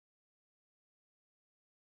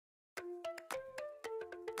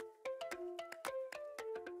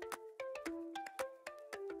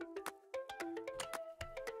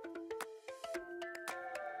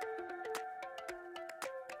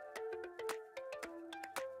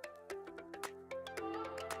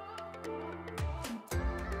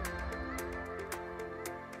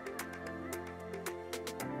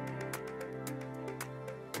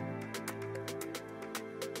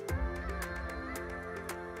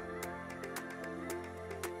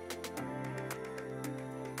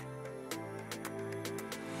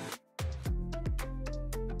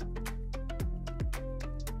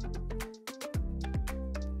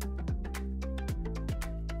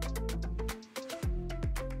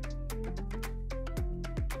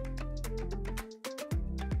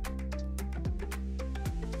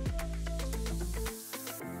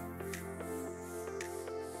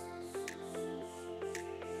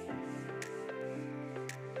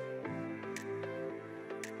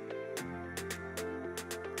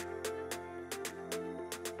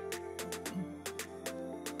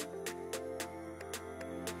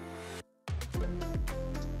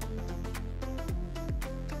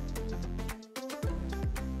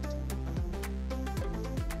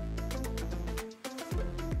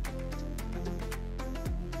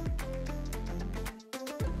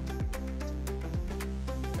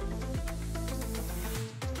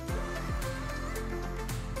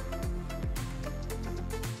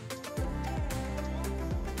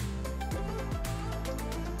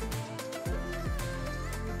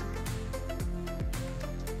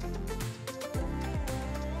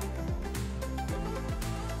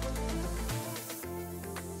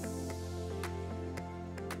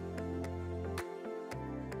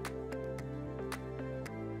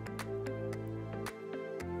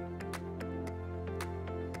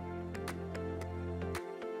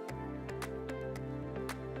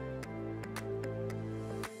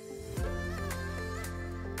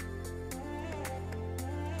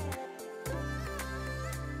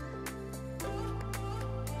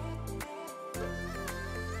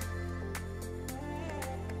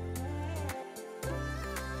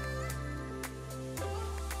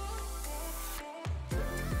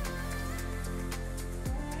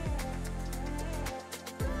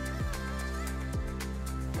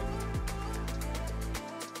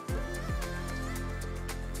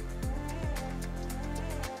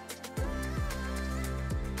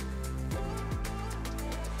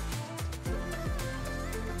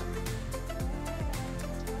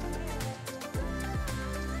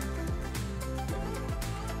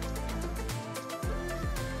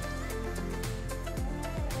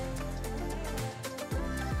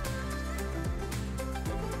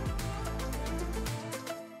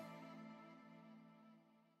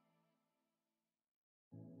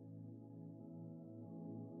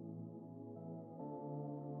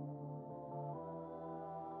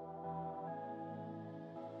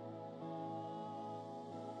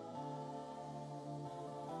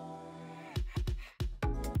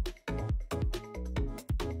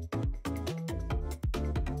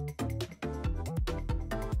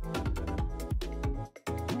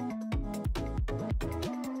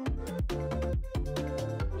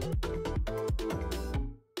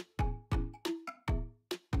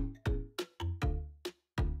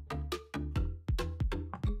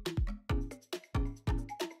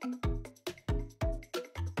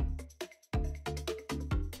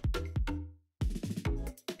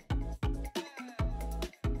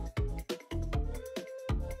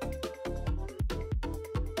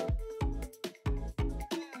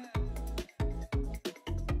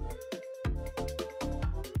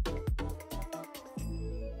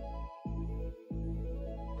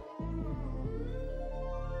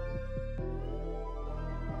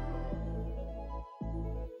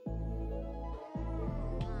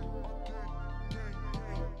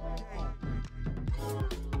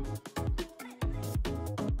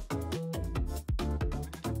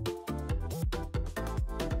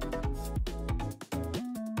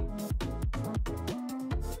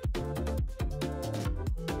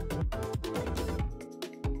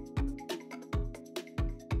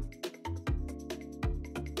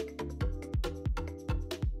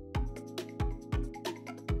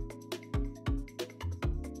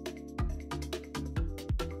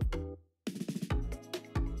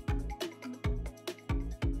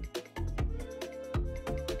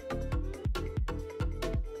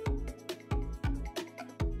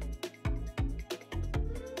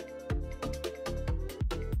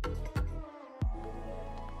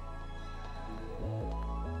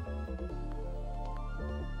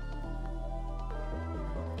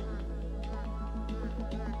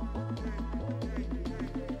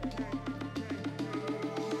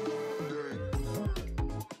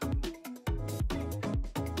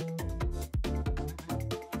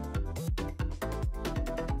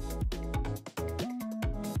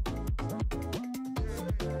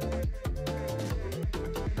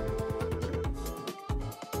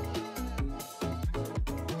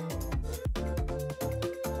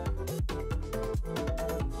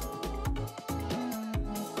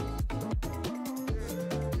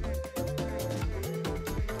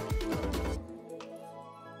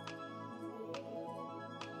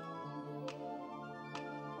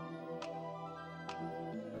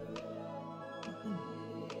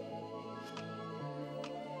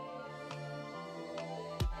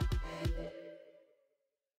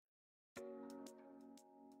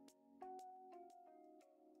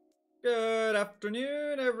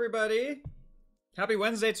afternoon, everybody. Happy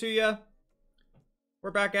Wednesday to you.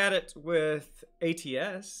 We're back at it with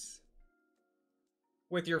ATS.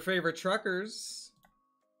 With your favorite truckers.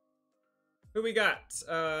 Who we got?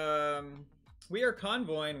 We are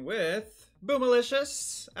convoying with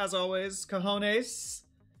Boomalicious, as always, Cajones,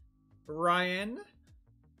 Ryan,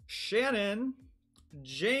 Shannon,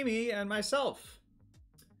 Jamie, and myself.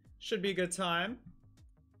 Should be a good time.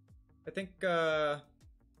 I think,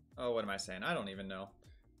 oh, what am I saying? I don't even know.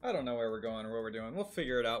 I don't know where we're going or what we're doing. We'll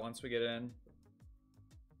figure it out once we get in.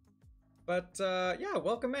 But, yeah,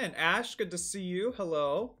 welcome in. Ash, good to see you.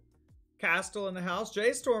 Hello. Castle in the house.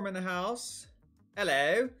 J-Storm in the house.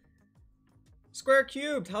 Hello. Square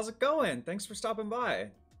Cubed, how's it going? Thanks for stopping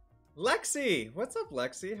by. Lexi, what's up,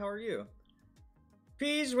 Lexi? How are you?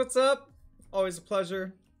 Peach, what's up? Always a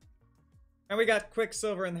pleasure. And we got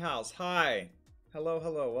Quicksilver in the house. Hi. Hello,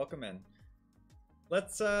 hello. Welcome in.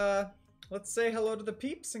 Let's say hello to the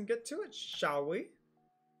peeps and get to it, shall we?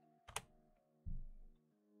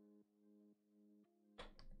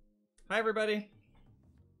 Hi, everybody.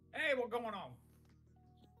 Hey, what's going on?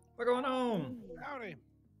 We're going home. Howdy.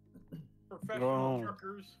 Professional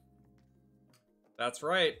truckers. That's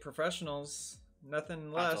right, professionals.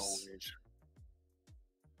 Nothing less.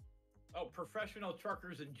 Oh, professional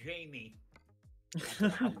truckers and Jamie.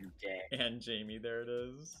 And Jamie, there it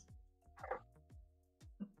is.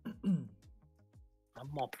 I'm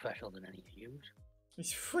more professional than any of you.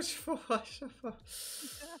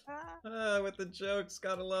 With the jokes,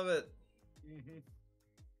 gotta love it. Mm-hmm.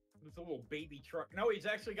 It's a little baby truck. No, he's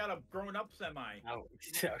actually got a grown-up semi. Oh,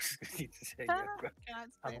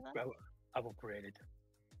 I've upgraded.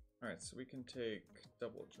 Alright, so we can take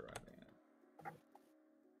double driving.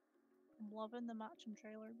 I'm loving the matching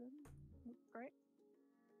trailer, dude. Looks great.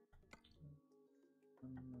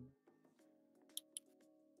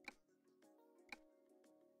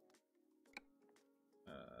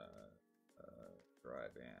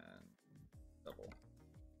 Drive and double.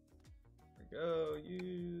 There we go.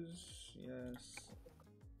 Use. Yes.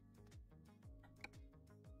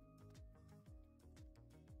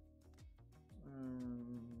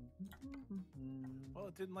 Well,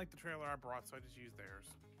 it didn't like the trailer I brought, so I just used theirs.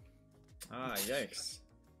 Ah, yikes.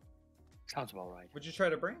 Sounds about right. What'd you try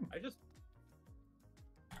to bring? I just...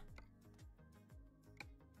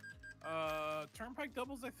 Turnpike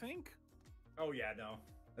doubles, I think? Oh, yeah, no.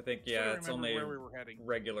 I think, yeah, it's only where we were heading.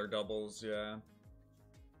 Regular doubles, yeah.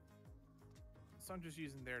 So I'm just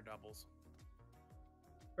using their doubles.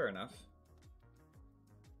 Fair enough.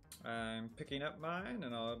 I'm picking up mine,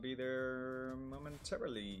 and I'll be there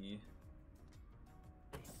momentarily.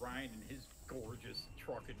 Ryan and his gorgeous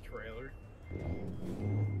truck and trailer.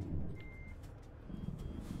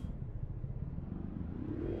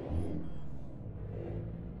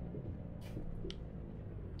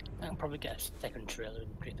 I can probably get a second trailer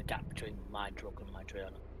and create the gap between my truck and my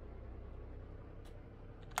trailer.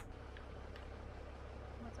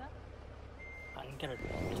 What's that? I can get a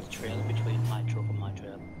trailer between my truck and my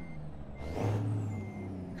trailer.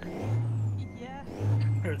 Yeah.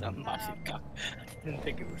 There's a massive gap. I didn't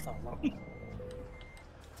think it was that long.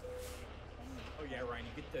 Oh, yeah, Ryan,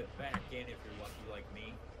 you get the back in if you're lucky like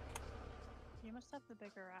me. You must have the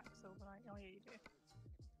bigger axle, but oh yeah, you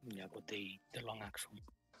do. Yeah, but the long axle.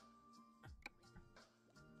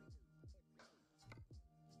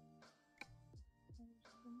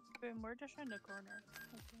 Boom, we're just around the corner.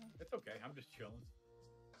 Okay. It's okay, I'm just chilling.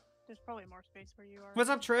 There's probably more space where you are.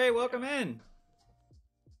 What's up, Trey? Welcome in.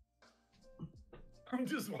 I'm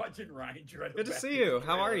just watching Ryan try to... Good to see you.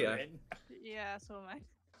 How are you? Yeah, so am I.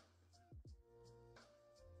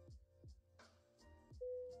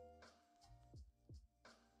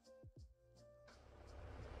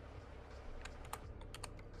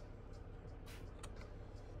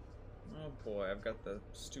 Oh boy, I've got the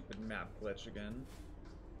stupid map glitch again.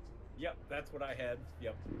 Yep, that's what I had.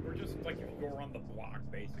 Yep. We're just like if you go around the block,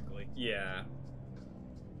 basically. Yeah.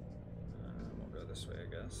 We'll go this way, I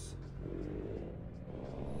guess.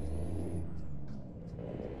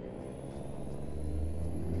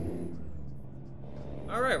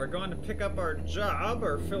 Alright, we're going to pick up our job,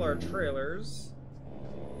 or fill our trailers.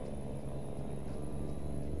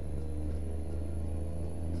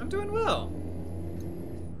 I'm doing well.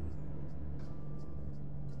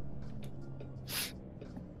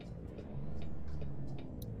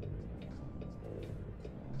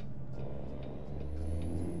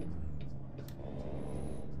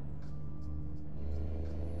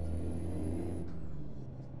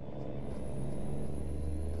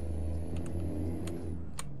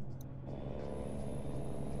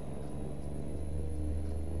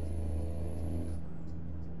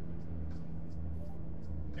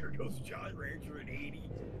 goes Jolly Rancher at 80.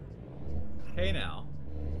 Hey now.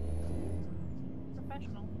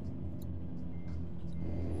 Professional.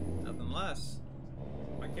 Nothing less.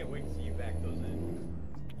 I can't wait to see you back those in.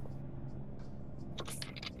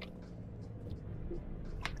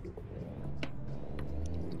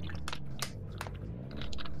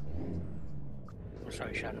 I'm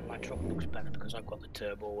sorry, Shannon, my truck looks better because I've got the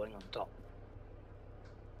turbo wing on top.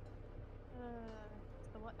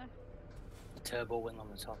 The what now? The turbo wing on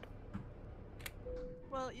the top.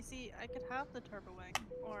 Well, you see, I could have the turbo wing,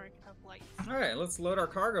 or I could have lights. Alright, let's load our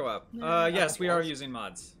cargo up. Yeah, Yes, we are applause. using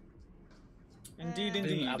mods. Indeed, I've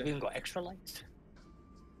indeed. I've even got extra lights.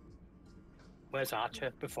 Where's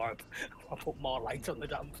Archer before I put more lights on the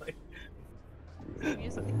damn thing? I'm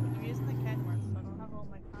using the Kenworth, so I don't have all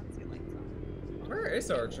my fancy lights on. Where is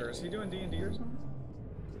Archer? Is he doing D&D or something?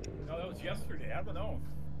 No, that was yesterday. I don't know.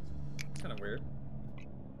 It's kind of weird.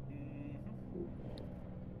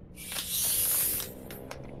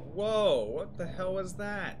 Whoa, what the hell was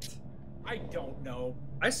that? I don't know.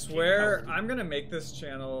 I swear, I'm gonna make this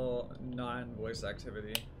channel non-voice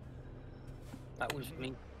activity. That was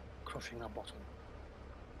me crushing that bottle.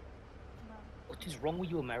 No, What is wrong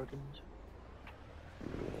with you Americans?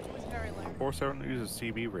 it was very loud. Of course, everyone uses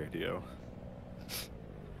CB radio.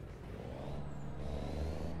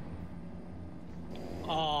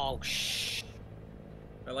 Oh, shh.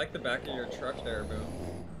 I like the back of your truck there, Boom.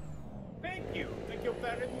 Thank you. Thank you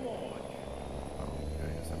very much. Oh,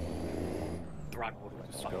 okay, I guess Brad would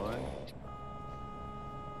I'm just going.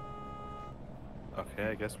 Okay,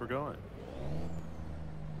 I guess we're going.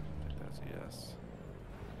 I think that's a yes.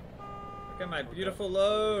 Look at my beautiful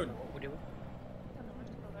load. What we're doing? I don't know,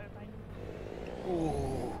 just go there, fine.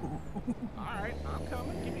 Ooh. Alright, I'm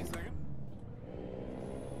coming. Give me a second.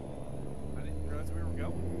 I didn't realize we were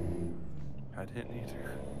going. I didn't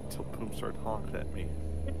either until Boom started honking at me.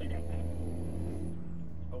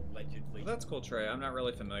 Allegedly. Well, that's cool, Trey. I'm not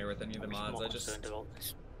really familiar with any of the I'm mods. more I just concerned about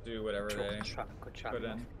this do whatever truck they that's trying to put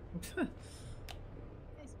in. It's fine.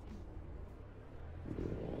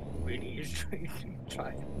 really is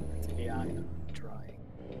trying. Yeah, I'm trying.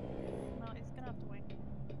 No, it's gonna have to wait.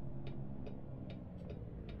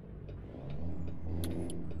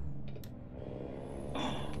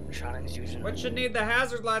 Shannon's using. What you need the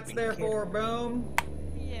hazard lights there for, Boom?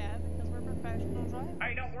 Yeah, because we're professionals, right?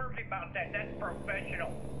 Hey, don't worry about that. That's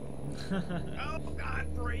professional. Oh, God,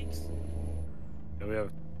 brakes. And we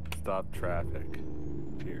have stop traffic.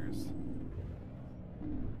 Cheers.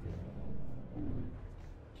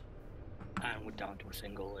 And we're down to a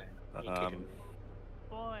single lane. Are you kidding?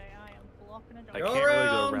 Boy, I am blocking a I door. Go can't really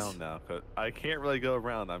around. go around now. Cause I can't really go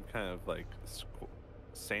around. I'm kind of like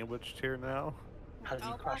sandwiched here now. Has he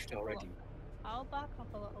I'll crashed back up a already? little- I'll back up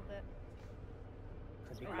a little bit.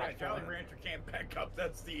 Has he Yeah, crashed Jolly already? Rancher can't back up.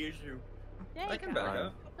 That's the issue. Yeah, I you can back Fine.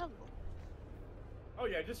 up. Double. Oh,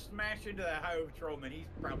 yeah, just smash into that highway patrolman. He's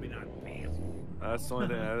probably not pants. That's the only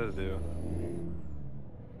thing I had to do.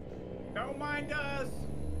 Don't mind us.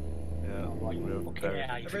 Yeah. Oh, right. we have Okay, better-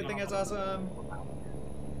 yeah, you Everything should is not- awesome.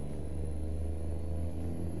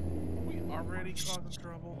 We already causing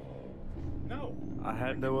trouble. No. I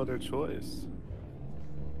had no other choice.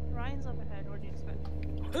 Ryan's up ahead. What do you expect?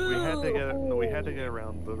 We had to get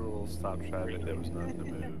around literal stop traffic that was not to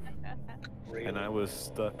move. Really? And I was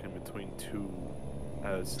stuck in between two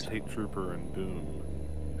as state trooper and Boom.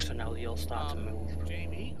 So now you'll start to move.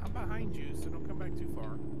 Jamie, I'm behind you, so don't come back too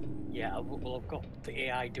far. Yeah, well, I've got the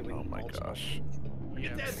AI doing. Oh my all sorts. gosh. Yeah.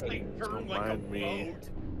 Get that thing Don't turned like a mind me. boat.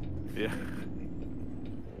 Yeah.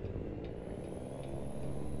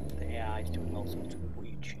 The AI is doing all sorts of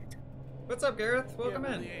weird shit. What's up, Gareth? Welcome yeah,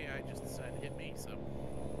 well, in. the AI just decided to hit me, so.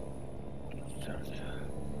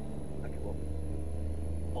 I give up.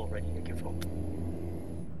 Already, I give up.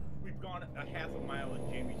 We've gone a half a mile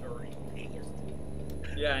and Jamie's already pissed.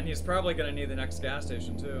 Yeah, and he's probably gonna need the next gas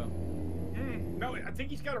station too. No, I think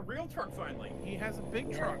he's got a real truck finally. He has a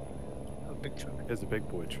big truck. A big truck. It's a big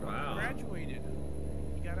boy truck. Wow. Graduated.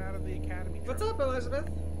 He got out of the academy. What's truck. up, Elizabeth?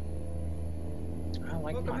 I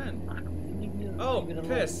like Welcome mine. in. Leave me Oh, alone.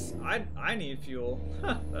 piss. I need fuel.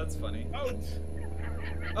 Huh, that's funny. Oh,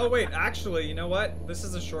 Oh wait, actually, you know what? This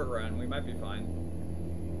is a short run. We might be fine.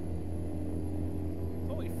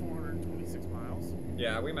 It's only 426 miles.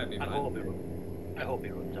 Yeah, we might be I fine. hope he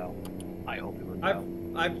runs out. I hope he runs I've out.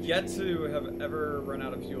 I've yet to have ever run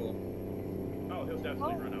out of fuel. oh, he'll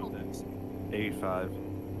definitely run out then. 85.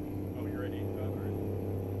 Oh, you're at 85, right?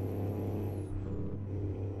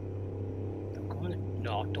 I'm coming.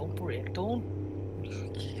 No, don't break. Don't.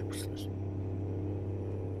 Useless.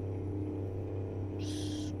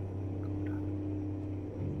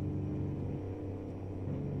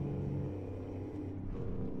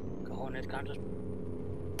 on it, can't just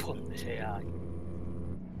punt this AI.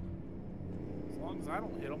 As long as I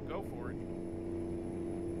don't hit them, go for it.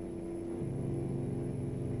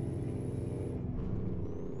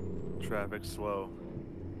 Traffic slow.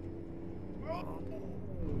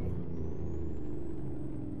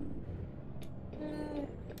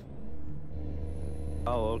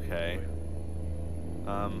 Oh, okay.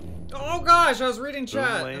 Oh gosh, I was reading Boom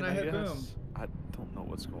chat lane, and I hit guess? boom. I don't know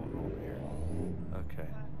what's going on here. Okay.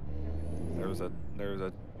 There was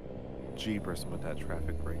a Jeep or some of that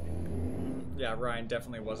traffic braking. Yeah, Ryan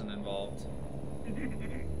definitely wasn't involved.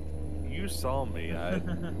 You saw me.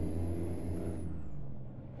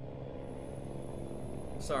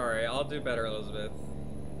 Sorry, I'll do better, Elizabeth.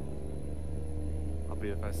 I'll be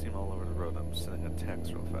if I see him all over the road. I'm sending a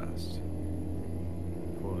text real fast.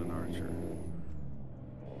 Quote an archer.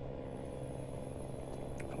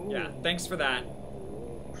 Yeah, thanks for that.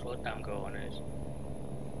 Slow it down, go on it.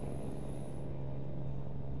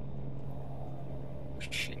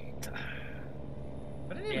 Shit.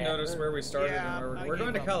 I didn't even notice where we started. Yeah, and I we're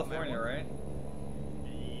going to gave up on that California, one. right?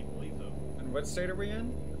 I believe so. And what state are we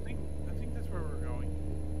in? I think that's where we're going.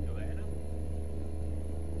 Nevada?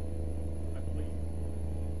 I believe.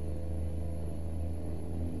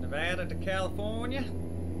 Nevada to California.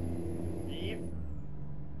 Yep.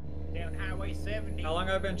 Down Highway 70. How long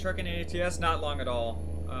have I been trucking in ATS? Not long at all.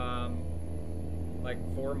 Like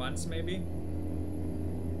 4 months maybe.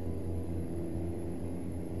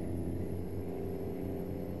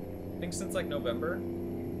 I think since like November.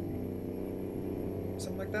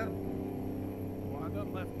 Something like that. Well, I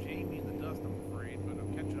done left Jamie in the dust, I'm afraid, but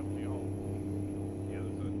I'm catching up to y'all. Yeah,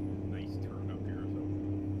 there's a nice turn up here, so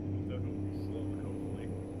it'll be slow, hopefully.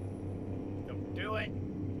 Don't do it.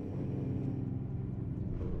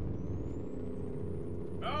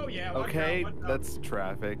 Oh yeah. Watch Okay, out, watch out. that's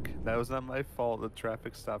traffic. That was not my fault. The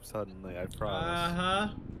traffic stopped suddenly. I promise. Uh-huh.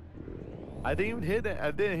 I didn't even hit it. I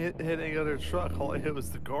didn't hit any other truck. All I hit was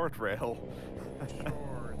the guardrail.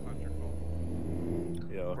 Sure, it's not your fault.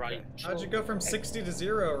 Yeah. Okay. Right. How'd you go from 60 to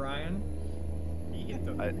 0, Ryan? He hit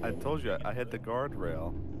the. I told you I hit the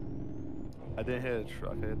guardrail. I didn't hit a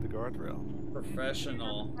truck. I hit the guardrail.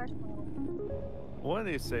 Professional. One of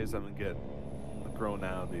these days I'm gonna get grown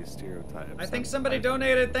out of these stereotypes. I think somebody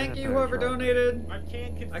donated. Thank you, whoever donated. I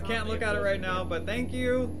can't confirm. I can't look it at it right wasn't now, him. but thank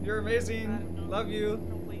you. You're amazing. Love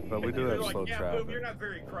you. But we do They're have like, slow yeah, traffic. Boom, you're not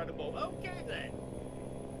very credible. Okay then.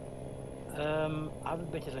 I have a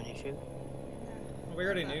bit of an issue. We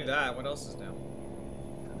already knew that. What else is new?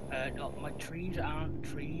 No, my trees aren't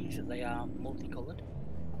trees, they are multicolored.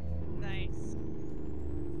 Nice.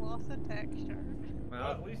 Loss of texture.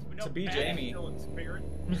 Well, at least we know to be Pat's Jamie. still in spirit.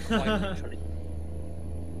 Quite literally.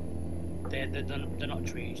 They're not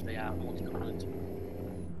trees, they are multicolored.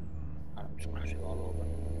 I'm just crashing all over.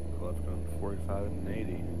 Left going 45 and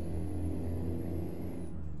 80.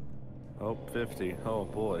 Oh, 50. Oh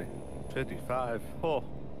boy. 55. Oh,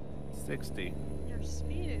 60. You're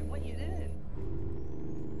speeding. What you did?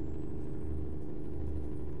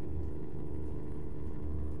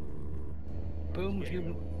 Boom, have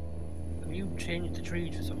you changed the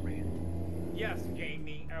trees for some reason? Yes,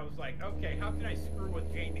 Jamie. I was like, okay, how can I screw with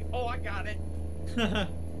Jamie? Oh, I got it.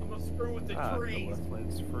 I'm gonna screw with the The trees. left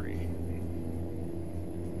lane's free.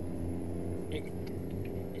 It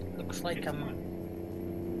looks like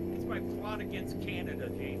It's my plot against Canada,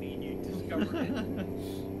 Jamie. You discovered it.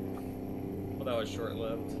 Well, that was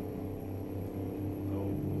short-lived.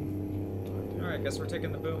 Oh. Alright, guess we're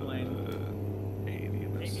taking the boom lane. 80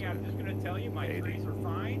 in this Jamie, I'm one. just gonna tell you, my 80. trees are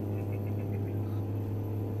fine.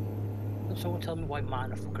 Can someone tell me why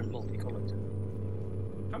mine are fucking multicolored?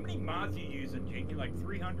 How many mods you using, Jamie? Like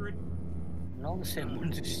 300? And all the same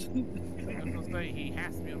ones. I was gonna say, he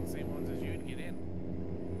has to be on the same ones as you to get in.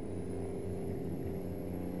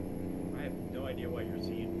 I have no idea why you're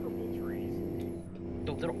seeing purple trees.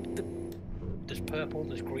 No, there's purple,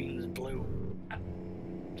 there's green, there's blue.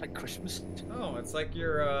 It's like Christmas. Oh, it's like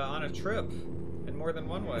you're on a trip in more than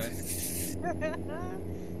one way. How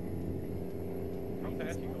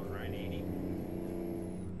fast you going, Ryan? 80?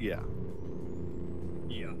 Yeah.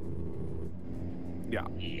 Yeah. Yeah.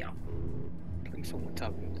 Yeah. Please someone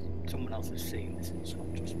tell me someone else is seeing this and it's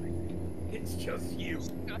not just me. It's just you.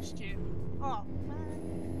 Just you. Oh, man.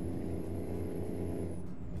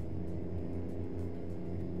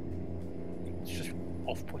 It's just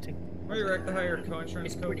off-putting. Where you wreck the higher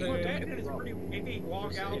co-insurance It's pretty Well, good. copay? that is pretty. Maybe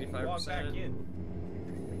log Just out, log back 85%. in.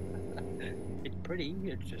 It's pretty,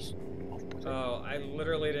 it's just off-putting. Oh, I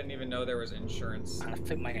literally didn't even know there was insurance. And I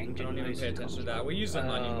think my I engine don't even noise pay is attention to gone. that. We use a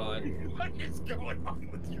money mod. What is going on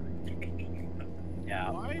with your game? Yeah.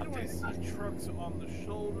 Why I'm do I doing see that. trucks on the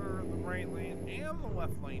shoulder, the right lane, and the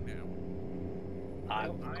left lane now?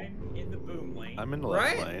 I'm in the boom lane. I'm in the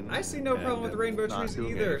left Right? lane. I see no problem and with it's rainbow not trees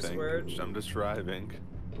doing either, anything. Swerge. I'm just driving.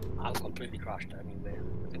 I've completely crashed anyway.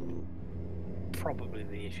 Probably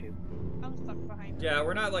the issue. I'm stuck behind. Yeah,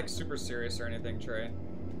 we're not like super serious or anything, Trey.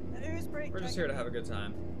 Who's brake We're just here to have a good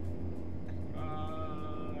time.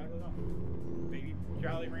 I don't know. Maybe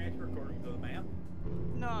Jolly Rancher according to the map.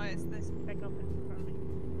 No, it's this pickup in front of me.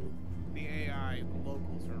 The AI, the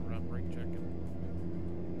locals are brake checking.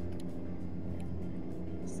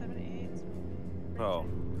 78. Oh,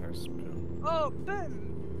 there's Boom. Oh,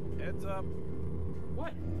 boom! Heads up.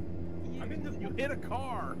 What? I'm in the. You hit a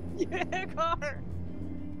car. You hit a car! I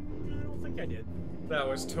don't think I did. That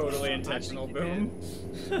was totally intentional, you Boom.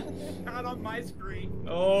 Not on my screen.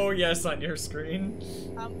 Oh, yes, on your screen.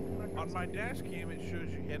 On my dash cam, it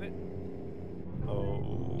shows you hit it. Oh,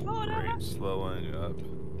 Oh, no. great. Slowing up.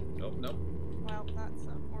 Nope, nope. Well, that's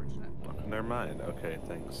unfortunate. Oh, never mind. Okay,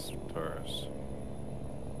 thanks, Taurus.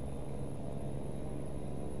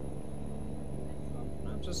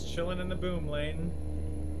 I'm just chilling in the boom lane.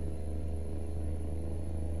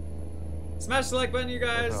 Smash the like button, you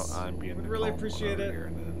guys. How I'm being Would the really calm one appreciate over it. Here,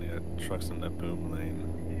 and then the truck's in the boom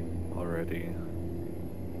lane already. I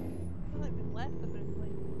feel like we've left the boom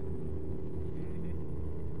lane.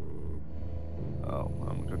 Oh,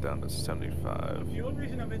 I'm gonna go down to 75. The only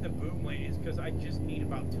reason I'm in the boom lane is because I just need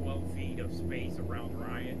about 12 feet of space around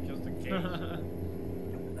Ryan, just in case.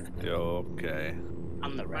 Yo, okay.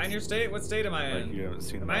 I'm the Am I rest. in your state? What state am I Like in? you haven't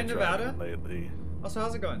seen Am my I in Nevada? driving lately. Also,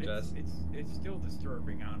 how's it going, Jess? It's still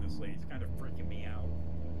disturbing, honestly. It's kind of freaking me out.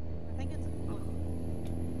 I think it's a blue.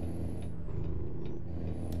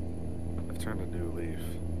 I've turned a new leaf.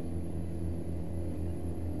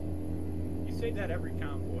 You say that every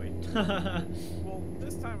convoy. Well,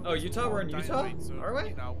 this time. it Oh, was Utah? full We're on in Utah? dynamite, so, Are we?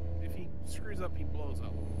 You know, if he screws up, he blows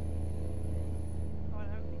up. Oh,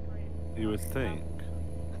 that would be great. You would think.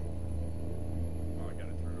 Oh, I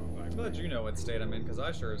gotta turn off. I'm glad you know what state I'm in, because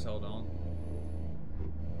I sure as hell don't.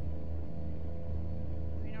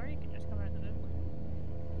 I mean, or you could just come out to this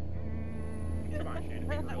Come on, Shannon,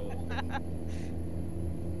 be realistic.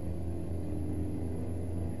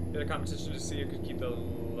 Did a competition to see who could keep the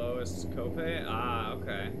lowest copay? Ah,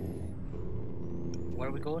 okay. Where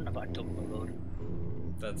are we going? About Dublin Road.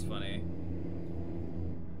 That's funny.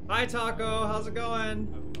 Hi, Taco. How's it going?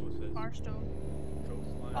 Barstone.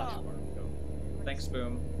 Coastline, Oh. Barstow. Thanks,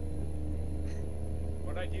 Boom.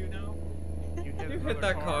 What I do now? You hit, You another hit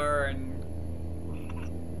that car and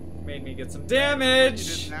made me get some damage.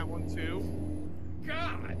 You did that one too.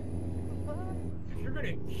 God! If you're gonna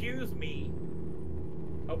accuse me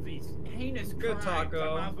of these heinous Good crimes,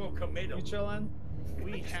 taco. I might as well commit You them. chillin'?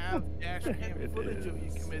 We have dash cam It footage of you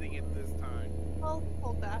is. committing it this time.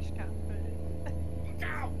 Multiple dash cam footage. Look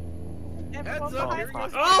out! Heads up, here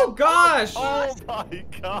goes. Oh gosh! Oh my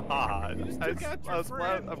god! You just took out your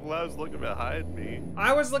friend. I'm glad I was looking behind me.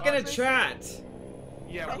 I was looking at Honestly. chat.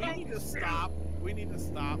 Yeah, we need to stop. We need to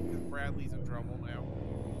stop because Bradley's in trouble now.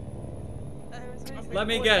 Let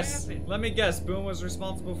me What guess. happened? Let me guess. Boom was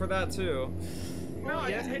responsible for that too. No, I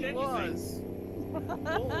yes, didn't hit he anything. was.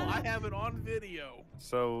 Oh, I have it on video.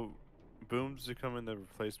 So, Boom's becoming the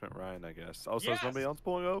replacement Ryan, I guess. Also, is Yes. nobody else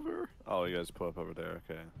pulling over? Oh, you guys pull up over there.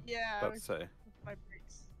 Okay. Yeah, I About to was say. my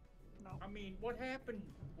brakes. No. I mean, what happened?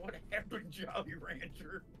 What happened, Jolly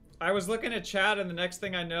Rancher? I was looking at chat, and the next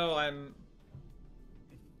thing I know, I'm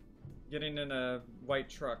getting in a white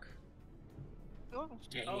truck. Oh,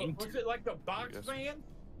 Stay Oh, into was it like the box Yes. van?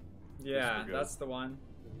 Yeah, we're good. that's the one.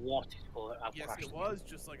 what is going on? I've Yes, crashed it was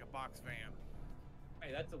just like a box van.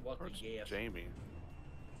 Hey, that's a Or lucky it's guess. Jamie.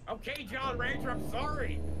 Okay, Jolly Rancher, I'm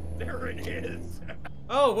sorry. There it is.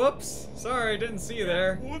 Oh, whoops. Sorry, didn't see you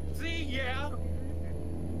there. Whoopsie, yeah.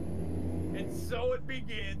 And so it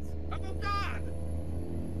begins. Oh God!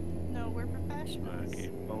 no, we're I professionals.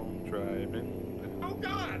 keep on driving. Oh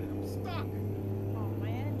God! I'm stuck. Oh, my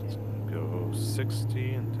engine. Go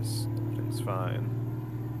 60 and just everything's fine.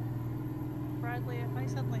 Bradley, if I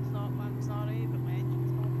suddenly stop, I'm sorry, but my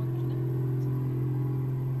engine's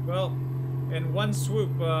malfunctioning. Well, in one swoop,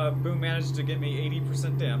 Boom managed to give me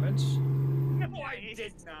 80% damage. No, I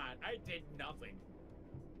did not. I did nothing.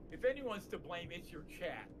 If anyone's to blame, it's your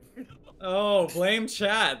chat. Oh, blame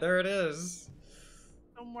chat. There it is.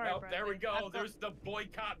 Don't worry, Well, Bradley. there we I go. thought- There's the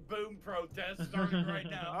boycott boom protest starting right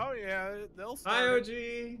now. Oh yeah, they'll start. Hi, it. OG.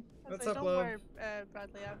 I What's said, up, don't love? worry,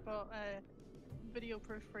 Bradley. I've got video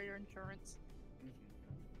proof for your insurance.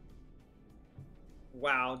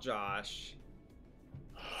 Wow, Josh.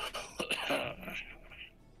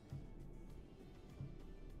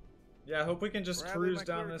 Yeah, I hope we can just Bradley, cruise my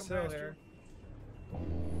down clear this hill compaster. here.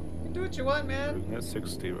 You can do what you want, man. Cruising at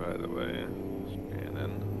 60 right away.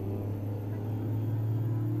 Scanning.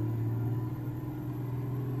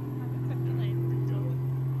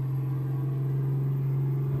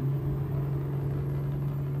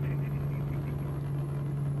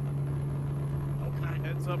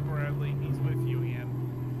 Heads up, Bradley. He's with you, Ian.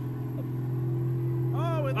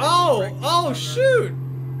 Oh, it Oh, shoot!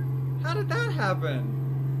 How did that happen?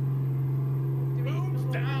 Do we Moves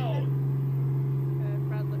down.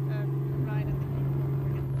 Bradley, Ryan, I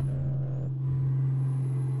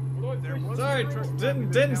think Look, There there's was Sorry, no trust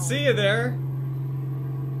didn't see you there.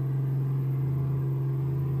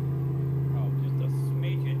 Oh, just a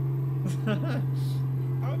smidgen.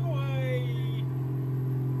 How do I?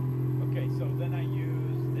 Okay, so then I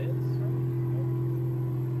use this.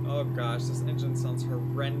 Right? Oh gosh, this engine sounds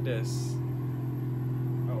horrendous.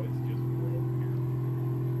 Oh, it's just broke here.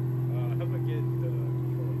 How do I get the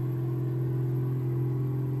control?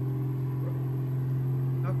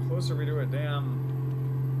 How close are we to a damn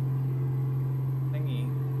thingy?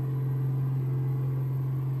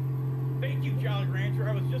 Thank you, Jolly Rancher.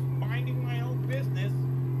 I was just minding my own business.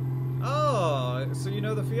 Oh, so you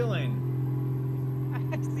know the feeling.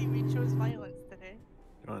 I see we chose violence today.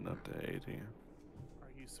 Going up to 80. Are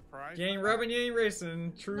you surprised? You ain't by that? rubbing, you ain't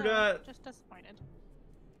racing. True No, that. just disappointed.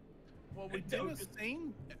 Well, we It did a don't-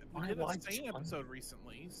 sane. My We did a wife's sane fun. episode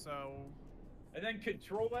recently, so And then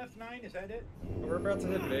Control F9. Is that it? We're about to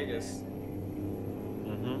hit Vegas.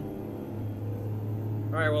 Mm-hmm.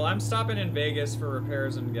 Alright, well, I'm stopping in Vegas for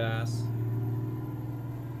repairs and gas.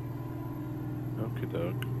 Okie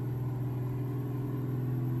doke.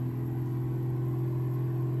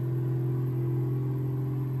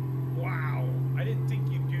 Wow. I didn't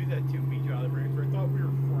think you'd do that to me, Jolly Rancher. I thought we were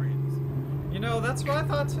friends. You know, that's what I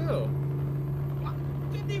thought too.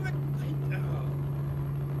 Didn't even.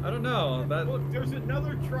 Oh. I don't know. That. Look, there's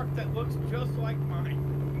another truck that looks just like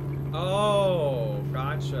mine. Oh,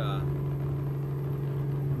 gotcha.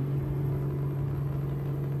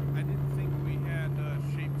 I didn't think we had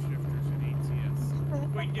shapeshifters in ATS.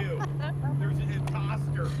 We do. There's an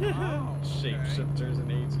imposter. Oh, okay. Shapeshifters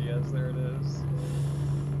and ATS, there it is.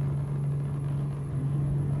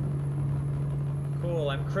 Cool,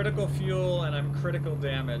 I'm critical fuel and I'm critical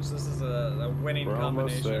damage. This is a winning We're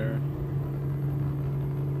almost there. combination.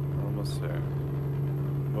 Almost there.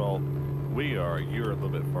 Well, we are. You're a little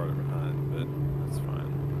bit farther behind, but that's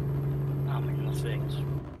fine. I'm in Las Vegas.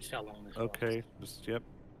 See how long this Okay, just, yep.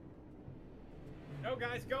 No,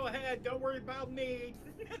 guys, go ahead. Don't worry about me.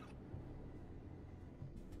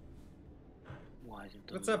 Why is it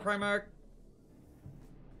done What's up, that? Primark?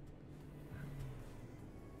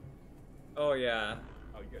 Oh yeah,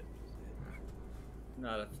 Oh, you guys just did.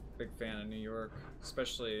 not a big fan of New York,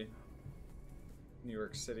 especially New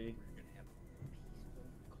York City. We're gonna have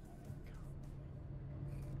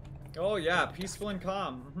peaceful, calm. Oh yeah, peaceful and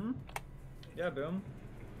calm. Yeah, boom.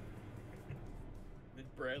 Then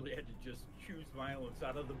Bradley had to just choose violence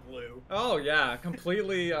out of the blue. Oh yeah,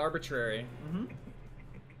 completely arbitrary.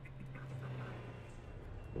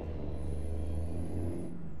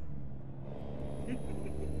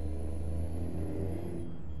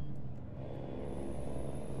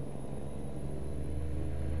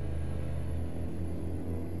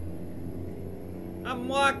 I'm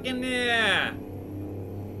walking there.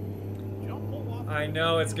 Jump off. I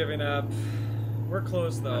know it's giving up. We're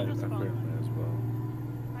close I though. figured that as well.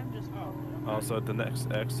 I'm just following. Also, at the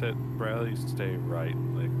next exit, Bradley, stay right.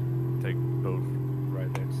 Like, take both right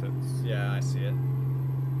exits. Yeah, I see it.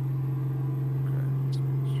 Okay, just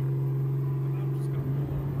making sure. And I'm just gonna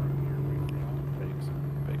pull over on here right now.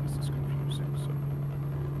 Vegas is confusing, so.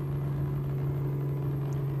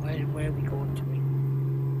 Where are we going to?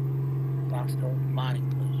 Blackstone mining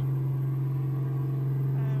place.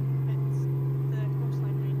 It's the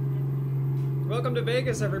coastline right Welcome to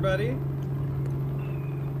Vegas, everybody.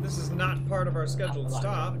 This is not part of our scheduled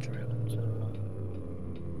stop. Okay.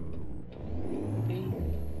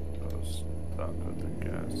 I'll stop at the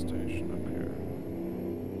gas station up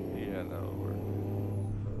here. Yeah, that'll work.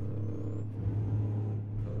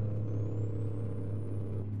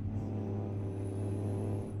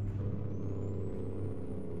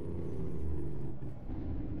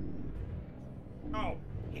 Oh,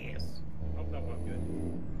 yes. Oh, no, I'm good.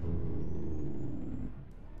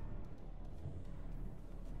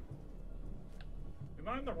 Am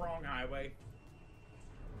I on the wrong highway?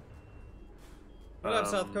 What up,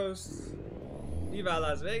 South Coast? Viva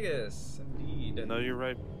Las Vegas, indeed. No, you're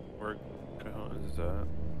right. Where Cajon is at.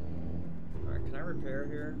 Alright, can I repair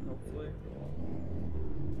here, hopefully?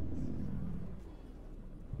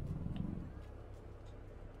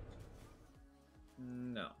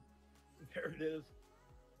 There it is.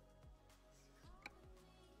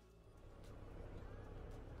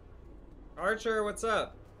 Archer, what's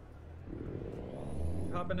up?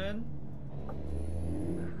 Hopping in?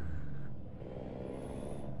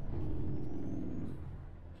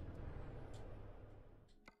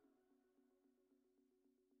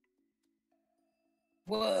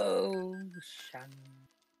 Whoa, Shan.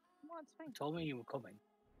 Well, it's fine. Told me you were coming.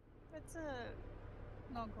 It's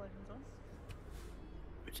a non-collision zone.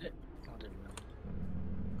 Is it? I didn't know.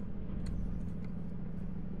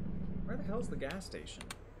 Where the hell's the gas station?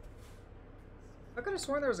 I could have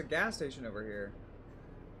sworn there was a gas station over here.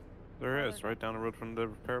 There is, right down the road from the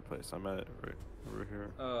repair place. I'm at it right over here.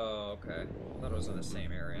 Oh, okay. I thought it was in the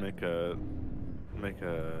same area. Yeah,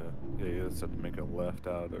 you just have to make a left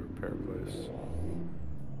out of the repair place.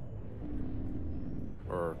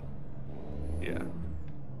 Or, yeah.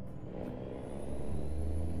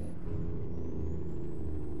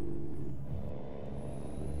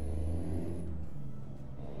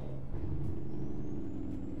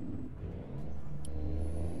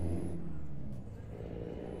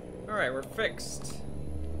 Alright, we're fixed.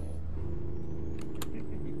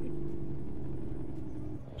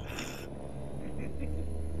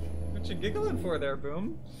 What you giggling for there,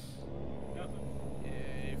 Boom?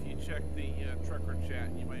 If you check the trucker chat,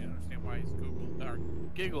 you might understand why he's giggling.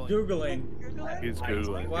 Googling. He's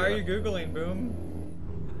Googling. Why are you Googling, Boom?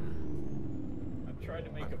 I'm trying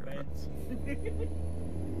to make amends.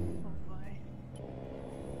 Oh boy.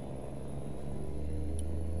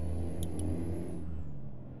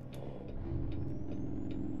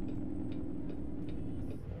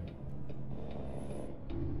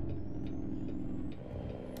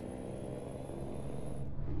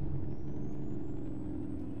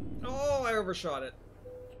 Oh, I overshot it.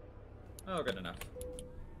 Oh, good enough.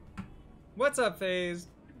 What's up, Phased?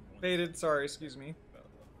 Faded, sorry, excuse me.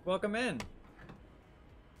 Welcome in.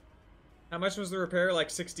 How much was the repair? Like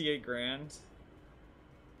 68 grand?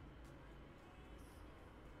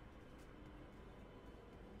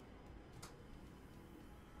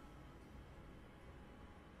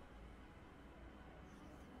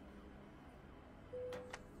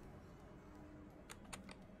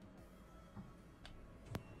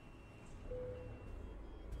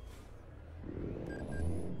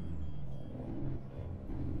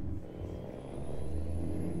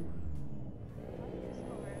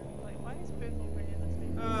 Why is Boom over here this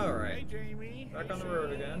week? Hey, Alright. Jamie. Back Hey, on the road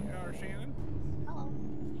Shannon. again. Shannon. Hello.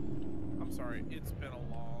 I'm sorry, it's been a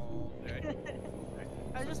long day.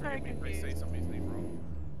 I was just So very forgive me if I say confused. somebody's name wrong.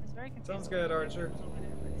 I was very confused. Sounds good, why Archer. Boom was over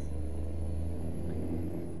there, but-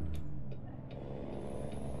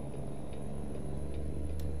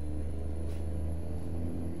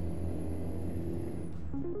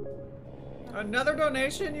 Another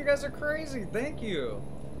donation? You guys are crazy. Thank you.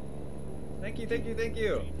 Thank you, thank you, thank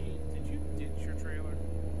you. Jamie, did you ditch your trailer?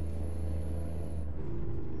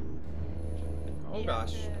 Oh You have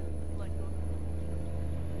gosh. to let go of it.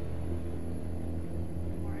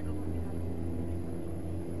 Or I don't know if you have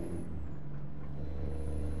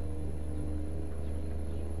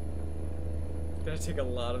It's gonna take a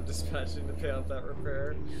lot of dispatching to pay off that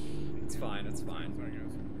repair. It's fine, it's fine. Sorry,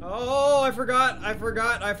 guys. Oh, I forgot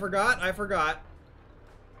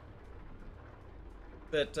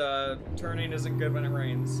that turning isn't good when it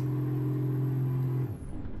rains.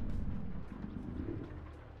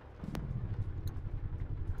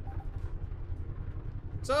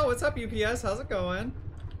 So, what's up, UPS? How's it going?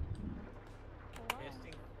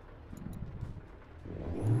 Testing.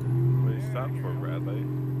 What do you stop for, Bradley?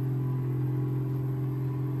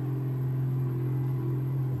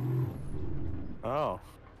 Oh.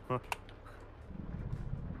 What's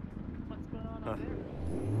going on Huh. up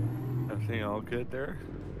there? Everything all good there?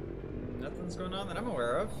 Nothing's going on that I'm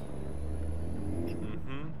aware of.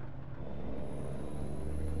 Mm-hmm.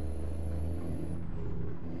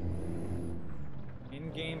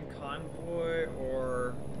 In-game Convoy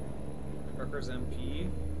or Truckers MP?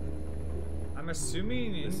 I'm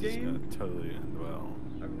assuming This is in-game? gonna totally end well.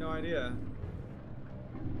 I have no idea.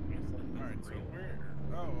 Alright, so where?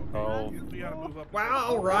 Oh, okay. Oh. I guess we gotta move up.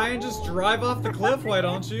 Wow, Ryan, just drive off the cliff, why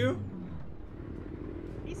don't you?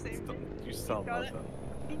 He saved it. You still got love it. them.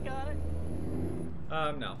 He got it.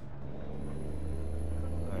 No.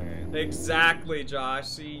 Alright. Exactly, Josh.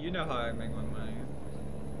 See, you know how I make my money.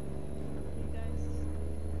 You guys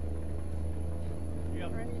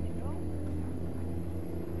Yep. ready to go?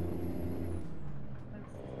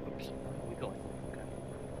 Oops, where are we going? Okay.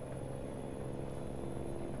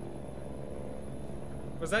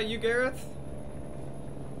 Was that you, Gareth?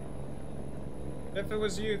 If it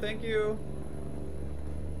was you, thank you.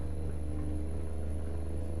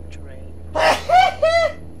 Terrain.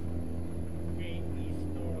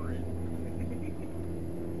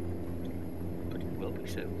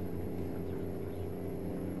 hopefully soon.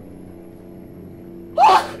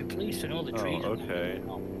 Be pleased to know the trees. Oh, okay.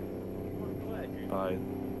 We're glad you. Bye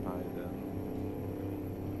then.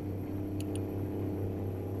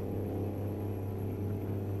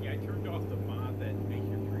 Yeah, I turned off the mod that makes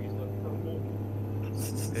your trees look purple.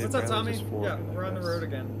 What's up, Tommy? Yeah, we're on the road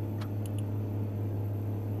again.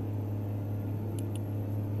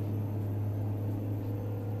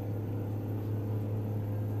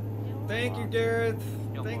 Thank you, Gareth.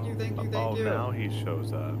 Thank you, thank you, thank Oh, you. now he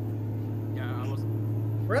shows up. Yeah, I was.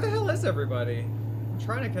 Where the hell is everybody? I'm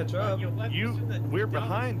trying to catch up. You left us in the We're dumps.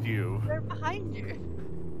 behind you. They're behind you.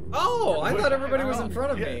 Oh, I thought everybody was in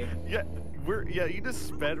front of yeah, me. Yeah, you just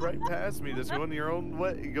sped right past me. Just go in your own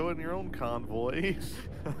way. Go in your own convoy.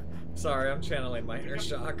 Sorry, I'm channeling my inner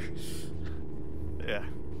shock. Yeah,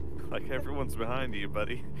 like everyone's behind you,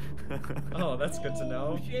 buddy. Oh, that's good to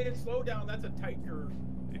know. Oh, shit, slow down. That's a tight curve.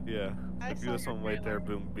 Yeah, I if saw you just your one right there,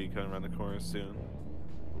 trailer. boom, be coming around the corner soon.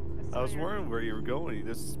 saw I was your- wondering where you were going. You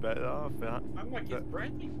just sped off. I'm like, is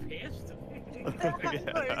Bradley pissed?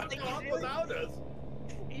 Yeah. He's off without us.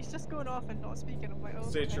 He's just going off and not speaking. I'm like, oh,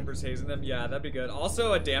 State okay. troopers hazing them. Yeah, that'd be good.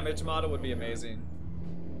 Also, a damage model would be amazing.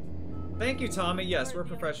 Thank you, Tommy. Yes, we're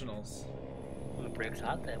professionals. Well, the brakes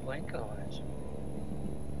hot there, wanker on us.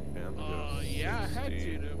 Yeah, I had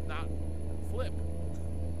you to not flip.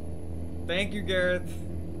 Thank you, Gareth.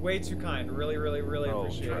 Way too kind. Really, really, really Oh,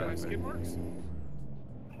 appreciate Try my it. skid marks?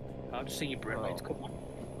 I've just seen your brake lights come on.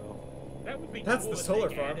 That would be That's cool the if solar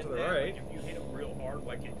they farm added to the that, right. Like if you hit it real hard,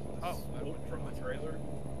 like it swooped from the trailer.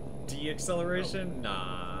 De-acceleration?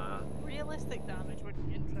 Nah. Realistic damage would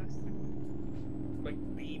be interesting. Like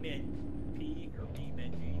beam in P or beam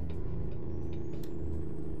in G.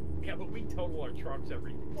 Yeah, but we total our trucks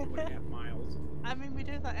every 2.5 miles. I mean, we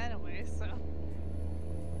do that anyway, so.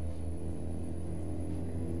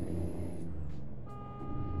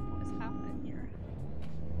 What is happening here?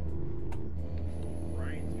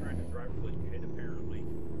 Ryan's trying to drive legit, apparently.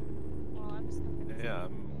 Well, I'm stuck in this. Yeah,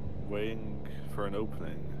 I'm waiting for an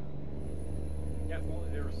opening. Yeah, if only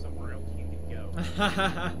there was somewhere else you could go.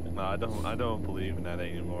 No, I don't believe in that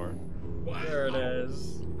anymore. What? There it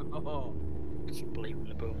is. Oh. Just believe in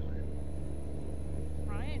the boom.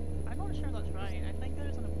 Ryan? I'm not sure that's Ryan. I think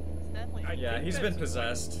there's it's definitely. Yeah, think he's that's been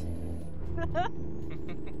possessed.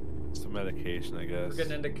 Some medication, I guess. We're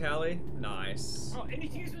getting into Cali. Nice. Oh, and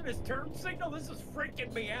he's using his turn signal? This is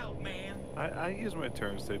freaking me out, man. I use my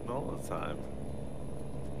turn signal all the time.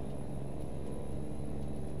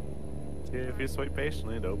 See, if you just wait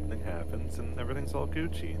patiently, the opening happens and everything's all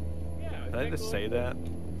Gucci. Yeah. Did I just say that?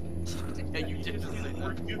 Yeah, you just said the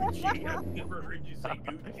word Gucci. I've never heard you say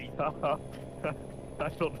Gucci. I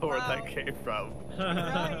don't know where Wow. that came from.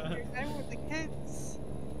 Ryan, you're down with the kids.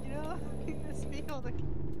 You know, you can speak all the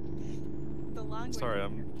language. Sorry,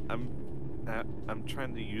 I'm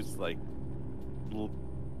trying to use like little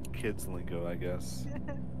kids lingo, I guess.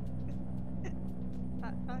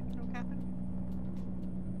 that can happen.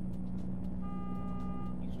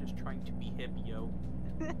 He's just trying to be hip, yo.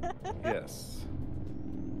 Yes.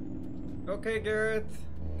 Okay, Gareth.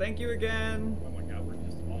 Thank you again. Oh my god, we're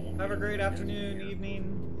just all. Have a great afternoon, evening,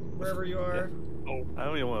 wherever you are. Oh, I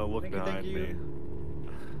don't even want to look Thank you, behind thank me. you.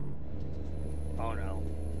 oh no.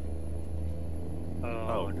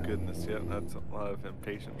 Oh, no. goodness, yeah, that's a lot of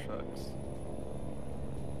impatient trucks.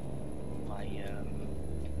 My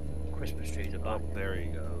Christmas trees are Oh, back. there he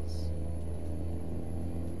goes.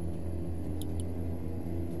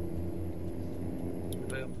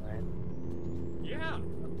 Boom, man. Yeah.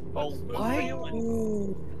 Oh, Smooth why?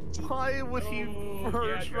 sailing. Why would he Oh,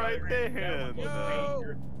 merge yeah, right that there? one was No.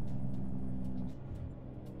 major.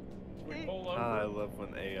 We pull over. I love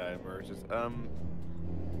when AI merges.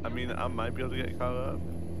 I mean, I might be able to get caught up.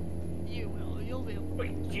 You will. You'll be able.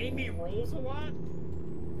 Wait, Jamie rolls a lot?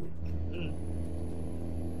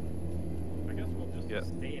 I guess we'll just Yeah.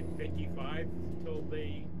 stay at 55 until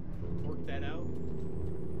they work that out.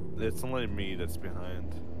 It's only me that's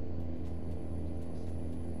behind.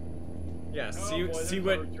 Yeah, Oh, see, boy, see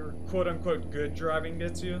there's what Archer. quote-unquote good driving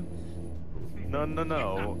gets you?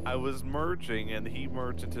 No. I was merging and he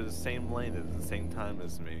merged into the same lane at the same time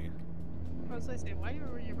as me. I was gonna say, why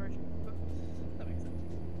were you merging? But that makes sense.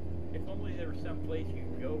 If only there was some place you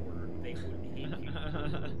could go where they wouldn't hate you.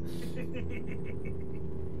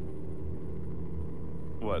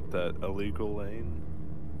 What, that illegal lane?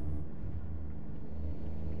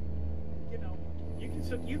 You know, you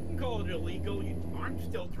can call it illegal. I'm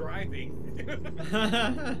still driving.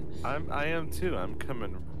 I am too. I'm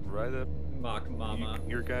coming right up Mock mama.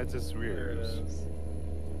 your guys' There it rears. is.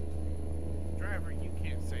 Driver, you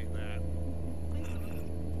can't say that. Please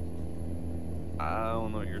don't. I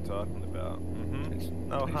don't know what you're talking about.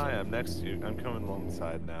 Mm-hmm. Oh, Please hi, don't. I'm next to you. I'm coming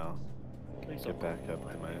alongside now. Please Get don't go back up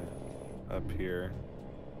to my way. up here.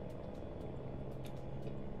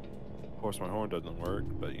 Of course, my horn doesn't work,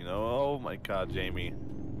 but you know, oh my god, Jamie.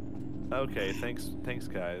 Okay, thanks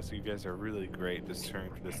guys. You guys are really great just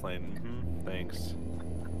turning for this lane. Thanks.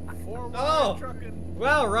 Forward Oh! trucking.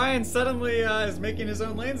 Wow, Ryan suddenly is making his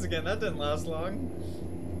own lanes again. That didn't last long.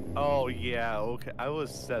 Oh yeah, okay. I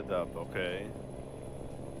was set up, okay.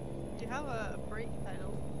 Do you have a brake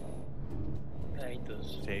pedal? Yeah, he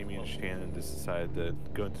does. Jamie and Shannon just decided to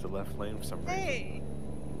go into the left lane for some reason. Hey!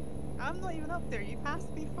 I'm not even up there. You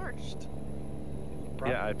passed me first.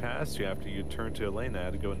 Yeah, I passed you after you turned to a lane. I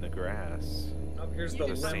had to go in the grass. Oh, here's You the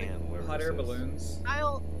did not- sand, wherever hot it air says. balloons.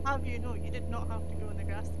 I'll have you know, you did not have to go in the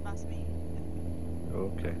grass to pass me.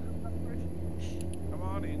 Okay. Come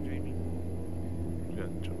on in, Jamie.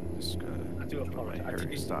 I'm just I gonna do enjoy my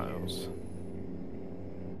apologize. hairstyles.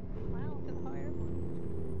 Wow, to the hot air balloon.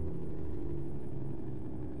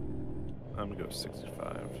 I'm gonna go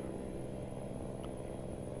 65.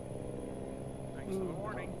 Thanks for the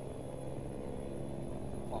warning.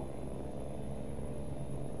 Oh,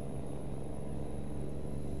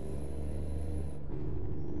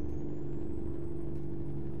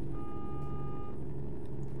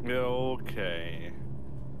 Okay.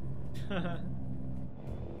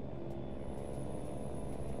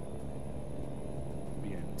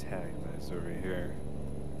 Be antagonized over here.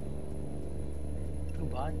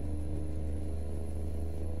 goodbye.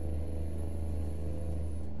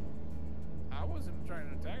 I wasn't trying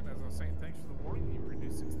to antagonize. I was saying thanks for the warning. You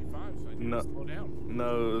reduced 65, so I need No. to slow down.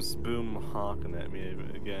 No, it's Boom honking at me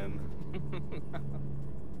again.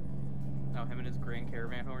 Oh, him and his Grand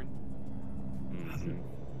Caravan horn. Mm-hmm.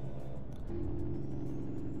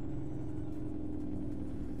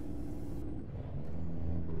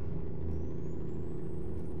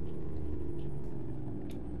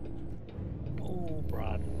 Oh,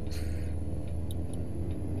 Brad.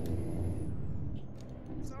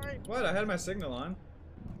 Sorry. What? I had my signal on.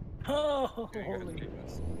 Oh, Yeah, you got holy. his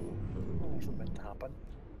statements. That wasn't meant to happen.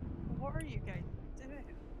 What are you guys doing?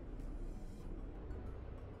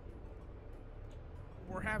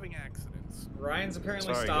 We're having accidents. Ryan's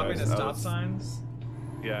apparently Sorry, stopping guys, at I stop was- signs.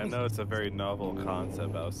 Yeah, I know it's a very novel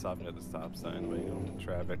concept, but I was stopping at the stop sign waiting for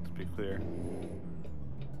traffic to be clear.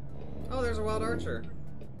 Oh, there's a wild archer.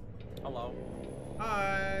 Hello.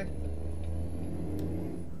 Hi.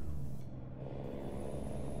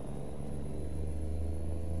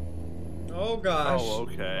 Oh gosh. Oh,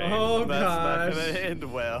 okay. Oh That's not gosh. gonna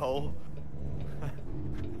end well.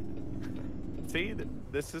 See,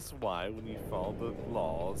 this is why when you follow the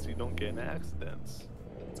laws, you don't get in accidents.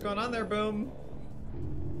 What's going on there, Boom?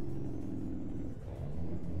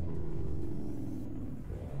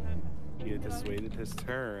 He had just waited his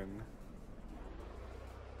turn.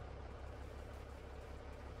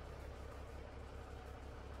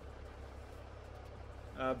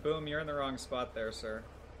 Boom, you're in the wrong spot there, sir.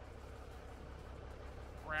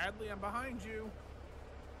 Bradley, I'm behind you.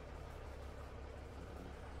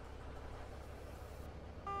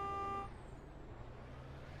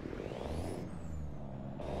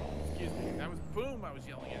 Excuse me, that was Boom I was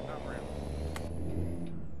yelling at, not Bradley.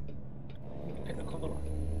 Pick a colour.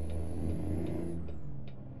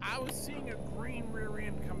 I was seeing a green rear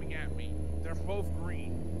end coming at me. They're both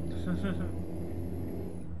green.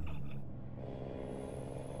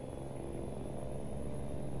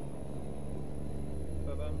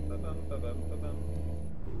 Ba-bum, ba-bum, ba-bum, ba-bum.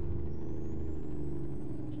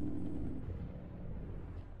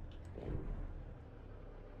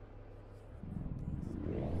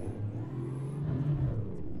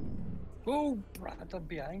 Oh, Brad, I'm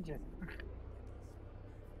behind you.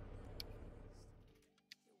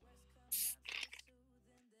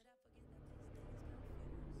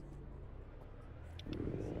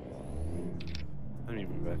 I'm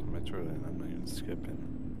even back in my toilet and I'm not even skipping.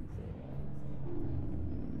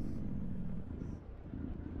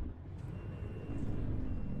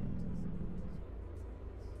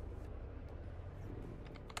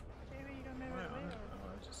 Jamie, you don't know where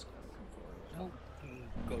we are. No,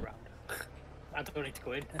 go round. I don't need to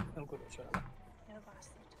go in. I'm good at that. Yeah,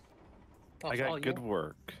 bastard. I got good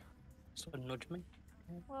work. So nudge me.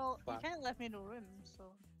 Well, you Wow. can't let me no room, so.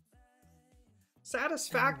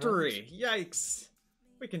 Satisfactory. Yikes.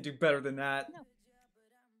 We can do better than that. No.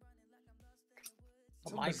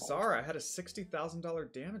 So My fault. bizarre. I had a $60,000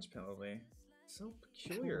 damage penalty. So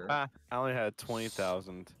peculiar. Ah, I only had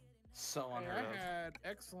 20,000. So Hey, unheard I of. had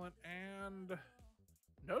excellent and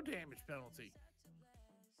no damage penalty.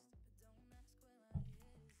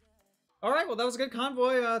 All right, well, that was a good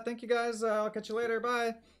convoy. Thank you guys. I'll catch you later.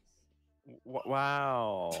 Bye.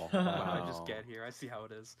 Wow. Wow, I just Wow. get here. I see how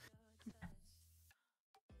it is.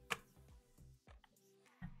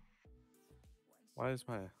 Why is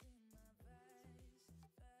my...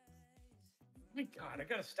 My God, I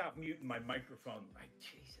gotta stop muting my microphone.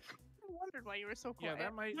 Jesus. I wondered why you were so Yeah, quiet.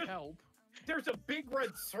 that might help. There's a big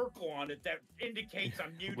red circle on it that indicates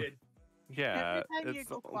I'm muted. Yeah, time you it's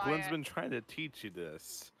go Glenn's quiet. been trying to teach you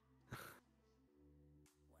this.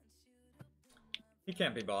 He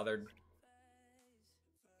can't be bothered.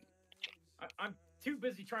 I'm too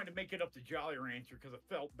busy trying to make it up to Jolly Rancher because I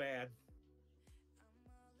felt bad.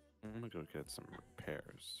 I'm gonna go get some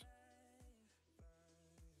repairs.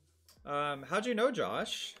 How'd you know,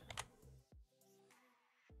 Josh? I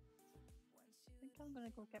think I'm gonna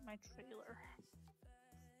go get my trailer.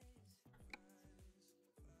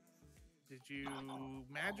 Did you Oh,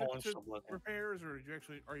 magic it's to still working. repairs, or did you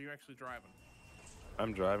actually? Are you actually driving?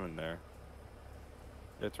 I'm driving there.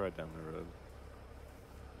 It's right down the road.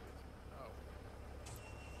 Oh.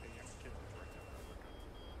 Yeah, you're kidding. It's right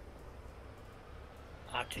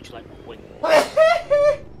down I teach like wing.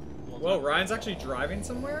 Whoa, Ryan's actually driving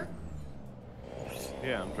somewhere?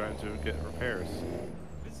 Yeah, I'm trying to get repairs.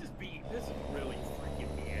 This is really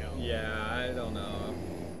freaking me out. Yeah, I don't know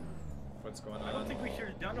what's going I don't on. think we should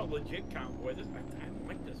have done a legit convoy. I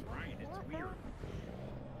like this Ryan. It's weird.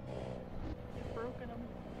 You've broken them.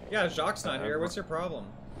 Yeah, Jacques not here. What's your problem?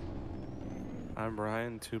 I'm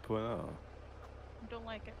Ryan 2.0. Don't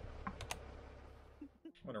like it.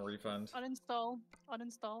 Want a refund? Uninstall.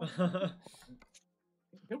 Uninstall.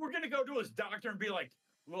 Then we're gonna go to his doctor and be like,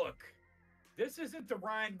 "Look, this isn't the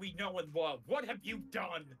Ryan we know and love. What have you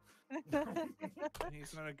done?" And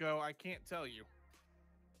he's gonna go. I can't tell you.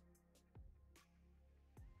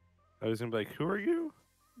 I was gonna be like, who are you?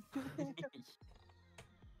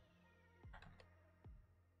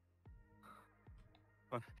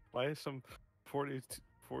 Why is some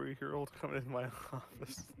 40-year-old coming in my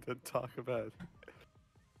office to talk about?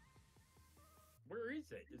 Where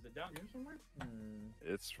is it? Is it down here somewhere? Hmm.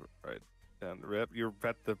 It's right down the rip. You're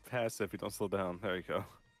at the pass if you don't slow down. There you go.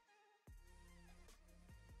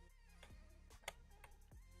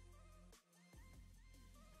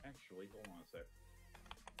 Actually, hold on a sec.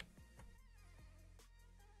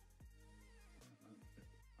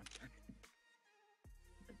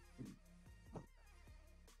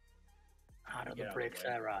 Out of Get the out of the brakes way.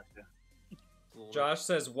 there, Roger. Josh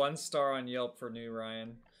says 1 star on Yelp for new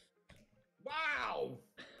Ryan. Wow!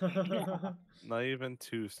 Not even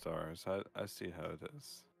 2 stars. I see how it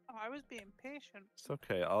is. Oh, I was being patient. It's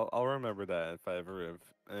okay. I'll remember that if I ever live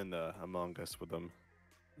in Among Us with them.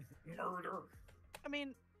 Murder! I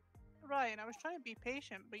mean, Ryan, I was trying to be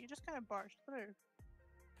patient, but you just kind of barged through.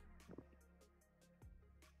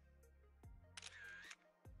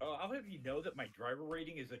 I'll have you know that my driver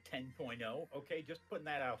rating is a 10.0. Okay, just putting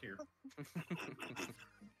that out here.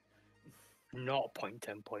 Not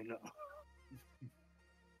 0.10.0.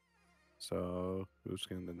 So who's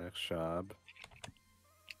getting the next job?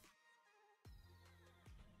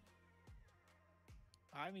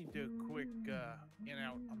 I need to do a quick in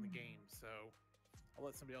out on the game, so I'll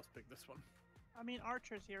let somebody else pick this one. I mean,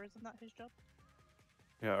 Archer's here, isn't that his job?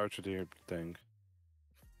 Yeah, Archer, do your thing.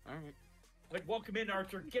 All right. Like, welcome in,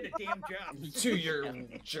 Archer. Get a damn job. To your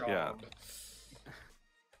job. Yeah.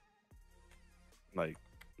 Like,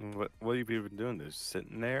 what have you been doing? Just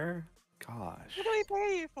sitting there? Gosh. What do we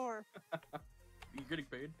pay you for? You getting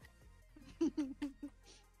paid?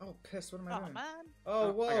 Oh, piss. What am I Oh doing? man. Oh, I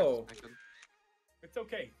got whoa. disconnected. It's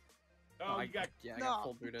okay. Oh, I you got. Yeah, I No. got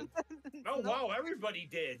full booted. Oh, No. wow, everybody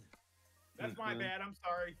did. That's my Mhm. bad. I'm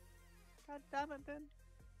sorry. God damn it, Ben.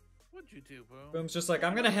 What'd you do, Boom? Boom's just like,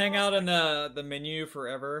 I'm gonna hang out in the menu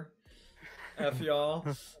forever. F y'all.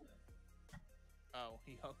 Oh,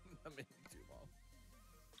 he hung the menu too long.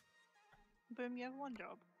 Boom, you have one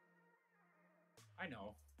job. I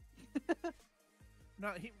know.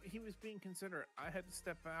 No, he was being considerate. I had to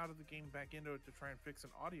step out of the game back into it to try and fix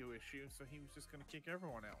an audio issue, so he was just going to kick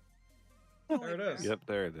everyone out. There it is. Yep,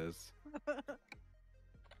 there it is. I'll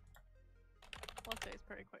say it's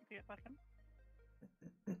pretty quick to get back in.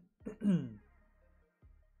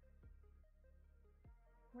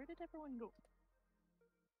 Where did everyone go?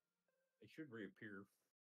 They should reappear.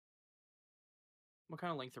 What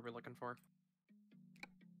kind of length are we looking for?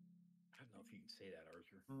 I don't know if you can say that,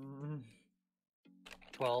 Archer.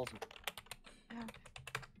 12.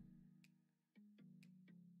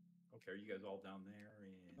 Okay, are you guys all down there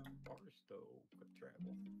in Barstow? Quick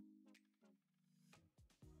travel.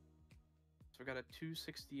 So we got a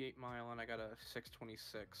 268 mile and I got a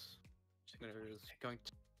 626. So there's going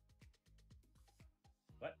to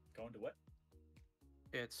going to what?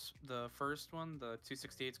 It's the first one, the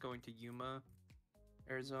 268 is going to Yuma,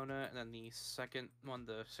 Arizona, and then the second one,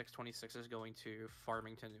 the 626 is going to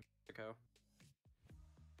Farmington, New Mexico.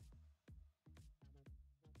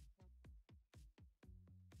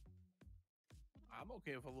 I'm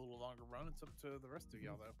okay with a little longer run. It's up to the rest of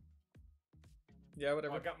y'all, though. Yeah, Oh,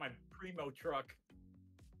 whatever. I got my primo truck.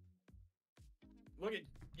 Look at,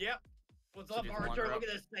 yep. What's So up, do the Archer? longer Look route.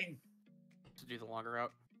 at this thing. To do the longer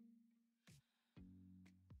route.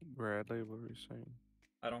 Bradley, what were you saying?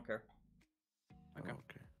 I don't care. Okay. Oh,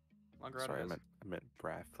 okay. Longer route. Sorry, it is. I meant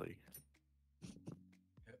Bradley.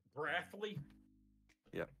 Bradley.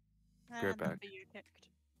 Great And back. the you kicked.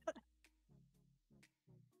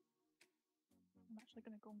 I'm actually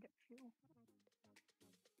gonna go and get fuel.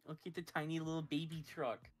 Look at the tiny little baby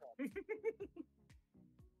truck.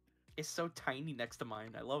 It's so tiny next to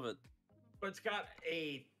mine. I love it. But it's got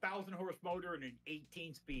a 1,000 horse motor and an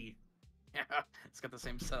 18 speed. Yeah, it's got the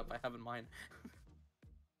same setup I have in mine.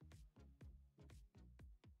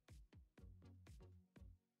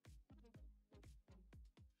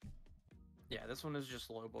 Yeah, this one is just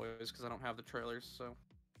low boys because I don't have the trailers, so.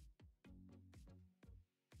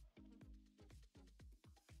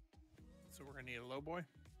 So we're gonna need a low boy.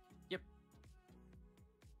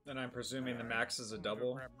 And I'm presuming the Alright, max is a I'm gonna go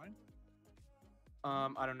double. grab mine.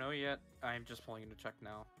 I don't know yet. I'm just pulling into check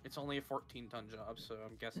now. It's only a 14-ton job, so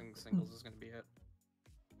I'm guessing singles is gonna be it.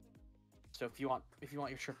 So if you want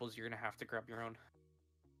your triples, you're gonna have to grab your own.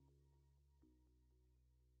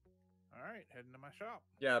 All right, heading to my shop.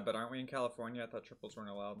 Yeah, but aren't we in California? I thought triples weren't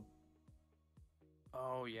allowed.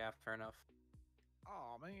 Oh yeah, fair enough.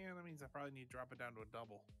 Oh man, that means I probably need to drop it down to a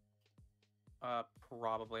double.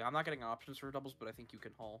 Probably. I'm not getting options for doubles, but I think you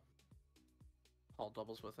can haul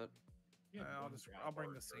doubles with it. Yeah, I'll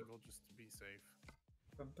bring the single just to be safe.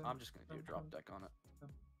 I'm just gonna do a drop deck on it.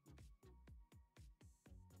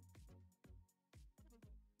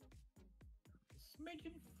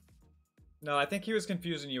 Smidgen. No, I think he was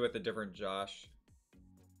confusing you with a different Josh.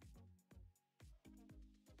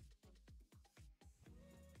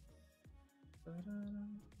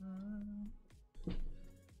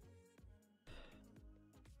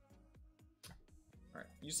 Alright,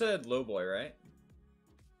 you said low boy, right?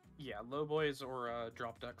 Yeah, low boys or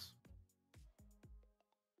drop decks.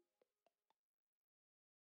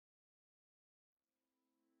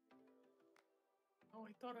 Oh,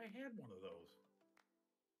 I thought I had one of those.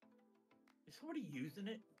 Is somebody using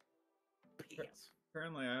it? Pants.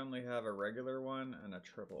 Apparently I only have a regular one and a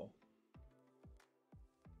triple.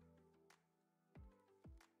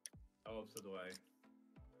 Oh, so do I.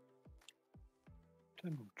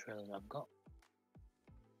 Don't know what trailers I've got.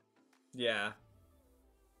 Yeah.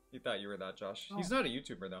 You thought you were that, Josh. He's not a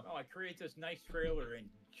YouTuber, though. Oh, I create this nice trailer and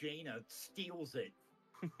Jaina steals it.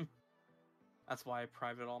 That's why I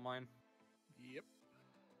private all mine. Yep.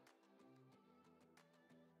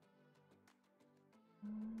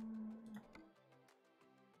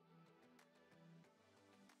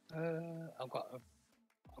 I've got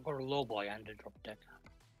a low boy and a drop deck.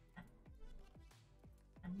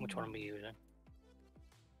 Which one am I using?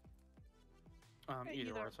 Either or,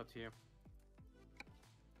 Either. it's up to you.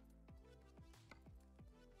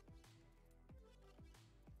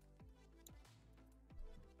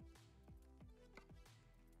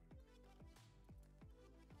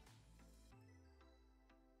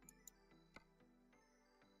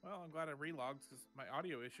 Well, I'm glad I relogged because my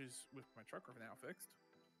audio issues with my truck are now fixed.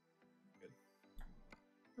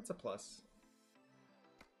 That's a plus.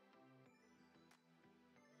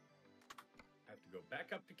 I have to go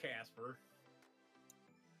back up to Casper.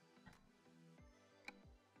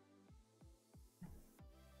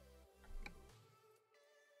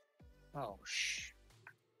 Oh, shh.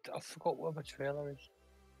 I forgot what my trailer is.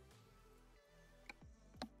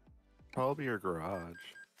 Probably your garage.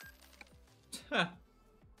 I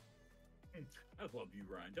love you,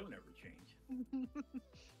 Ryan. Don't ever change.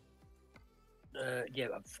 Yeah,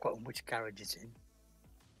 I've forgotten which garage it's in.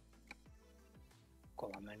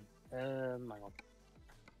 Got that in. Hang on.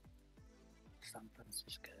 San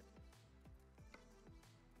Francisco.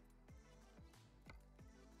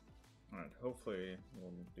 Alright, hopefully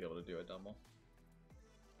we'll be able to do a double.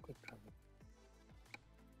 Quick travel.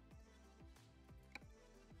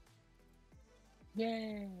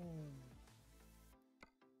 Yay!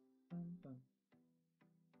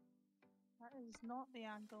 That is not the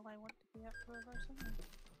angle I want to be at for reversing.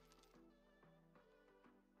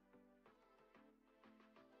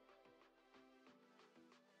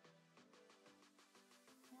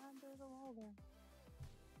 And there's a wall there.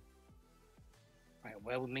 Right,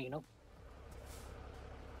 where are we meeting up?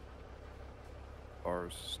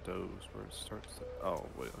 Barstow's where it starts. Oh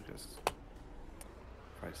wait, I guess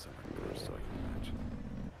probably somewhere in Barstow. I can imagine.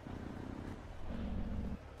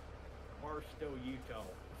 Barstow, Utah.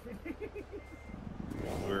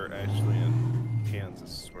 We're actually in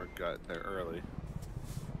Kansas. Where it got there early.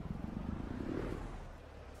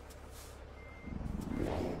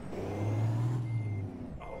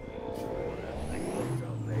 Oh, that thing looks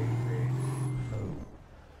amazing.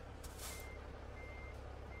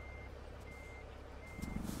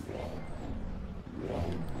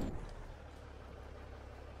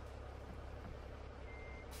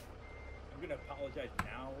 I'm gonna apologize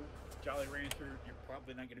now, Jolly Rancher. You're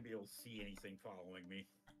probably not gonna be able to see anything following me.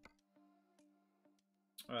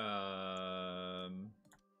 I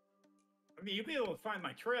mean, you'll be able to find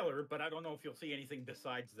my trailer, but I don't know if you'll see anything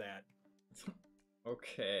besides that.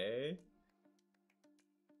 Okay.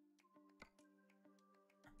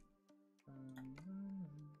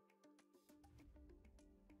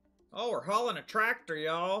 Oh, we're hauling a tractor,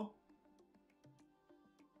 y'all.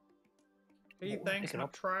 He What, thinks picking my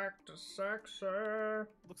up? tractor's sexy.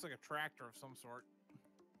 Looks like a tractor of some sort.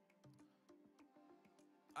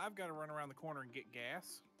 I've got to run around the corner and get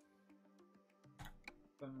gas.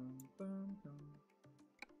 Bum, bum, bum.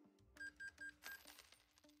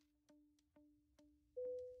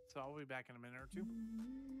 So I'll be back in a minute or two.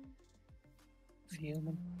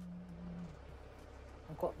 Fuming.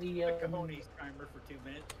 I've got the The Cajones timer for 2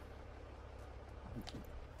 minutes.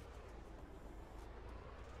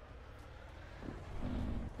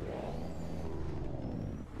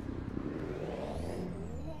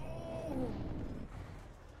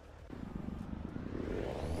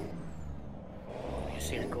 You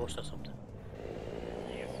seen a ghost or something?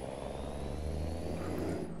 Yes.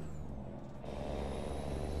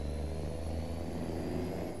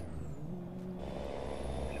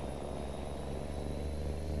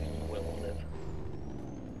 Will live.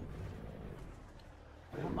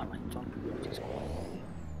 I have my lights on. It's quiet.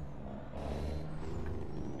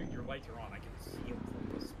 Dude, your lights are on. I can see them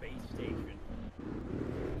from the space station.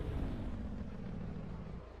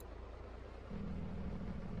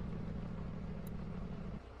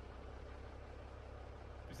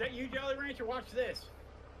 Is that you, Jolly Rancher? Watch this.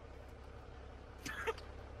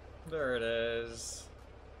 There it is.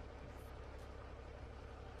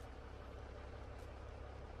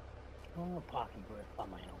 Oh, parking brake by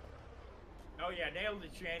my help. Oh yeah, nailed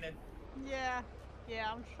it, Shannon. Yeah,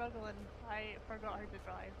 I'm struggling. I forgot how to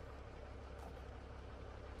drive.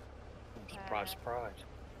 Surprise, surprise.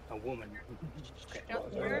 A woman. Okay.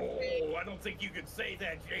 Just your Oh, I don't think you could say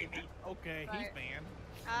that, Jamie. Okay, he's Right. banned.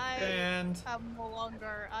 I And am no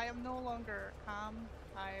longer calm.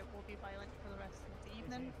 I will be violent for the rest of the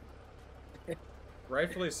evening.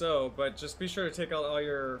 rightfully so, but just be sure to take out all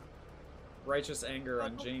your righteous anger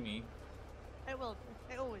on Jamie. It will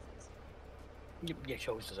do. It always is. You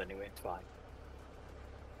chose us anyway, it's fine.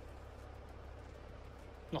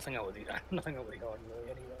 Nothing out of the ordinary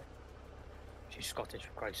anyway. She's Scottish,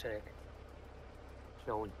 for Christ's sake.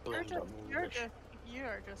 She always blames on the English.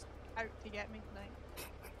 You're just out to get me tonight.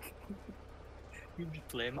 You just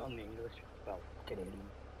blame it on the English. Well, Canadian.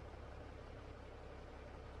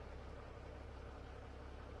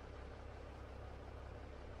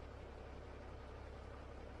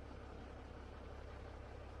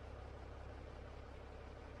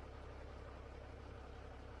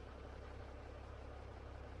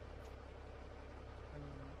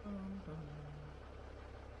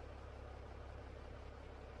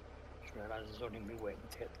 Just realised there's only me waiting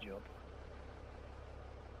to get the job.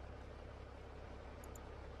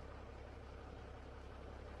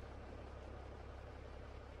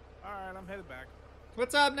 Alright, I'm headed back.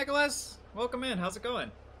 What's up, Nicholas? Welcome in. How's it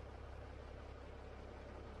going?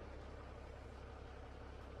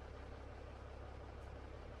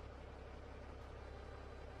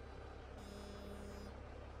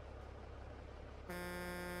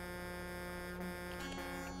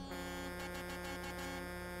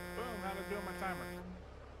 Boom, how'd I do on my timer?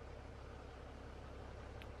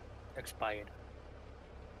 Expired.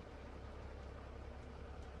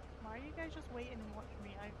 Why are you guys just waiting and watching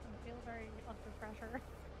me? I feel very under pressure.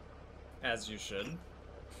 As you should.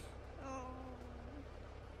 Oh,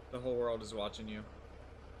 The whole world is watching you.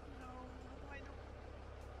 no, I don't.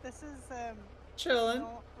 This is Chillin'.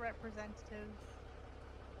 not representative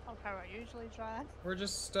of how I usually drive. We're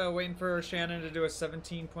just waiting for Shannon to do a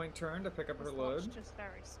 17-point turn to pick up her This lot's load. just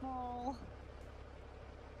very small.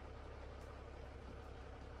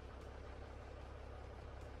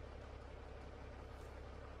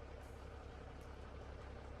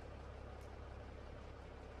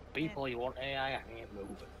 People, you want AI? I ain't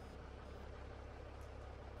moving.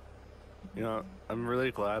 You know, I'm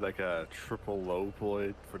really glad I got a triple low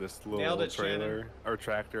ploy for this Nailed little it, Shannon. trailer or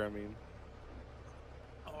tractor. I mean,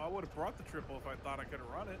 Oh, I would have brought the triple if I thought I could have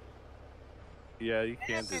run it. yeah, you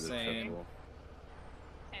can't do the Same. triple.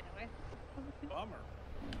 Anyway. Bummer.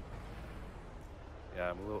 Yeah,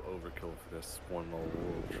 I'm a little overkill for this one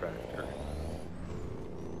little tractor.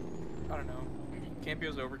 I don't know.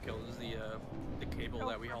 Campio's overkill is the cable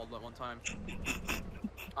that we hauled at one time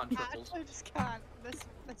on I triples. actually just can't.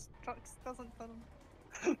 This truck doesn't turn.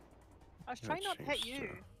 I was trying not to hit you.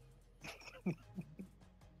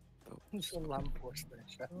 It's a lamppost there,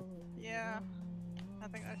 so. Yeah. I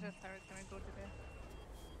think that's just how it's gonna go today.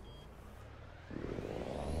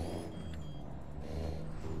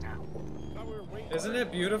 Thought we were waiting. Isn't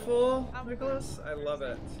it beautiful, I'm Nicholas? I love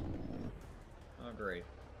it. Oh, great.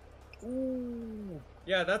 Ooh.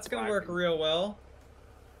 Yeah, that's gonna work real well.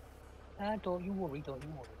 Don't you worry, don't you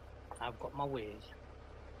worry. I've got my ways.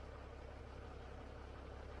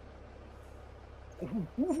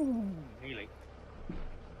 Ooh, really?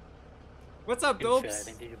 What's up, Good Dopes?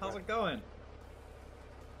 shot, indeed, How's bro. it going?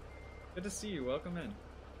 Good to see you. Welcome in.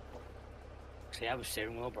 See, I was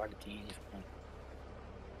steering wheel, brought it to easy for me.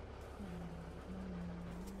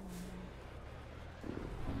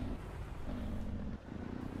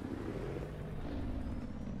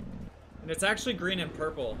 And it's actually green and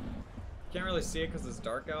purple. Can't really see it because it's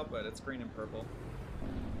dark out, but it's green and purple.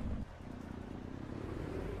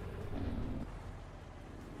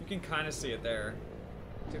 You can kind of see it there.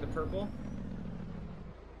 See the purple?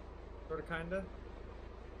 Sort of, kinda.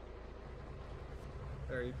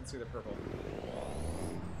 There, you can see the purple.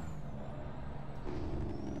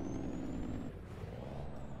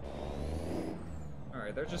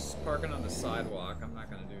 Alright, they're just parking on the sidewalk. I'm not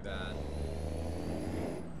gonna do that.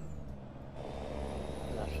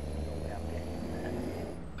 That's the way I'm getting there.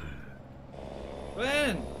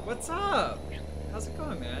 Glenn, what's up? How's it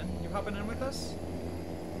going, man? You hopping in with us?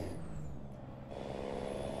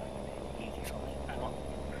 Easy for me. Hang on.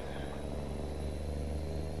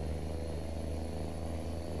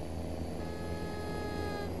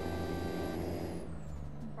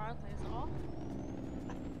 Bradley's off.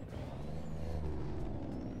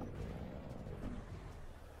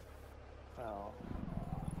 Oh.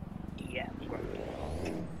 Yeah, I'm going to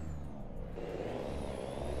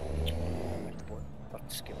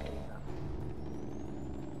I've skipped doing that.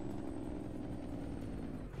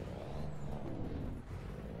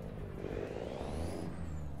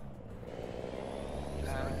 Is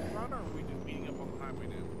there a run, or are we just meeting up on the highway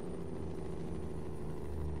now?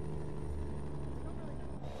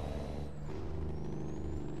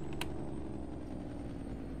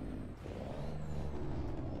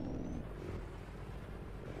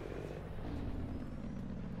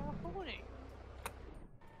 Mahoney.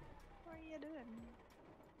 What are you doing?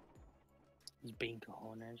 It's being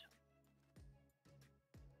cojones.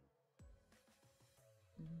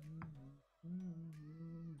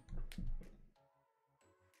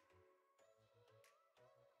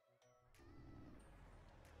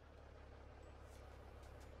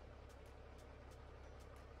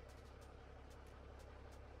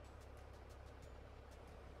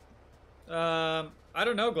 I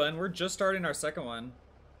don't know, Glenn. We're just starting our second one.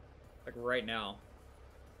 Like, right now.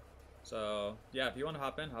 So, yeah, if you want to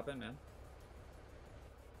hop in, man.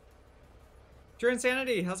 Pure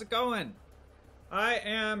Insanity, how's it going? I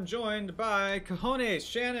am joined by Cojones,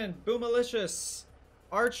 Shannon, Boomalicious,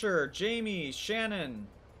 Archer, Jamie, Shannon.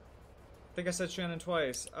 I think I said Shannon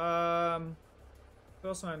twice. Who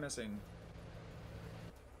else am I missing?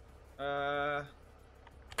 Hold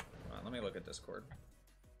on, let me look at Discord.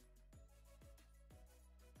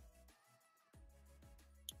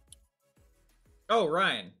 Oh,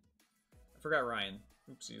 Ryan. I forgot Ryan.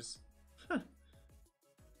 Oopsies.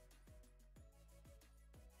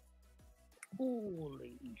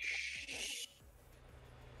 Holy sh!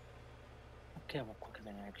 Okay, well, quicker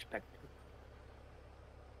than I expected.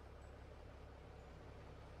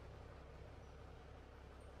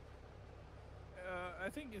 I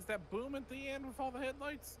think, is that boom at the end with all the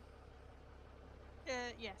headlights?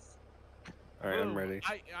 Yes. All right, I'm Boom. ready.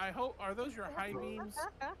 I hope, are those your high beams?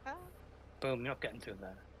 Boom, you're not getting through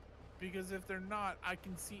that. Because if they're not, I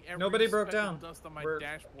can see every Nobody broke speck of down. dust on my We're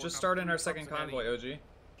dashboard. just and I'm starting 3 our second trucks ahead of convoy, you. OG.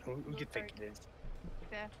 Who do you think it is?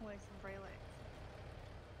 Definitely some bright lights.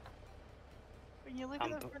 When you look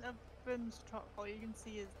at the front of Boom's truck, all you can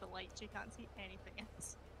see is the lights. You can't see anything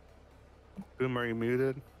else. Boom, are you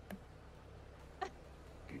muted?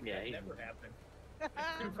 Yeah, That he's never happened.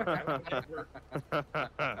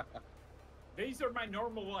 Never. These are my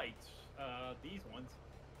normal lights. These ones.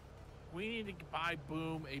 We need to buy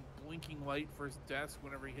Boom a blinking light for his desk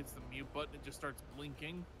whenever he hits the mute button. It just starts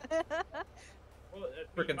blinking. Well,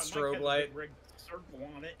 Frickin' my mic strobe has a light. big red circle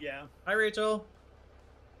on it. Yeah. Hi, Rachel.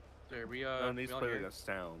 There we No, needs we to all play here? like a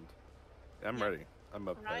sound. I'm Yeah. ready. I'm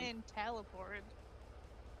up. Ryan teleported.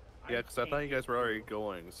 Yeah, because I thought you guys were already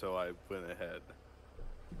going, so I went ahead.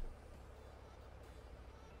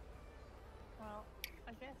 Well,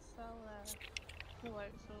 I guess I'll pull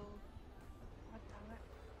out, so God damn it.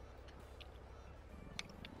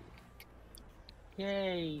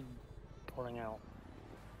 Yay! Pulling out.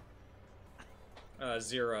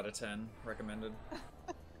 0 out of 10 recommended.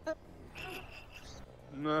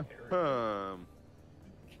 Nah. Can't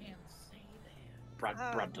say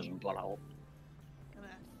that. Brad doesn't pull out. Gonna,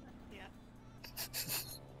 yeah.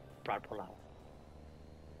 Brad pull out.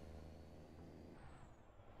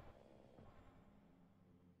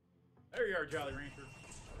 There you are, Jolly Rancher.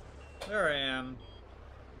 There I am.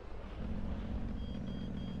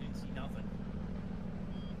 Didn't see nothing.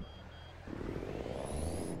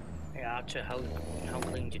 Hey Archer, how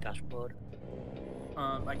clean's your dashboard?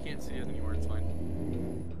 I can't see it anymore. It's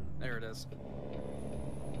fine. There it is.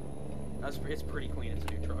 It's pretty clean. It's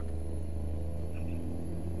a new truck.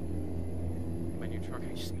 My new truck.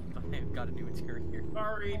 I've got a new interior.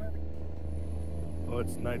 Sorry. Oh,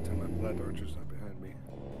 it's nighttime. I'm glad Archer's not behind me.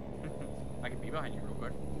 I can be behind you real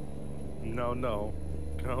quick. No.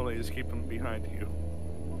 Can only just keep him behind you.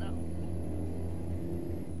 No.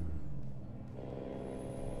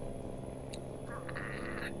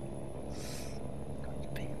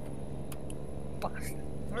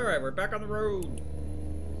 Alright, we're back on the road.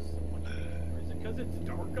 Is it because it's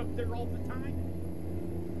dark up there all the time?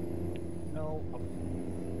 No.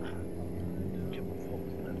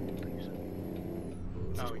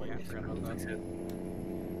 Oh yeah, I forgot about that.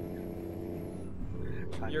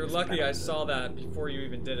 You're lucky I saw that before you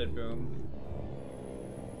even did it, Boom.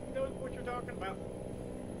 Who knows what you're talking about?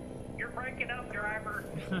 You're breaking up, driver.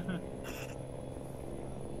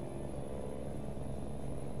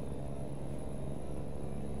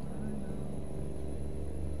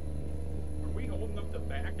 Are we holding up the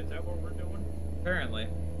back? Is that what we're doing? Apparently.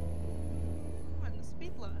 I'm at the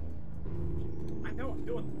speed limit. I know I'm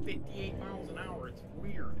doing 58 miles an hour. It's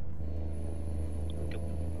weird.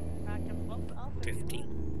 I can bump up. 50.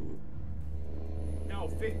 No,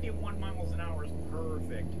 51 miles an hour is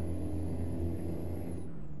perfect.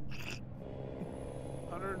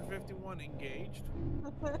 151 engaged. I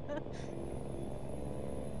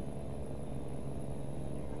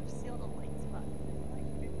just see all the lights back. My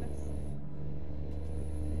goodness.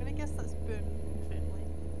 I'm gonna guess that's Boom family.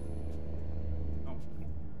 Oh.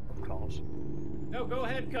 Of course. No, go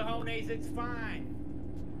ahead, cojones. It's fine.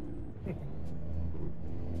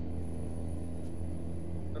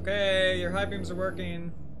 Okay, your high beams are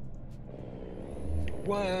working.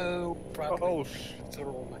 Whoa! Brad Oh,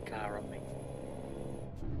 threw my car at me.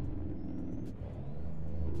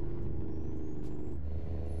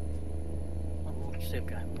 Oh, same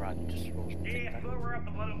guy, Brad just throws me. Yeah, slow her up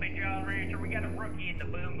a little bit, Jolly Rancher. We got a rookie in the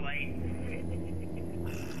boom lane.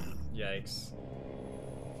 Yikes.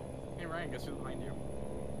 Hey Ryan, guess who's behind you?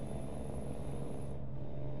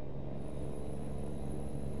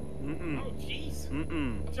 Mm-mm. Oh, jeez.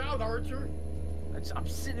 Mm-mm. Watch out, Archer. I'm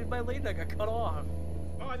sitting in my lane that got cut off.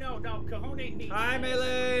 Oh, no, Cajones needs Hi, to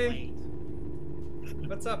Melee. lanes.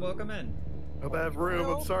 What's up? Welcome in. I have room.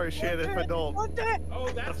 I'm sorry, Shannon, if I don't. Oh,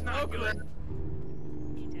 that's not good.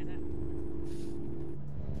 He did it.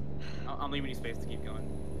 I'm leaving you space to keep going.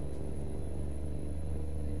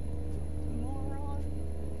 Moron.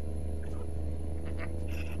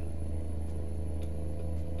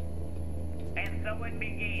 And so it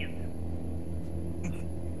begins.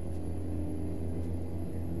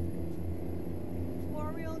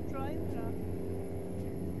 Wario driver.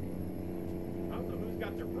 I don't know who's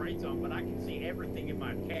got their brights on, but I can see everything in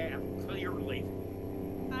my cab clearly.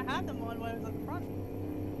 I had them on when I was at the front.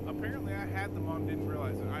 Apparently, I had them on, didn't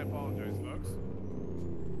realize it. I apologize, folks.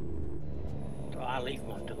 I leave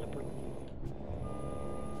one deliberately.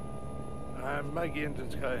 My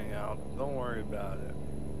engine's cutting out. Don't worry about it.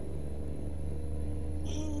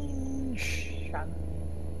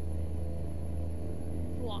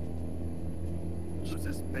 What? Who's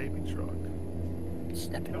this baby truck?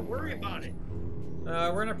 Stepping Don't on worry brakes. about it,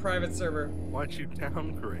 We're in a private server. Why'd you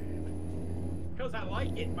downgrade? because I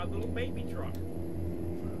like it, my little baby truck.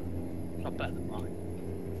 Not better than mine.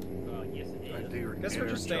 Yes, it I is. do Guess we're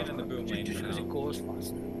just staying in the boom lane Just for because it now. goes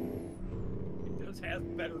faster. It does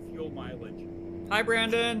have better fuel mileage. Hi,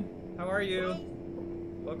 Brandon. How are you?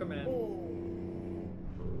 Welcome in.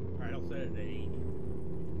 Alright, I'll set it at 80.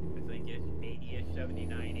 I think it's 80-ish,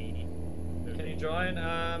 79, 80. Can you join?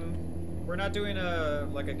 We're not doing a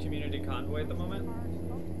community convoy at the moment.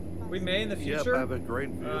 We may in the Yep, future. I have a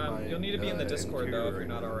great view of my, You'll need to be in the Discord though if you're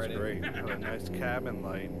not already. Great. I have a nice cabin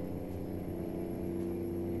light.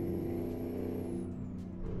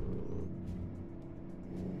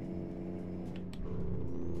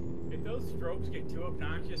 If those strokes get too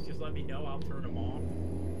obnoxious, just let me know. I'll turn them off.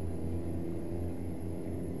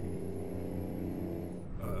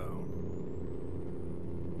 Oh.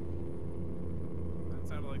 That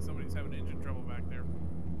sounded like somebody's having engine trouble back there.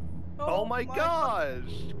 Oh my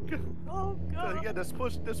gosh! Oh god. Yeah, just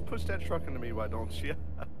push that truck into me, why don't you?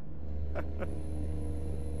 Oh,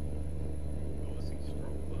 this thing's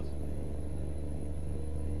strokeless.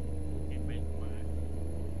 Can't make mine.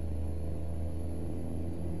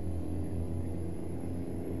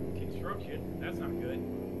 Construction. That's not good.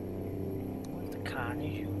 With the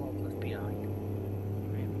carnage you left behind.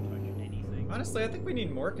 I haven't touched anything. Honestly, I think we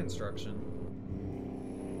need more construction.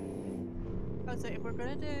 I was like, if we're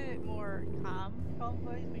gonna do more calm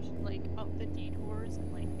convoys, we should like up the detours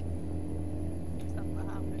and like stuff that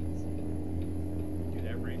happens. Do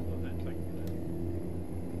that rainbow then.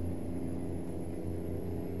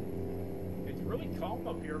 It's really calm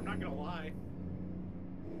up here. I'm not gonna lie.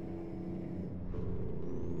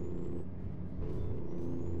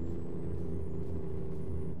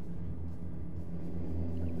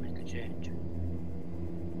 Make a change.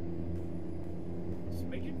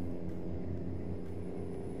 Smidgen.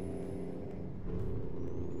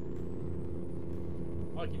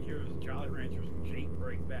 All I can hear is Jolly Rancher's Jeep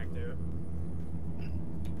brake back there.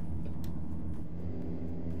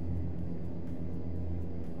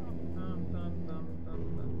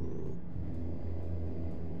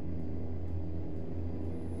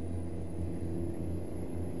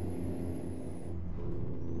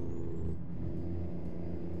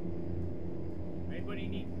 Anybody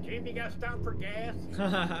need Jamie got stopped for gas?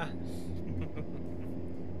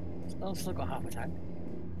 Still got half a tank.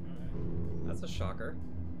 That's a shocker.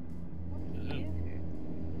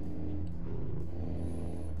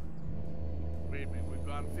 Wait a minute, we've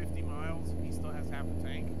gone 50 miles and he still has half a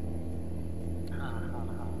tank?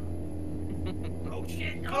 Oh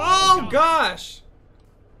shit! Oh gosh!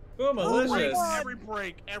 Boom, Oh my malicious. God.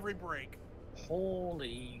 Every break.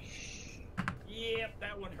 Holy Yep,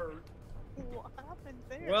 that one hurt. What happened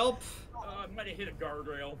there? Well, I might have hit a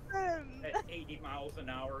guardrail at 80 miles an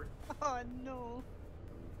hour. Oh no.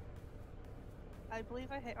 I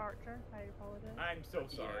believe I hit Archer. I apologize. I'm so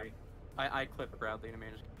sorry. I clipped Bradley and I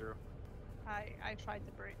managed to get through. I tried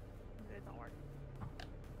to brake. It didn't work.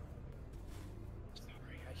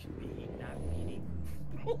 Sorry, I should be eating, not eating.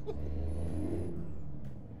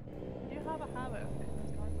 You have a habit of hitting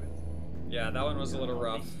those guardrails. yeah, that one was a little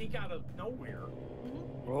rough. They sneak out of nowhere.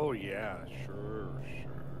 Oh yeah, sure.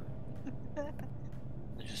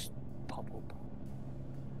 They just pop up.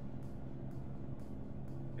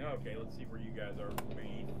 Okay, let's see where you guys are for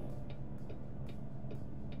me.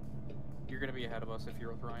 You're gonna be ahead of us if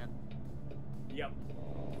you're with Ryan. Yep.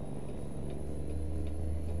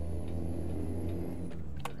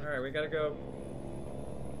 Alright, we gotta go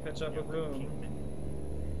catch up with Boom.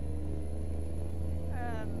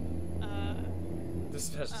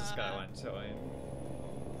 Dispatch this guy went towing.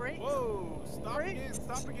 Brakes? Whoa! Stop Brakes.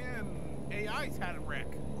 again! AI's had a wreck.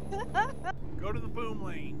 Go to the boom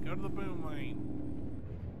lane.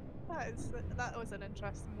 That was an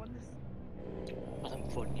interesting one. Nothing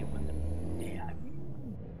funny when the AI.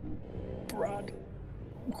 Brad.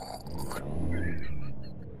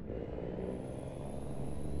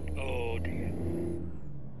 Oh dear.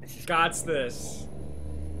 God's this.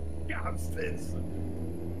 God's this.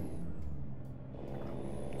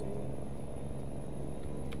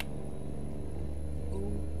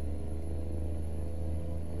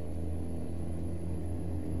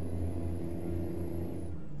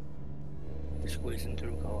 Squeezing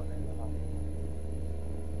through corner.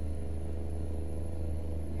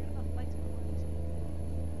 You have lights on.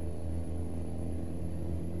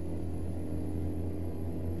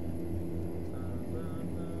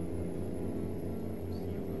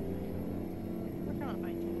 We're trying to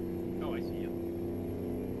find you. Oh, I see you.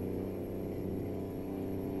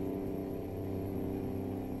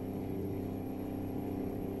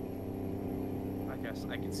 I guess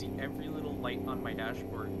I can see every little light on my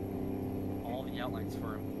dashboard. All the outlines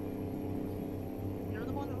for him. You're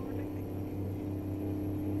the one overtaking.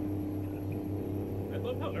 I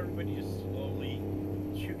love how everybody just slowly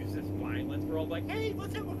chooses violence. We're all like, hey,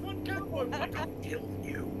 let's have a fun convoy. We're like, I'll kill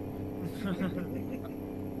you.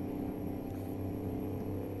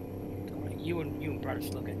 You and Brad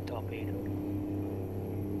still getting torpedoed.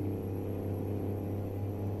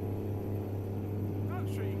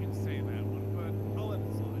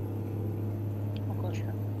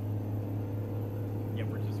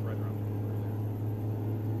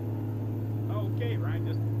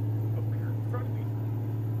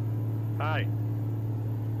 Hi.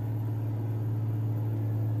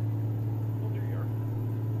 Oh, there you are.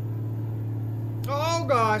 Oh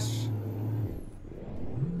gosh!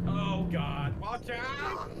 Oh God! Watch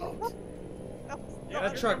out!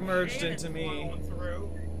 That truck merged into me. Plowing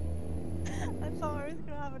through. I thought I was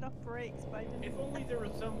gonna have enough brakes, but I didn't. If only there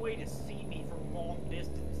was some way to see me from long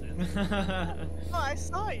distances. Oh, I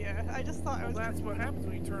saw you. I just thought I Well, was. that's what happens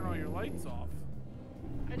when you turn all your lights off.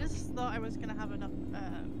 I just thought I was gonna have enough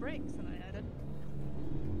brakes, and I didn't.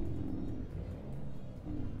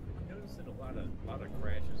 I'm noticing a lot of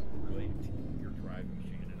crashes related to your driving,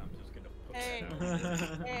 Shannon. I'm just gonna put Hey, that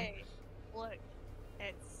out. hey, look,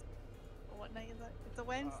 it's what night is it? It's a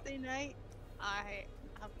Wednesday night. I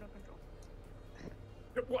have no control.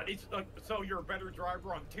 What? It's so you're a better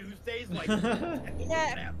driver on Tuesdays? Like,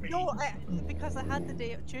 Yeah, no, because I had the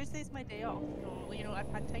day. Tuesday's my day off, so you know I've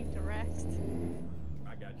had time to rest.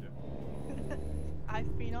 I got you.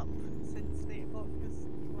 I've been up since 8 o'clock,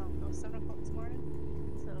 well, no, 7 o'clock this morning.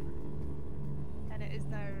 So, and it is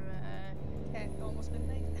now 10, almost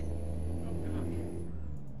midnight, Oh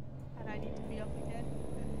gosh. and I need to be up again.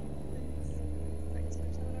 It's 6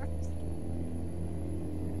 or 7 hours.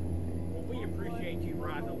 Well, we appreciate you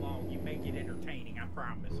riding along. You make it entertaining, I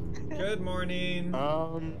promise. Good morning.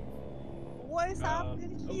 What is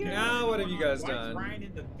happening here? Now what have you guys Why is done? Ryan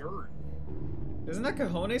in the dirt? Isn't that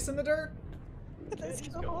Cajones in the dirt? Let's He's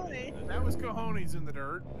go going on. in the That was Cojones in the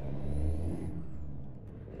dirt.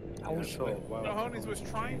 I was so. Cojones was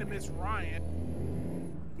trying to miss Ryan.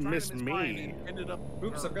 trying to Miss Ryan me. and ended up.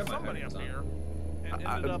 Oops, or I've got my somebody up headphones on. here. And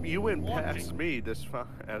ended up You went launching. past me just fine.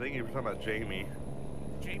 I think you were talking about Jamie.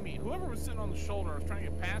 Jamie, whoever was sitting on the shoulder, I was trying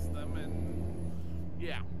to get past them, and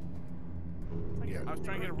yeah, Yeah. I was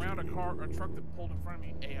trying to get around a truck that pulled in front of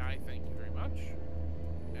me. AI, thank you very much.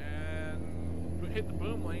 And hit the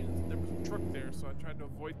boom lane. And there was a truck there, so I tried to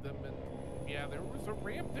avoid them. And yeah, there was a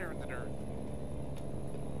ramp there in the dirt.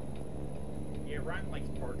 Yeah, Ryan likes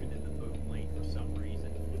parking in the boom lane for some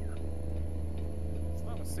reason. It's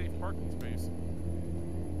not a safe parking space.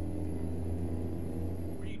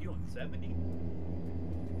 What are you doing, 70?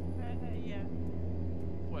 Yeah.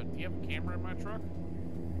 What? Do you have a camera in my truck?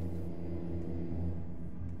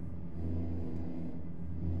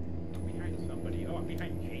 I'm behind somebody. Oh, I'm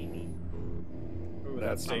behind Jamie. Ooh,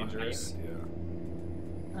 that's dangerous.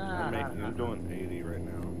 Yeah. I'm doing 80 right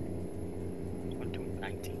now. I'm doing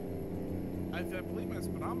 90. I believe my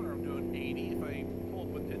speedometer I'm doing 80. If I pull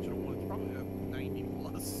up a digital one, it's probably a 90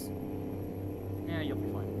 plus. Yeah, you'll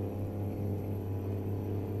be fine.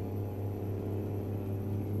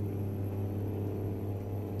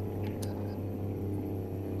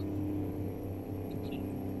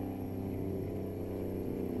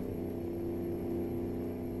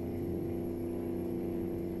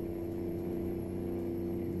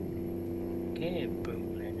 Okay, boom.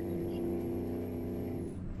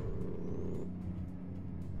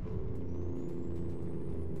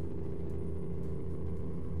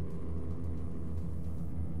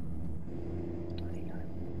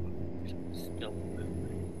 Still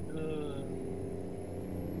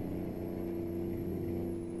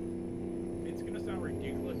It's gonna sound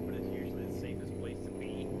ridiculous, but it's usually the safest place to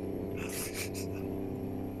be.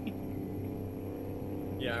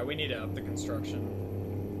 Yeah, we need to up the construction.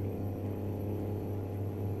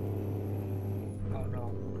 Oh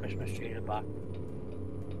no, Christmas tree in the back.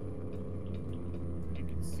 You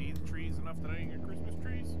can see the trees enough that ain't your Christmas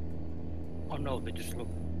trees. Oh no, they just look,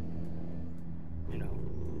 you know,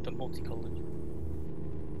 the multicolored.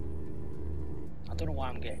 I don't know why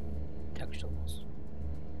I'm getting texture loss.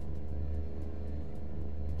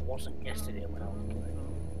 I wasn't yesterday when I was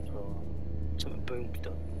playing, so something boomed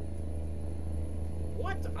done.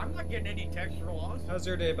 What? I'm not getting any texture loss. How's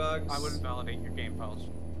your day, Bugs? I wouldn't validate your game files.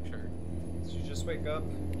 Sure. Did you just wake up?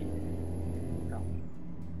 No.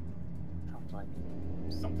 Sounds like.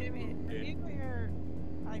 Something Jamie, moved have you in. got your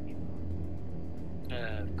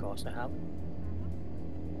iPhone? Of course I have.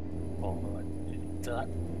 Oh, that,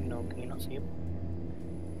 you know, can you not see him?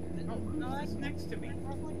 Oh, who's this next to me?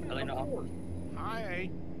 Are they not Of up? course. Hi.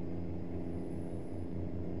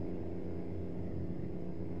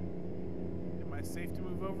 Am I safe to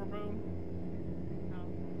move over, Boom? No,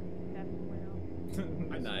 definitely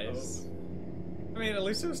not. I Nice. suppose. I mean, at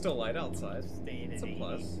least it was still light outside. Staying It's at a 80.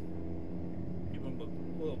 plus. Give him a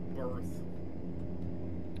little berth.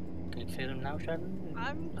 Can you see them now, Shannon?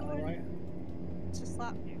 I'm Is that going alright? to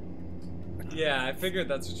slap you. Yeah, I figured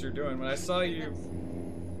that's what you're doing. When I saw you,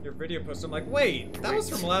 your video post, I'm like, wait, that was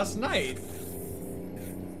from last night.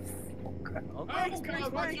 Okay. Oh,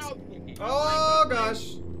 God, watch out! Oh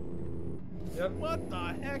gosh. Yep, What the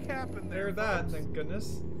heck happened there? there's that. folks? Thank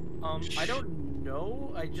goodness. I don't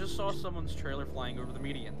know. I just saw someone's trailer flying over the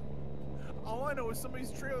median. All I know is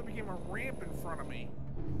somebody's trailer became a ramp in front of me.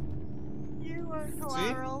 You are See?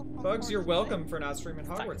 collateral. Bugs, you're unfortunately. welcome for not streaming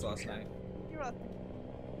Hogwarts last night. You're welcome.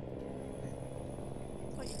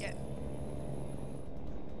 That's what you get.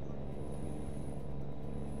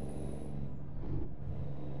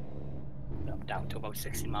 I'm down to about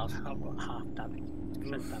 60 miles. I've got half damage.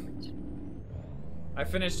 Percent damage. I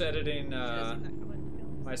finished editing Should've seen that coming, to be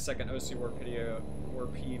honest. my second OC War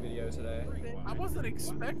P video today. I wasn't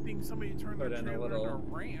expecting somebody to turn Put their in a trailer little- into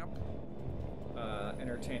a ramp.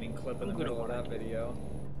 Entertaining clip in the I'm good middle of at that what I do. video.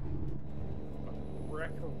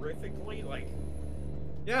 Wreck horrifically, like.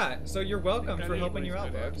 Yeah, so you're welcome Think for that helping you out,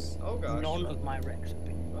 anybody's Bugs. Oh gosh. None of my wrecks have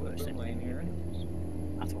been On the worse boom than lane here.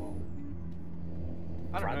 at all.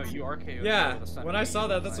 I don't know. You RKO'd me Yeah, with a when I saw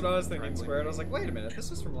that, that's what I was thinking, correctly. Squared. I was like, wait a minute,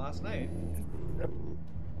 this is from last night.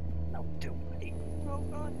 No, do it. Oh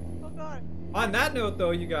god. Oh god. On that note,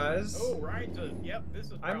 though, you guys, Oh, right. So, yep, this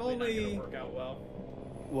is I'm probably not only- gonna work out well.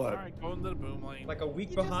 What? Alright, go into the boom lane. like a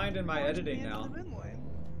week You just behind in my launched me editing into now. the boom lane.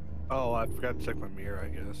 Oh, I forgot to check my mirror, I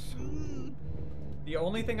guess. The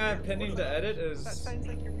only thing I have pending to edit That is sounds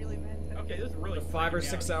like you're really meant to. Okay, this is really the 5 or freaking me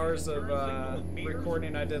 6 out. hours You of turn signal with meters?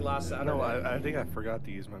 recording I did last Saturday. No, I think I forgot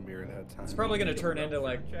to use my mirror that time. It's probably going to turn into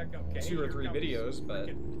like Check, okay, 2 or here 3 comes videos, but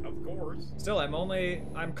frickin'- of course. still,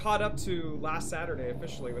 I'm caught up to last Saturday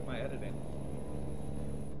officially with my editing.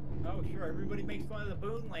 Oh, sure, everybody makes fun of the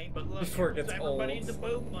boom lane, but look, Before it here's gets everybody old. in the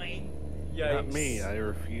boom lane. Yikes. Not me. I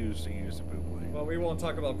refuse to use the boom lane. Well, we won't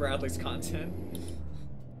talk about Bradley's content. Is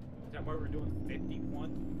that why we're doing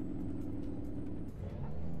 51?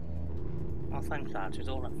 Oh, thanks, lads. It's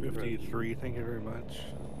all up for 53. Thank you very much.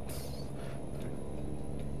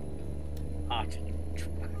 Archie.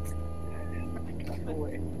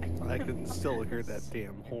 I can still hear that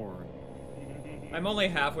damn horn. I'm only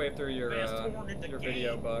halfway through your Best horn in the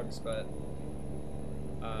video, game. Bugs, but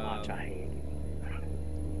Arch, I hate you.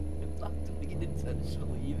 Not doing it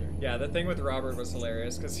intentionally either. yeah, the thing with Robert was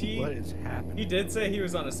hilarious because What is happening? he did say he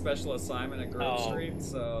was on a special assignment at Grove Oh. Street,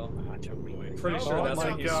 so Arch, I really. pretty Oh sure Oh that's my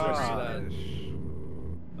when he switched to gosh.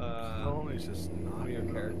 that Tony's just not video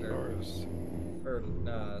even character. cars. or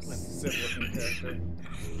Civ-looking character.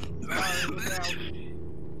 Sorry, look out.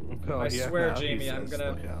 Oh, I yeah, swear, now he Jamie, I'm says,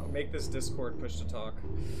 gonna "Look out." make this Discord push to talk.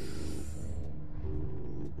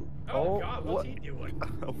 Oh, Oh, God, what? what's he doing?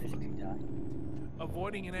 Physically die.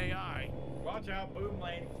 Avoiding an AI. Watch out, boom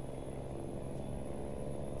lane.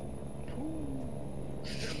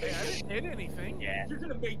 Hey, I didn't hit anything. Yeah. You're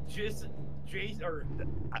gonna make Jason or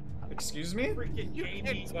Excuse me? freaking You Jamie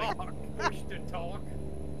can't like talk. push to talk.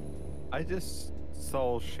 I just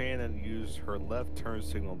saw Shannon use her left turn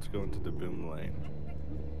signal to go into the boom lane.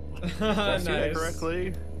 Did I see that Nice.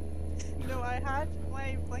 correctly? No, I had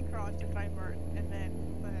my blinker on to try and work, and then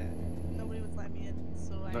nobody was letting me in,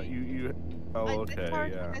 so No, I. you. Oh, I okay, did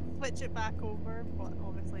turn yeah. and switch it back over, but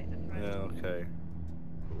obviously it didn't Yeah, register. okay.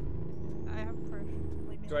 I have proof.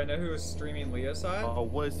 Leave me Do I alone. know who is streaming Leo side? Oh,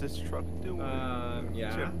 what is this truck doing?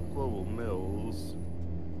 Yeah. Jeff Global Mills.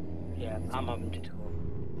 Yeah, I'm having to talk.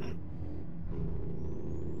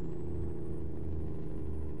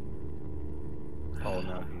 Oh,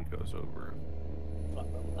 now he goes over.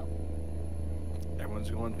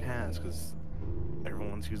 Everyone's going past because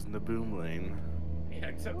everyone's using the boom lane. Yeah,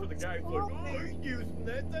 except for the guy who's like, oh, you're using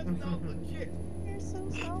that. That's not legit. You're so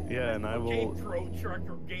sorry. Yeah, and I Okay, will. pro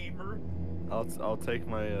trucker gamer. I'll take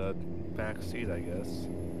my back seat, I guess.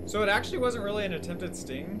 So it actually wasn't really an attempted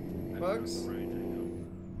sting, Bugs. Right, I know.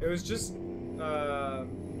 It was just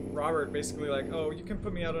Robert basically like, oh, you can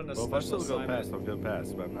put me out on a Well, if I special still go assignment. past, I'll go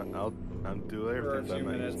past. But I'm not. I'll do For a everything. but few I'm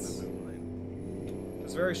not using minutes. the boom lane. It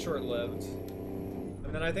was very short-lived.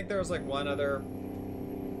 And then I think there was like one other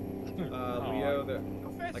Leo that How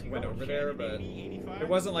fast like you went going, over there, Shannon? but 80, 85? it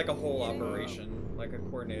wasn't like a whole operation, like a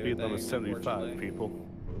coordinated Beat them thing. with 75 unfortunately. people.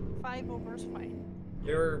 5 over's fine.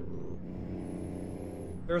 There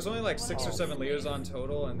was only like 6 or 7 Leos on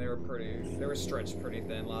total, and they were stretched pretty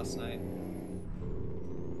thin last night.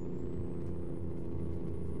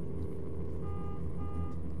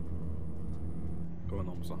 Going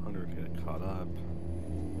almost 100 to get caught up.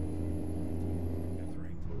 That's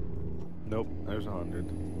right. Nope, there's 100.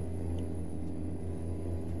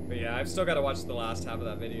 But yeah, I've still got to watch the last half of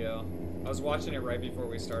that video. I was watching it right before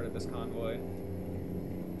we started this convoy.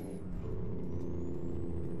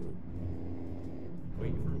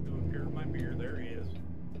 Waiting for him to appear in my mirror. There he is.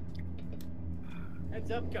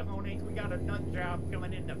 Heads up, cojones. We got a nut job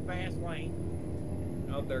coming in the fast lane.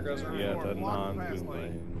 Oh, there goes Ryan. Yeah, Or the block non-boom fast lane.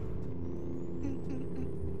 lane.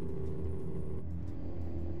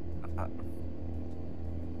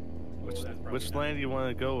 Which lane do you want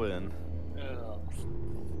to go in?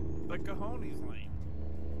 The Cajones lane.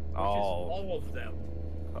 Oh, All of them.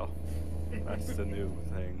 oh, that's the new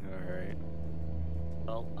thing. All right.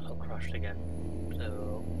 Well, I crashed again.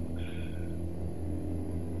 So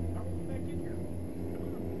How are we back in here?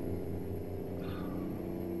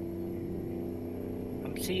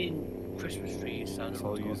 I'm seeing Christmas trees. So I don't So know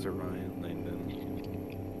I'll what's use the going on. Ryan lane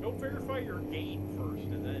then. Go verify your gate first,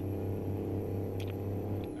 and then.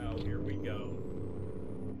 Oh, here we go.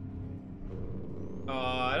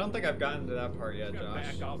 I don't think I've gotten to that part yet, Just gotta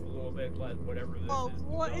Josh. back off a little bit, let whatever this Oh, is.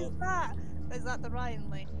 what is develop. that? Is that the Ryan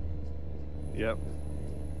lane? Yep.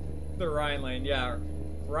 The Ryan lane, yeah.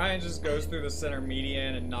 Ryan just goes through the center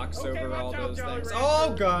median and knocks Okay, over watch all out, those Jolly things. Ranger.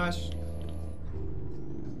 Oh gosh! I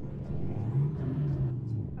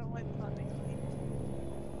don't like that lane.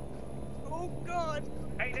 Oh god!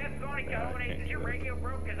 Hey, that's funny, Cajones. Is your radio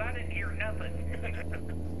broke? Because I didn't hear nothing.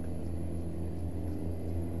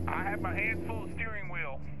 I have my hands full of steering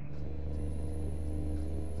wheel.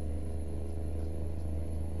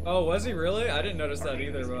 Oh, was he really? I didn't notice that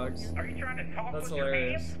either, Bugs. Are you trying to talk That's with your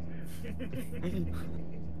hilarious. hands?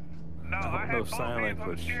 No, I I don't know have both sign hands on the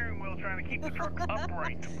language. steering wheel trying to keep the truck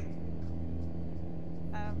upright.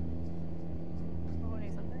 Oh,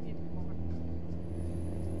 he's up there. You can come over.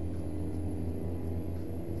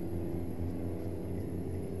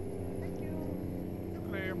 Thank you.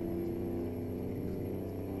 Clear.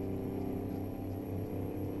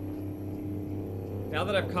 Now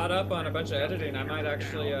that I've caught up on a bunch of editing, I might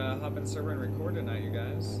actually hop in server and record tonight, you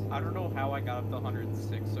guys. I don't know how I got up to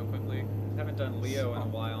 106 so quickly. Haven't done Leo in a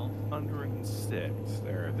while. 106.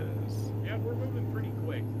 There it is. Yeah, we're moving pretty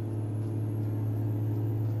quick.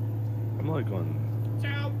 I'm like on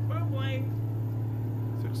Ciao, boom lane.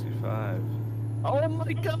 65. Oh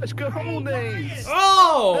my gosh, Cajones!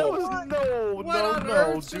 Oh! That was no, What no, on no.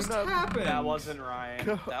 earth Do just not. happened? That wasn't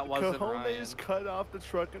Ryan. That wasn't Ryan. Cajones cut off the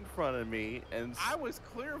truck in front of me and. I was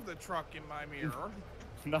clear of the truck in my mirror.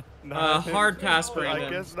 Hard pass, Brandon. I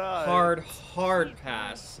guess not. Hard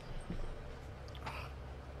pass.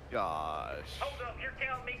 Gosh. Hold up, you're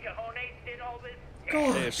telling me Cajones did all this?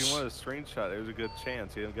 Gosh. Hey, if you want a screenshot, there's a good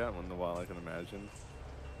chance. You haven't gotten one in a while, I can imagine.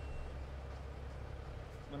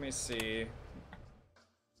 Let me see.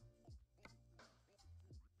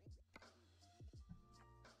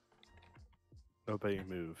 Nobody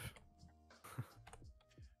move.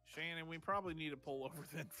 Shannon, we probably need to pull over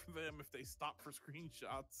then for them if they stop for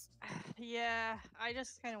screenshots. Yeah, I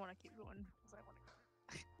just kind of want to keep going because I want to.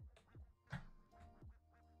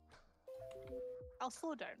 I'll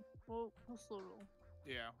slow down. We'll slow roll.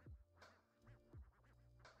 Yeah.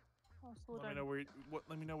 I'll slow Let me down. know where.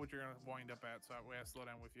 Let me know what you're gonna wind up at, so that way I slow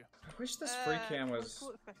down with you. I wish this free cam let's was go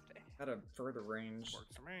at 50. had a further range.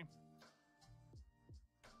 Works for me.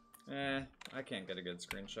 I can't get a good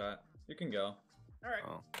screenshot. You can go. Alright.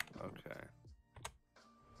 Oh, okay.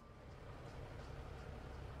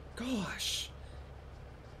 Gosh.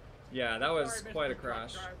 Yeah, that was Sorry, quite a Mr. Truck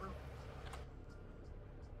crash. Driver.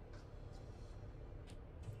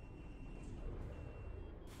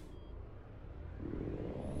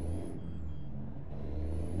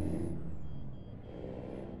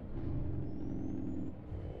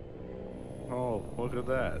 Oh, look at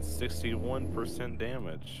that. 61%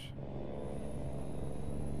 damage.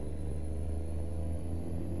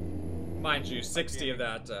 Mind you, 60 of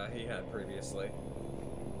that he had previously.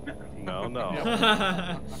 No,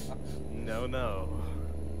 no. No, no.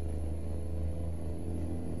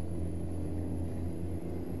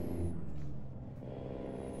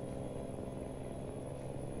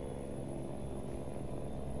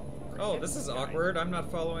 Oh, this is awkward. I'm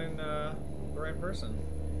not following the right person.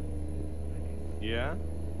 Yeah?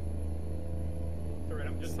 It's alright,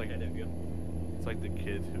 I'm just It's like- ahead of you. It's like the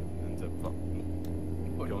kid who ends up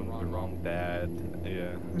going with the wrong dad.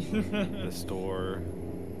 Yeah. The store.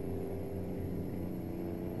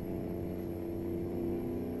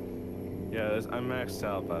 Yeah, I'm maxed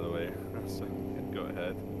out, by the way. So, go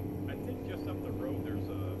ahead. I think just up the road there's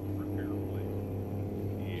a repair place.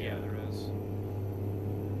 Yeah, there is.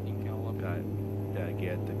 In Gallup. Gotta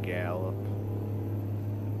get the gallop.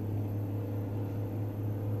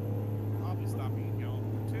 I'll be stopping in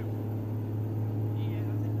Gallup too. Yeah,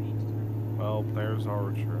 I think we need to turn. Well, there's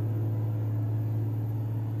Archer.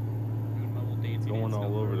 Doing my little dancey Going dance all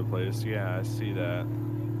number. over the place. Yeah, I see that.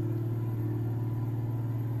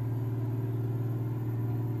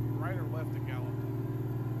 Right or left of Gallup?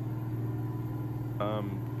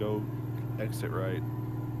 Go exit right.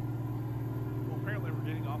 Well, apparently we're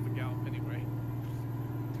getting off of Gallup anyway.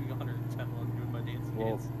 Doing 110 while I'm doing my dancey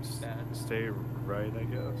Well, dance. Sad. stay right, I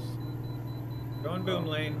guess. Going boom Oh.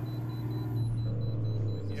 lane.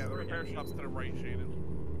 Yeah, the repair shop's to the right, Shaden.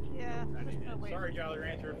 Yeah, I'm just gonna wait. Sorry, Jolly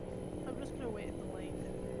Rancher. I'm just gonna wait at the light.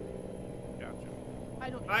 Gotcha. I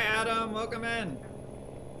don't. Hi, Adam. Welcome in.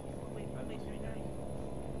 Wait for later right now.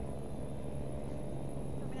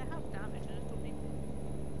 I mean, I have damage. I just don't need.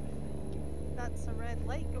 That's a red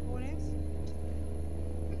light, Gabones.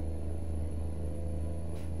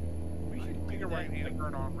 We should Take do a that, right hand like,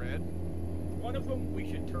 turn on red. one of them we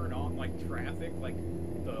should turn on like traffic, like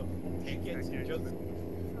the tickets, and just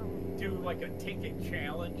do like a ticket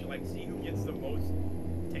challenge, like see who gets the most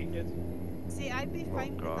tickets. See, I'd be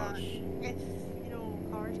fine with that gosh. if, you know,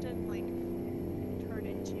 cars didn't, like, turn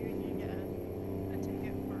into you and you get a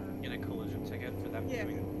ticket for... Get a collision ticket for them Yeah.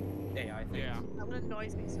 doing AI things. Yeah. That would annoy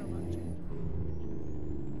me so much.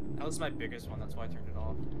 That was my biggest one, that's why I turned it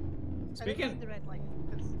off. I didn't Speaking. like the red light,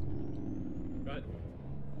 because... But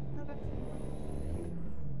Okay.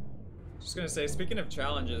 Just gonna say, speaking of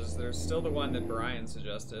challenges, there's still the one that Brian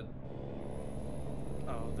suggested.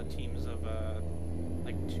 Oh, the teams of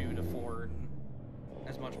like 2 to 4 and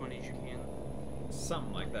as much money as you can.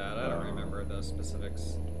 Something like that. I don't remember the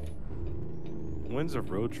specifics. When's a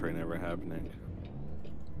road train ever happening?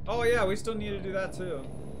 Oh yeah, we still need to do that too.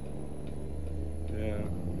 Yeah.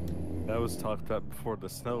 That was talked about before the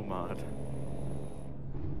snow mod.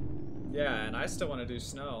 Yeah, and I still want to do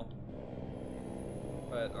snow.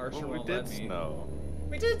 But Archer Well, we won't did let me. snow.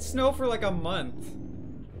 We did snow for like a month.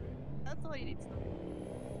 That's all you need to know.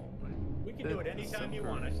 we can do it anytime you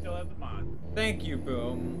want. I still have the mod. Thank you,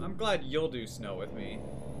 Boom. I'm glad you'll do snow with me.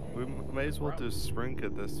 We may as well do Sprink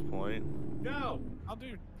at this point. No. I'll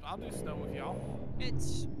do snow with y'all.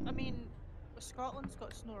 It's... I mean, Scotland's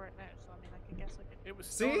got snow right now, so I mean, I can guess I could... It was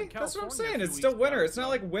snowing See? in That's what I'm California a saying. few It's still weeks winter. ago, It's not so-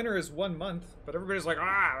 like winter is 1 month, but everybody's like,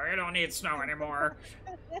 we don't need snow anymore.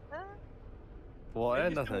 Well, I I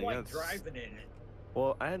had just don't nothing like else. driving in it.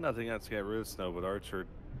 Well, I had nothing else to get rid of snow, but Archer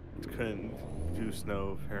couldn't do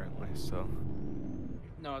snow apparently, so.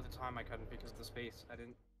 No, at the time I couldn't because of the space. I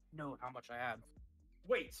didn't know how much I had.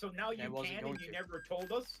 Wait, so now I you wasn't can going and you to. never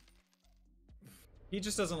told us? He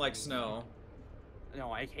just doesn't like snow.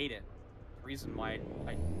 No, I hate it. Reason why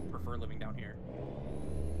I prefer living down here.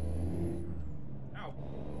 Oh,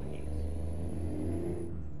 please.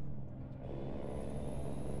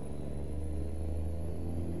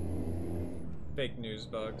 Fake news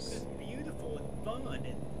bugs. It's beautiful and fun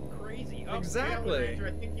and crazy. Oh, Exactly. Jolly Rancher,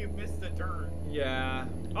 I think you missed the turn. Yeah.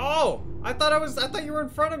 Oh! I thought you were in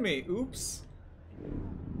front of me. Oops.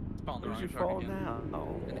 It's following the Where'd wrong you truck fall again.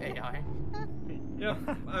 now? An AI. Yep,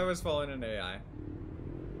 I was following an AI.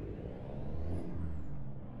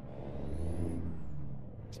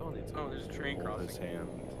 Someone needs to Oh, there's a train hold his crossing. hand.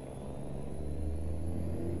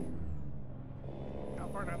 How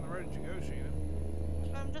far down the road did you go,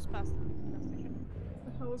 Shaden? I'm just past the gas station.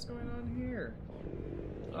 What the hell is going on here?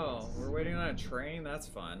 Oh, we're waiting on a train? That's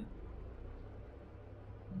fun.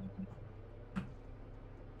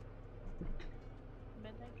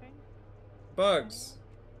 Midnight train? Bugs.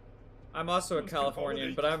 I'm also a Who's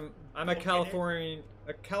Californian, but Convoy? I'm a Convoy?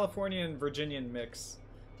 Californian Virginian mix.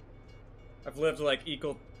 I've lived like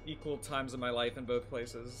equal times of my life in both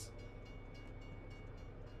places.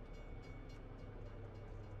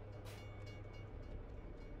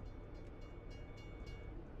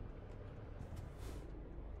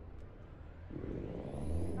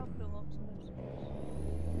 I'll fill up some of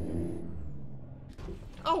those.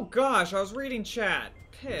 Oh gosh, I was reading chat.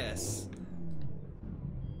 Piss.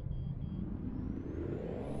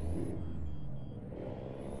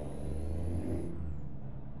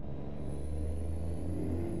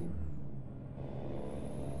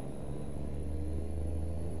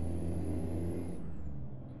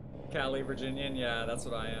 Cali, Virginian, yeah, that's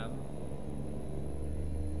what I am.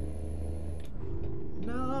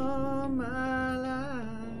 No, my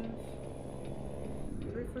life.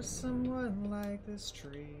 Pray for someone like this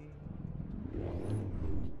tree.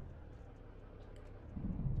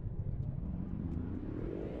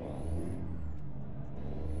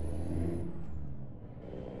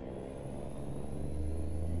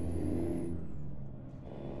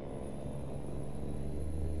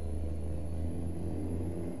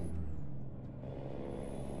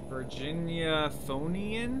 Virginia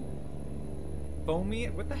Phonian?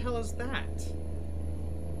 Foamian? What the hell is that?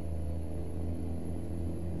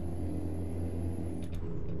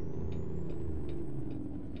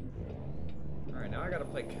 Alright, now I gotta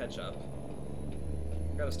play catch up.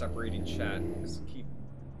 I gotta stop reading chat because I keep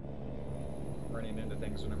running into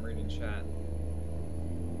things when I'm reading chat.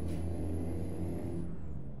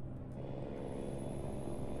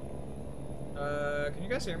 Can you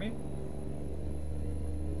guys hear me?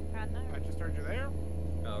 And now. I just heard you there.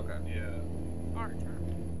 Oh, okay. Yeah. Archer.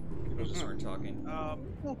 People just weren't talking.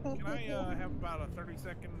 Can I have about a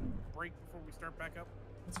 30-second break before we start back up?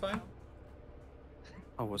 That's fine.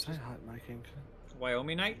 Oh, was I hot micing?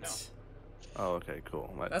 Wyoming night. No. Oh, okay,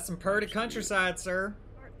 cool. That's some purty countryside, sir.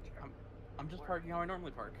 I'm just parking how I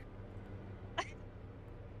normally park.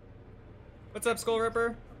 What's up, Skull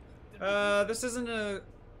Ripper? This isn't a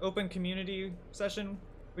open community session.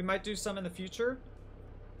 We might do some in the future,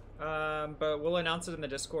 but we'll announce it in the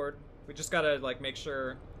Discord. We just gotta like make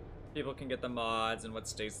sure people can get the mods and what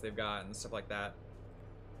states they've got and stuff like that.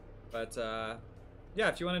 But yeah,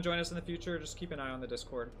 if you want to join us in the future, just keep an eye on the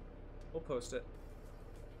Discord. We'll post it.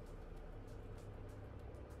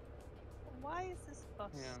 Why is this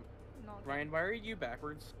bus Yeah. not? Ryan, why are you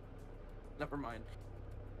backwards? Never mind.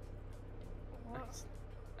 What?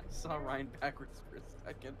 I saw Ryan backwards for a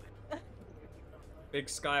second. Big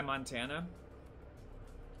Sky, Montana.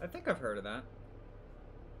 I think I've heard of that.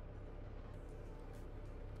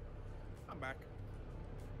 I'm back.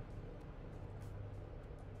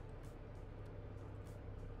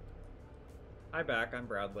 Hi, back. I'm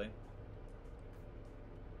Bradley.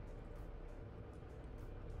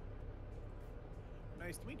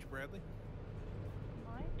 Nice to meet you, Bradley.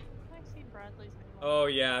 Why can I see Bradley's name? on Oh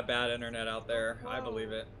yeah, bad internet out there. I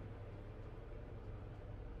believe it.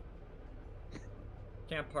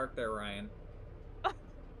 Can't park there, Ryan.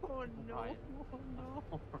 Oh no! Ryan. Oh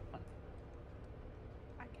no!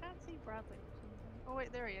 I can't see Bradley. Oh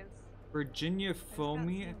wait, there he is. Virginia can't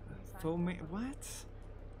foamy, see him from the side. foamy. What?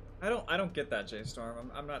 I don't get that,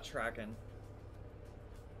 J-Storm. I'm not tracking.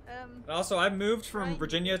 And also, I've moved from Ryan.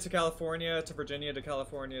 Virginia to California to Virginia to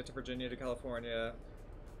California to Virginia to California,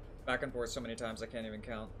 back and forth so many times I can't even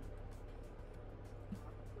count.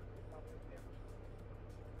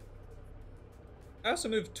 I also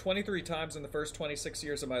moved 23 times in the first 26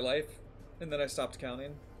 years of my life, and then I stopped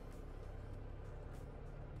counting.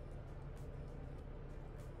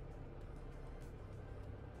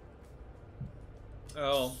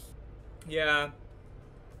 Oh, yeah.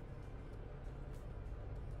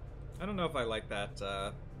 I don't know if I like that,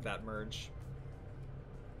 that merge.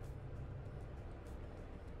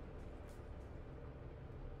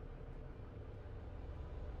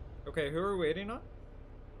 Okay, who are we waiting on?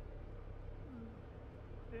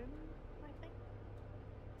 Boom, I think.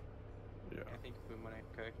 Yeah. I think Boom went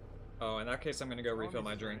okay. Oh, in that case, I'm gonna go refill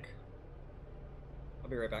my drink. I'll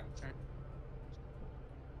be right back. Alright.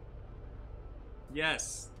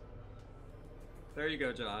 Yes. There you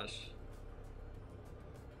go, Josh.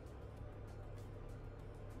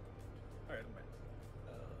 Alright,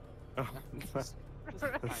 I'm back.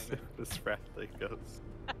 Oh, this Bradley goes.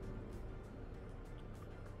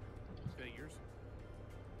 Figures.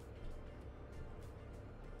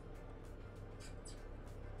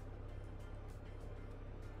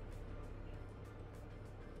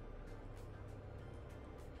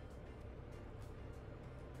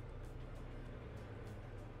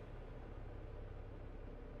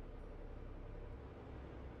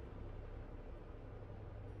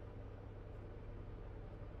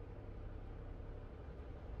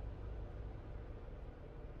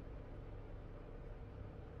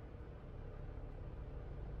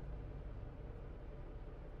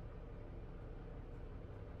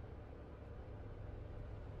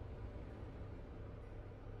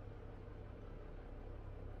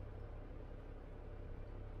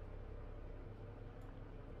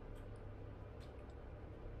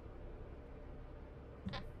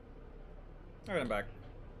 Alright, I'm back.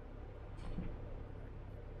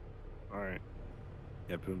 Alright.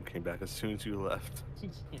 Yeah, Boom came back as soon as you left.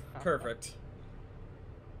 Yeah. Perfect.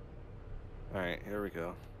 Alright, here we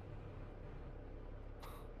go.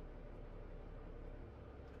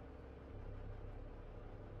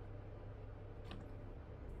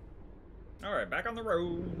 Alright, back on the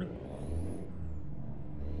road.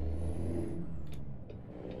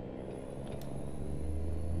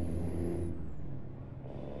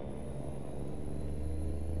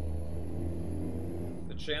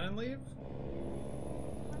 Did Shannon leave?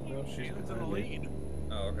 No, she's Shannon's in the behind me. lead.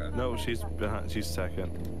 Oh, okay. No, she's behind. She's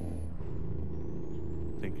second.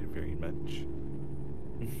 Thank you very much.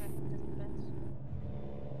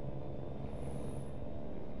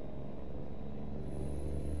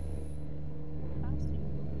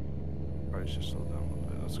 Probably should slow down a little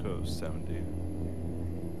bit. Let's go 70.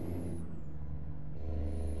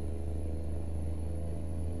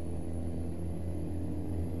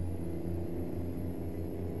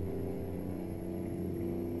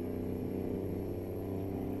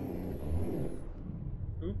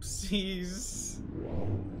 Oopsies.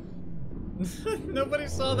 Nobody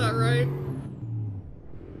saw that, right?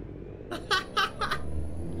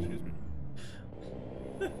 Excuse me.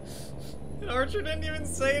 Archer didn't even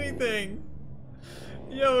say anything.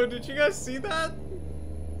 Yo, did you guys see that?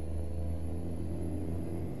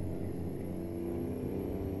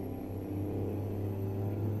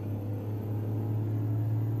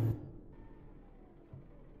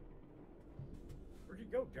 Where'd you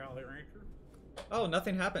go, Jolly Rancher? Oh,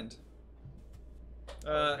 nothing happened.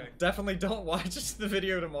 Okay. Definitely don't watch the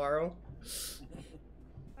video tomorrow.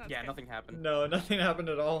 That's Yeah, good. nothing happened. No, nothing happened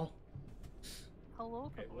at all.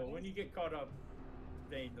 Hello, Okay, well, when you get caught up,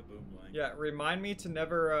 stay in the boom lane. Yeah, remind me to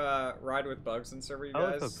never ride with bugs in server, you I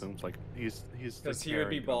like guys. that Boom's like he's Because he would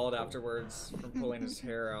be bald afterwards from pulling his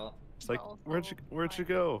hair out. It's like where'd you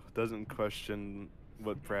go? Doesn't question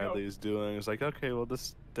what Bradley's doing. It's like, okay, well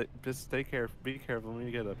just stay careful, be careful when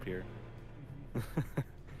you get up here.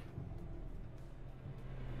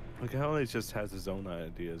 Like how he just has his own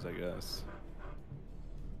ideas, I guess.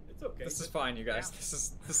 It's okay. This is but- fine, you guys.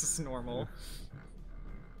 yeah, This is normal.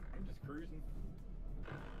 I'm just cruising.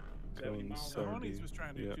 70 Going miles so- an hour. Harmonies was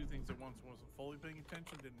trying to do Yeah. two things at once. Wasn't fully paying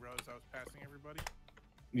attention. Didn't realize I was passing everybody.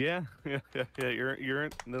 Yeah, yeah. You're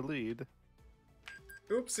in the lead.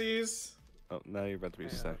 Oopsies. Oh, now you're about to be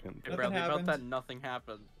second. Hey, Nothing Bradley, about happened. that, nothing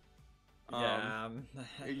happened. Yeah.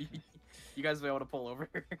 You guys be able to pull over?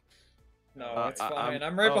 No, it's fine. I'm-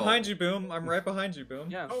 I'm right oh. behind you, Boom. I'm right behind you, Boom.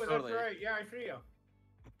 Yeah, Oh, totally. that's right. Yeah, I see you.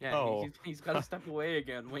 Yeah, Oh. he's got to step away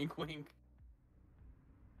again. Wink, wink.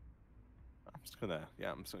 I'm just gonna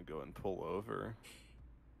go and pull over.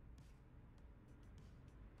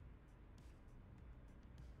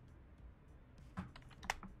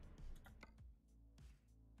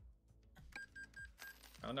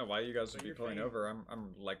 I don't know why you guys would be You're pulling fine. over. I'm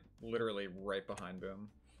like literally right behind Boom.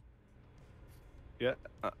 Yeah,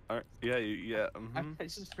 yeah. Mhm. I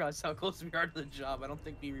just realized how close we are to the job. I don't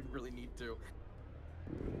think we really need to.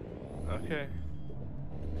 Okay.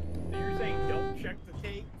 So you're saying don't check the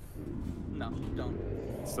tape? No,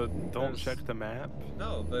 don't. So don't There's- check the map.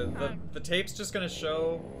 No, the tape's just gonna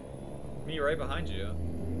show me right behind you.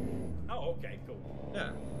 Oh, okay, cool.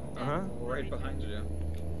 Yeah, Uh huh. right behind you.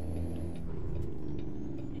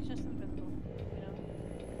 He's just invisible, you know.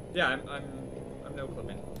 Yeah, I'm no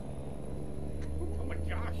clipping. Oh my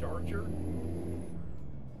gosh, Archer.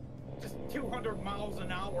 Just 200 miles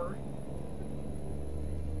an hour.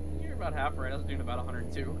 You're about half right. I was doing about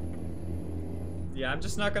 102. Yeah, I'm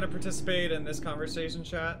just not gonna participate in this conversation,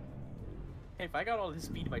 chat. Hey, if I got all this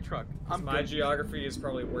speed in my truck, 'Cause I'm my good. geography is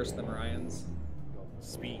probably worse than Ryan's.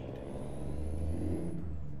 Speed.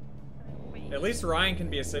 Wait. At least Ryan can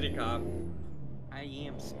be a city cop. I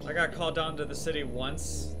am speed. I got called down to the city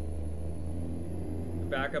once.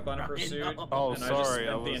 Back up on a Ryan, pursuit. no. Oh, and I just sorry. spent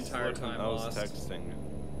I was the entire looking- time I was lost. texting.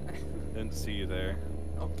 Didn't see you there.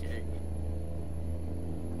 Okay.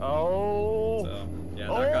 Oh. So yeah,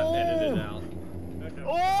 that got edited out.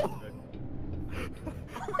 Oh!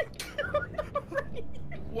 Oh my god!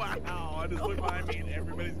 Wow! I just looked behind me and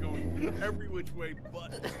everybody's going every which way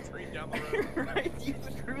but straight down the road. Right, you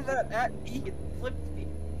threw that at me and flipped me.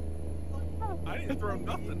 I didn't throw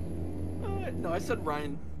nothing. No, I said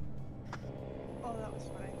Ryan. Oh, that was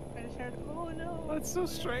funny. I just heard, oh no. That's so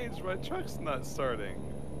strange. My truck's not starting.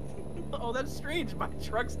 Oh, that's strange. My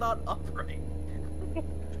truck's not upright.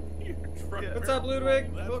 Your truck Yeah. What's up,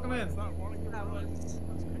 Ludwig? That's Welcome why in. it's not wanting to That run. was crazy.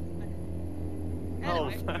 Oh,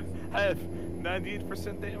 Anyway, I have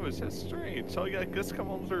 98% damage. That's strange. Oh yeah, just come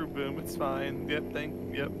on through, Boom. It's fine. Yep.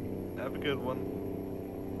 Yep. Have a good one.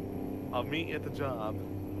 I'll meet you at the job.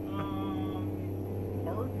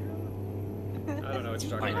 Archer? I don't know what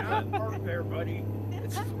you're Right talking out about. park there, buddy.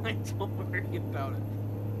 It's fine. Don't worry about it.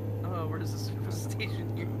 Oh, where does the service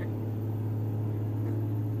station here?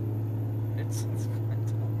 It's fine.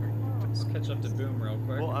 Don't worry. Let's catch up to Boom real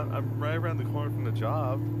quick. Well, I'm right around the corner from the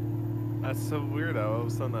job. That's so weird. All of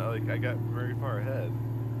a sudden, I got very far ahead.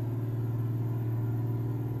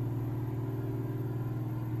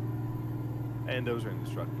 And those are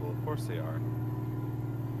indestructible. Of course they are.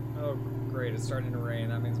 Oh, great! It's starting to rain.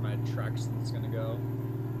 That means my traction's gonna go.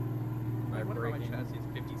 My I wonder why my braking. chassis is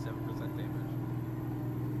 57% damage.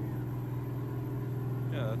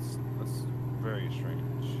 Yeah, that's very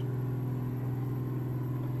strange.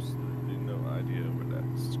 Absolutely no idea where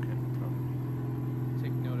that's coming from.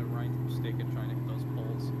 Take note of Ryan's mistake in trying to hit those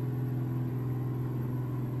poles.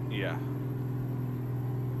 Yeah.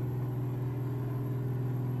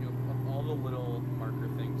 You know, of all the little marker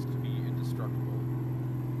things to be indestructible,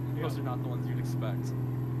 those are not the ones you'd expect.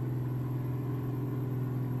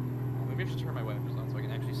 Well, maybe I should turn my wipers on so I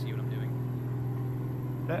can actually see what I'm doing.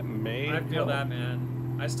 That may I feel help. that, man.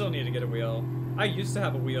 I still need to get a wheel. I used to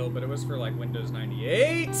have a wheel, but it was for like Windows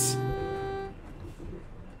 98.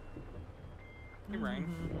 Hey, Ryan.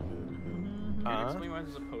 possibly why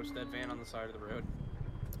there's a post-dead van on the side of the road?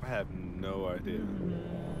 I have no idea.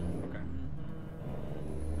 Okay.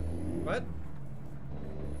 What?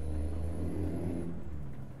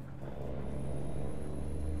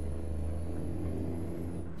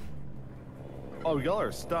 Oh, y'all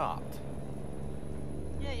are stopped.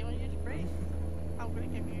 Yeah, you want to use your break? I'm gonna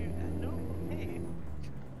give you a no. Okay.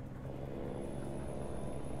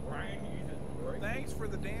 Ryan uses brake. Thanks for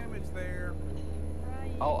the damage there.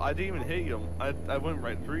 Right. Oh, I didn't even hit you. I went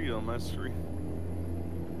right through you on my screen.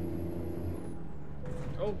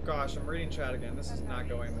 Oh gosh, I'm reading chat again. This is not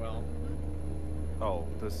going well. Oh,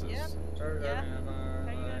 this is. Yep. Started Yeah. driving,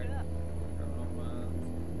 How you gonna do that?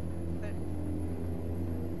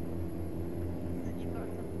 Then you've got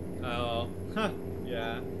to Oh, huh,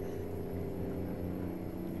 yeah.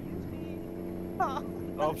 use me. Oh.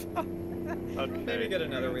 Oh. Okay. Maybe get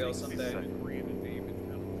another wheel someday. Random damage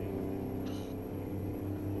penalty.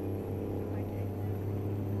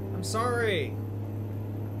 I'm sorry.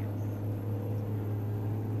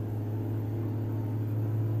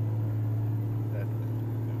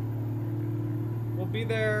 We'll be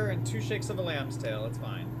there in 2 shakes of a lamb's tail. It's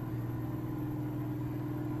fine.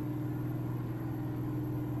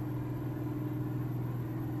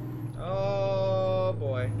 Oh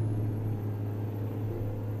boy.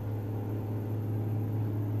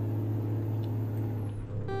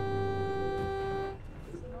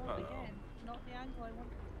 Not again. Not the angle I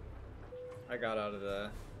wanted. I got out of the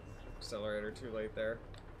accelerator too late there.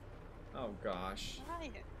 Oh gosh. Try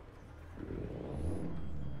it.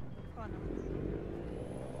 Oh no.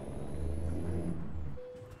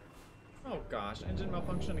 Oh gosh. Engine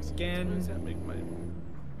malfunction What does again. that make my?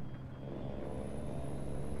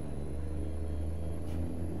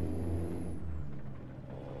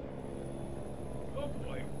 Oh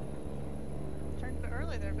boy. Turned a bit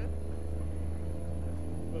early there, boo.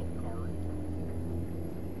 Little car.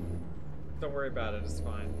 Don't worry about it. It's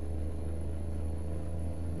fine.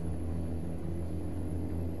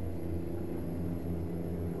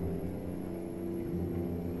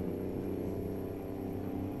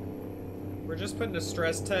 We're just putting a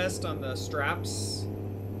stress test on the straps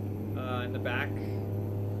in the back.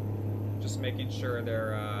 Just making sure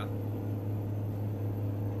they're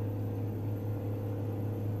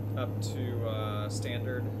up to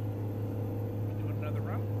standard. Doing another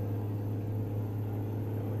run.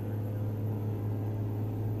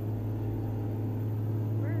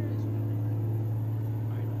 Where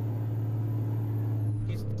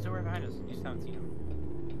is He's still right behind us. You just haven't seen him.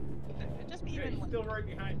 it? Just Yeah, even he's like still right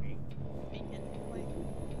behind me. beacon, like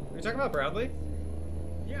Are you talking about Bradley?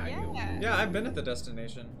 Yeah, I do. yeah. Yeah, I've been at the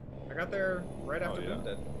destination. I got there right after Oh, yeah. Boom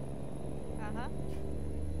did. Uh-huh.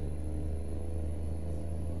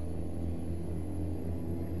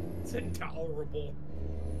 It's intolerable.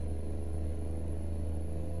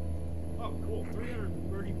 Oh, cool.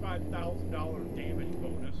 $335,000 damage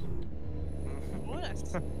bonus.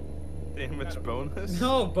 Bonus. Damage bonus?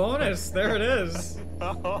 No, bonus! There it is!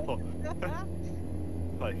 Oh,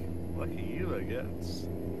 like, lucky you, I guess.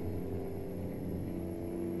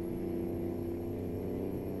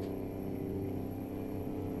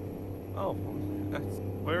 Oh,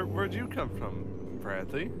 where'd you come from,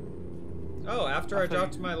 Bradley? Oh, after I I thought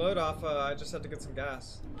dropped you- my load off, I just had to get some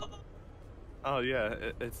gas. Oh yeah,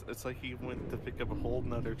 it's like he went to pick up a whole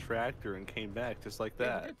nother tractor and came back just like Yeah,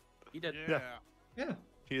 that. he did. Yeah. Yeah,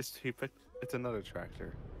 He picked. It's another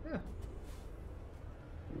tractor. yeah.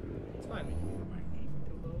 It's fine. I need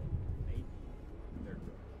to load. Maybe. There we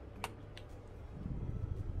go.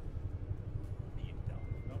 Being dumb.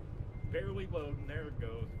 Nope. Barely loading. There it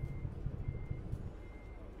goes. Oh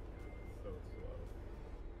my god, it's so slow.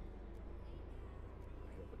 I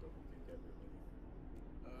hope it doesn't take everybody.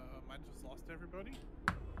 I just lost everybody.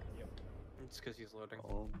 Yep. It's because he's loading.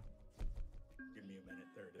 Oh. Give me a minute.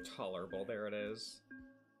 There it is. Tolerable, there it is.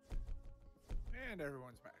 And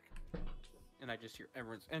everyone's back. And I just hear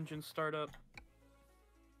everyone's engine start up.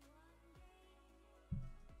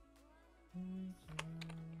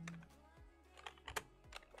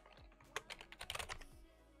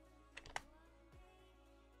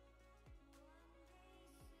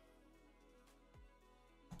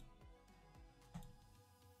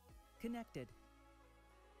 Connected.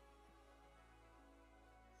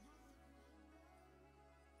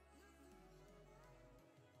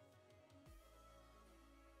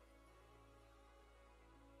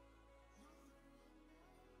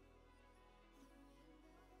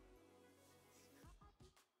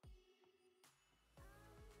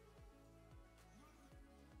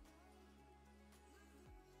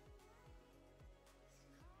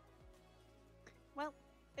 Well,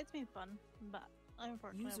 it's been fun, but I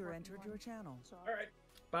unfortunately have User work in entered the your morning, channel. so- All right.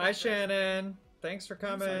 Bye, Shannon. Thanks for User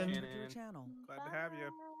coming. entered your channel. Glad to have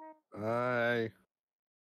you. Hi.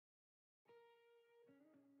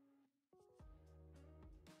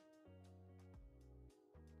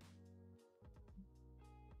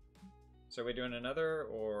 So are we doing another,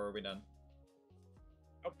 or are we done?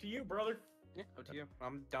 Up to you, brother. Yeah, up to you.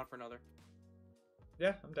 I'm down for another.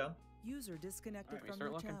 Yeah, I'm down. User disconnected Alright, we from start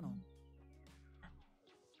your looking. channel.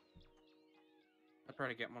 I'll try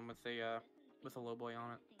to get one with a low boy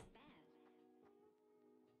on it.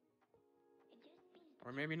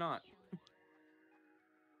 Or maybe not.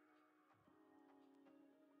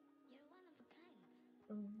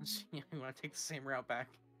 Yeah, we want to take the same route back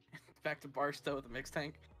to Barstow with the mixed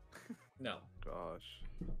tank. No. Gosh.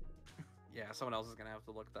 Yeah, someone else is gonna have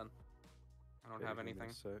to look then. I don't have Give me a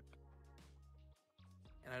anything, sec.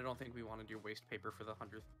 and I don't think we want to do waste paper for the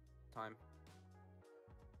 100th time.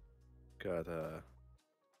 Got a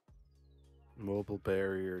mobile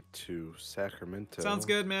barrier to Sacramento. Sounds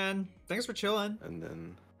good, man. Thanks for chilling. And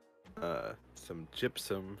then some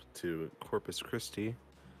gypsum to Corpus Christi.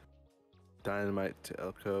 Dynamite to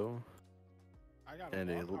Elko. I got And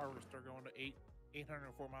a a log l- harvester going to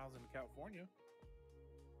 804 miles into California.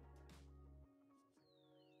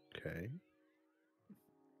 Okay.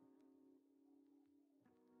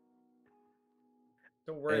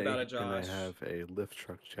 Don't worry about it, Josh. And I have a lift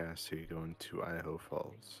truck chassis going to Idaho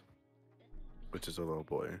Falls, which is a little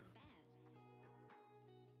boy.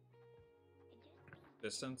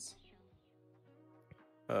 Distance.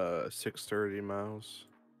 630 miles.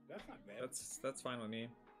 That's not bad. That's fine with me.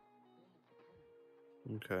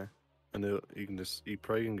 Okay. And you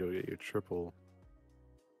probably can go get your triple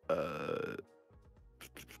what's it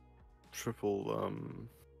Triple low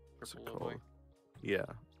boy. called? Yeah,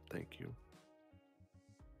 thank you.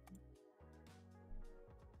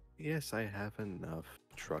 Yes, I have enough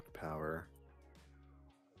truck power.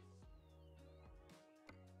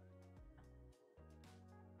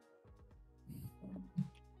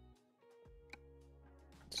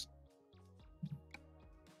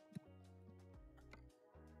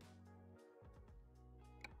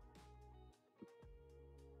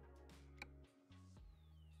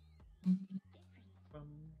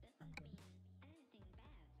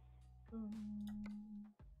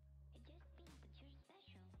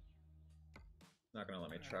 Not gonna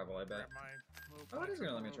let me travel, I bet. Grab my little Oh, it is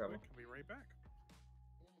gonna let me real travel. quick. I'll be right back.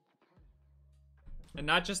 And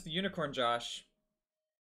not just the unicorn, Josh.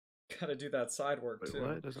 Gotta do that side work Wait, too.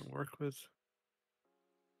 what? It doesn't work with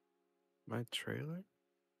my trailer?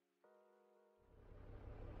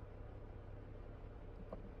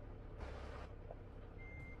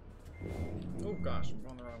 Oh gosh, I'm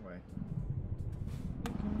going the wrong way.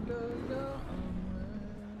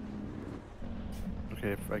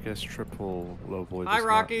 Okay, I guess triple low boy does Hi, not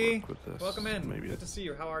Rocky. work with this. Welcome in. Maybe Good to see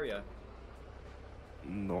you. How are you?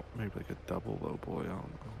 maybe like a double low boy. I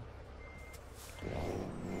don't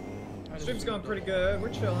know. Stream's going pretty good. We're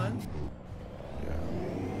chilling. Yeah.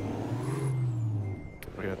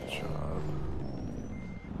 I got the job.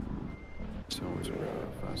 Someone's gonna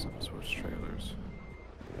fast and switch trailers.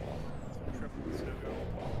 Triple to go.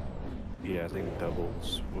 Yeah, I think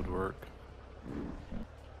doubles would work.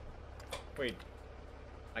 Wait,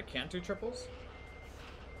 I can't do triples?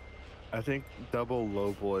 I think double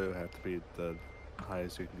low boy would have to be the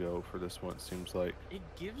highest you can go for this one, it seems like. It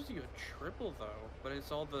gives you a triple though, but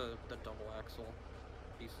it's all the double axle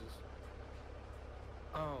pieces.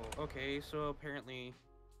 Oh, okay. So apparently,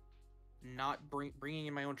 not bringing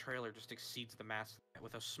in my own trailer just exceeds the mass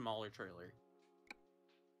with a smaller trailer.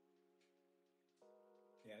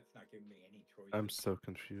 Yeah, it's not giving me any choice. I'm so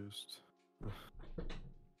confused.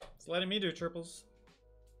 It's letting me do triples.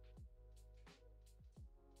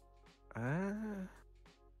 Ah.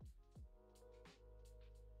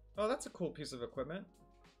 Oh, that's a cool piece of equipment.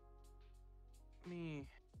 Let me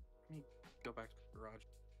go back to the garage,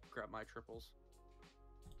 grab my triples.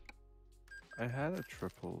 I had a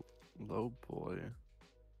triple low boy,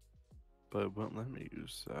 but it wouldn't let me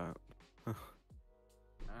use that. I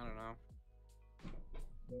don't know.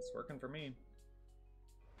 It's working for me.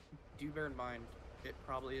 Do bear in mind, it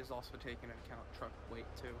probably is also taking into account truck weight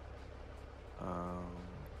too.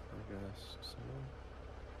 I guess so.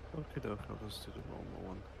 Okay, doke, I'll just do the normal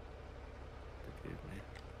one they gave me.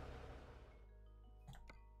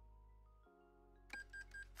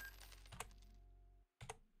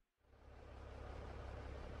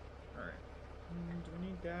 Alright. Do we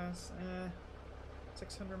need gas?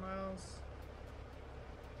 600 miles.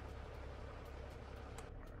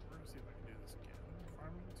 Alright, we're gonna see if I can do this again.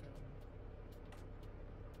 Farmington.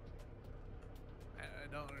 I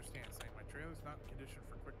don't understand saying my trailer's not in condition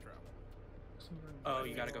for quick travel. Oh,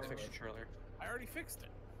 you gotta go fix your trailer. I already fixed it.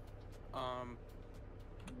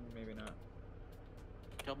 Maybe not.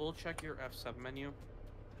 Double check your F7 menu.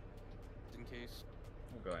 In case.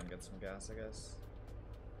 We'll go ahead and get some gas, I guess.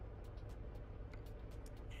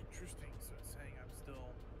 Interesting. So it's saying I'm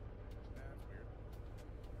still. That's weird.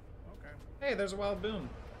 Okay. Hey, there's a wild boom.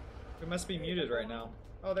 We must be muted right now.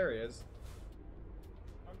 Oh, there he is.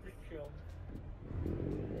 I'm just chilling.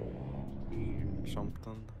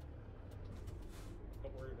 Something.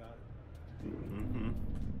 Don't worry about it. Mm-hmm.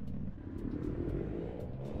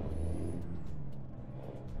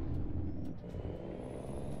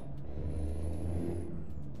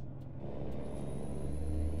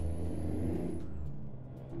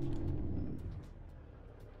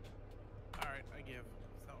 Alright, I give.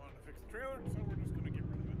 It's not wanting to fix the trailer, so we're just gonna get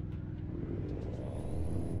rid of it.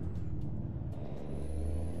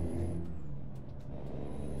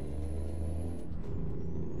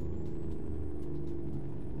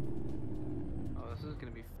 Oh, this is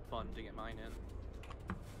gonna be fun to get mine in.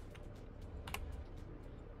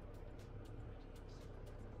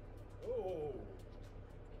 Oh.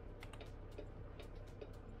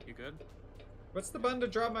 You good? What's the button to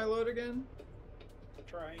drop my load again?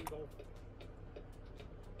 Triangle.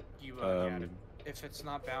 You if it's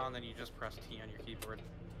not bound, then you just press T on your keyboard.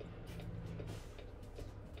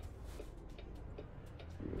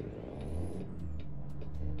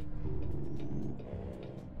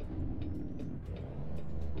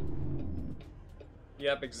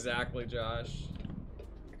 Yep, exactly, Josh.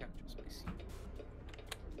 I got just my seat.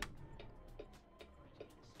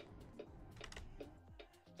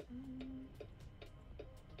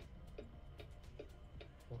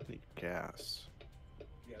 Holy gas.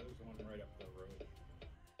 Yeah, there's one right up the road.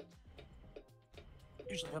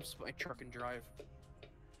 Usually helps my truck and drive.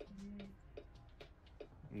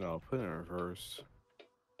 No, put it in reverse.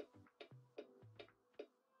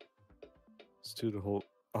 Let's do the whole.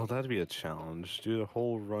 Oh, that'd be a challenge. Do the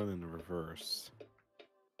whole run in reverse.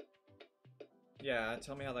 Yeah,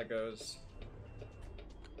 tell me how that goes.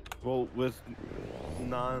 Well, with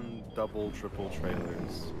non-double, triple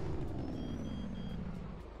trailers.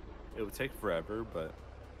 It would take forever, but.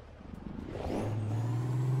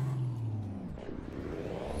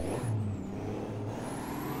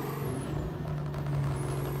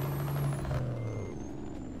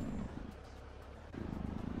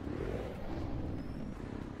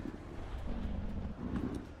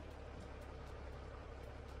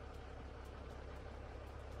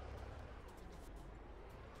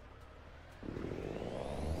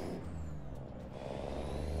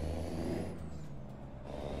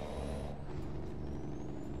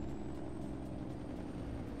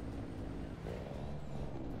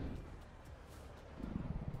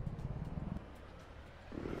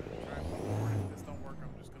 If this don't work, I'm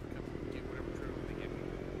just gonna come get whatever trailer they give me.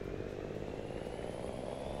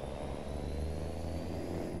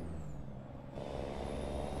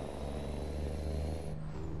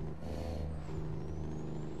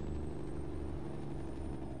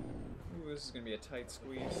 Ooh, this is gonna be a tight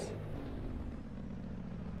squeeze.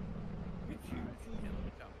 Look at you. Yeah, let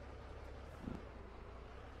me come.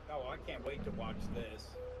 Oh, I can't wait to watch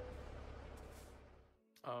this.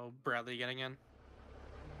 Oh, Bradley getting in?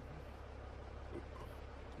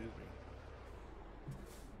 Excuse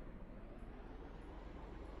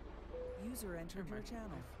me. User entered your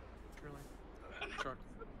channel. Truly. Truck.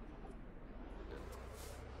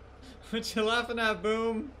 What you laughing at,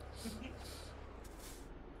 Boom?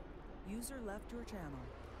 User left your channel.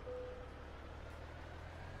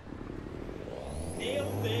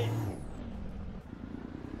 Nailed it.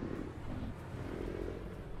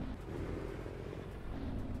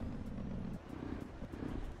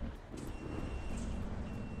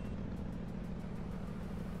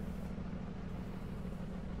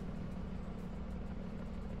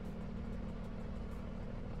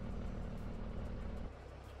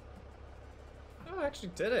 Oh, I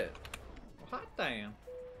actually did it. Hot damn.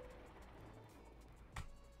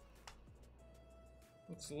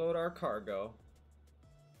 Let's load our cargo.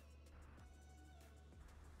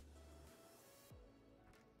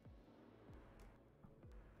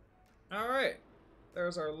 Alright.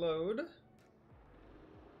 There's our load.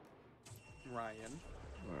 Ryan,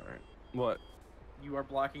 Alright. What? you are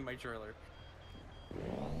blocking my trailer.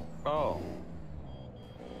 Oh.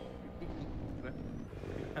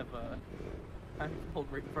 I'm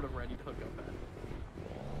pulled right in front of ready to hook up at.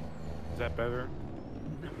 Is that better?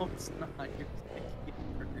 No, it's not. You're taking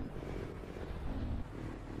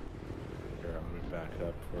Here, I'm gonna back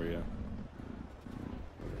up for you.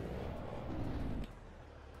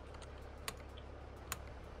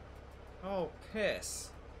 Oh, piss.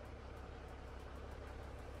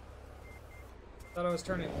 Thought I was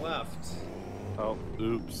turning left. Oh,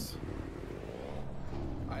 oops.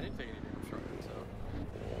 I didn't take any damage from it, so.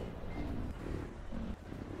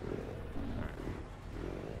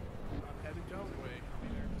 I'm headed y'all's way. I'll be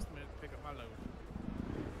there in just a minute to pick up my load.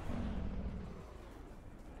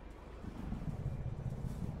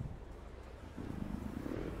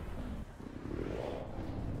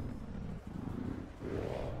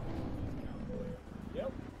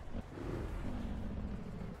 Yep.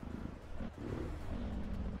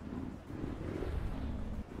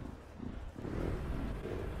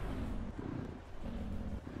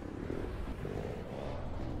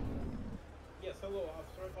 Yes, hello,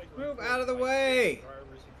 officer. I'd like to Move report out of the my way!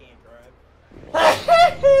 drivers who can't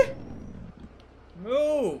drive.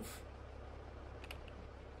 Move!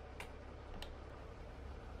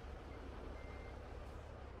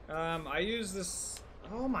 I use this...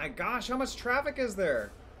 Oh my gosh, how much traffic is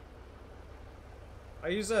there? I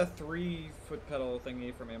use a 3-foot pedal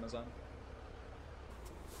thingy from Amazon.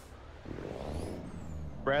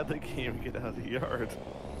 Bradley can't even get out of the yard.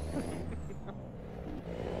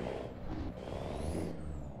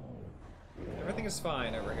 Everything is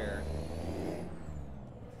fine over here.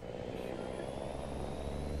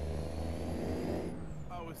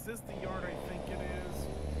 Oh, is this the yard I think it is?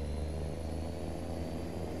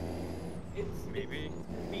 It's Maybe.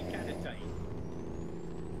 be kind of tight.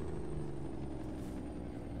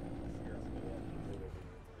 Here, I'll go up and go over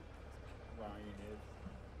where Ryan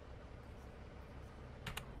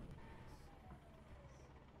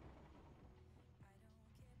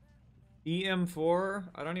is. EM4?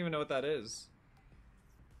 I don't even know what that is.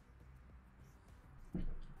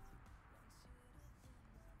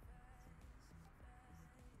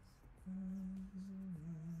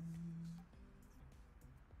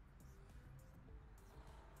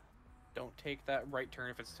 Don't take that right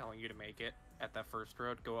turn if it's telling you to make it at that first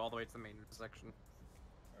road. Go all the way to the main section.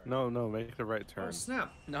 No, no, make the right turn. Oh,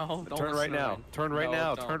 snap. No, don't Turn right listen to now. Ryan. Turn right No,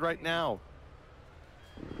 now. don't. Turn right now.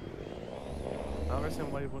 I don't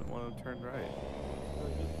understand why you wouldn't want to turn right. I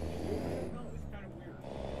don't know, it's kind of weird.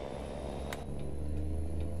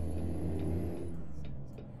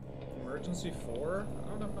 Emergency 4? I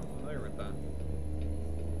don't know if I'm familiar with that.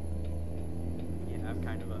 Yeah,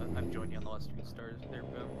 I'm joining you on the Western Stars there,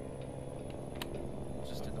 boom.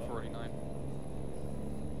 Just in the 49.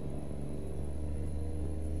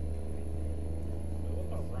 What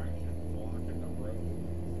about Ryan just blocking the road?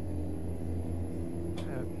 I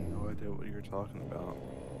have no idea what you're talking about.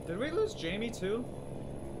 Did we lose Jamie too?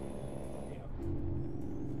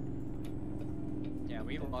 Yeah,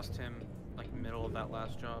 we lost him like middle of that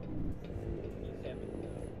last job. He's having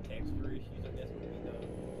texture issues, I guess would be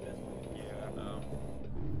the best one. Yeah. No.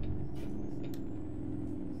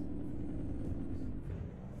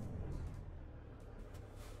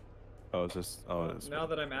 Oh, it's just. Oh, it's. Now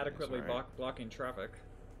that I'm adequately Sorry. blocking traffic.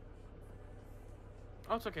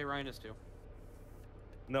 Oh, it's okay. Ryan is too.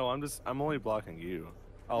 No, I'm only blocking you.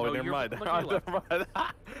 Oh, No, never you're mind. looking left. Never mind.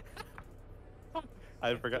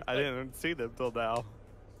 I forgot. I didn't see them till now.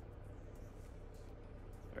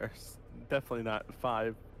 There's definitely not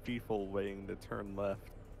 5 people waiting to turn left.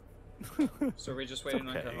 So are we just waiting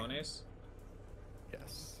okay. on Cajones?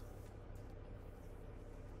 Yes.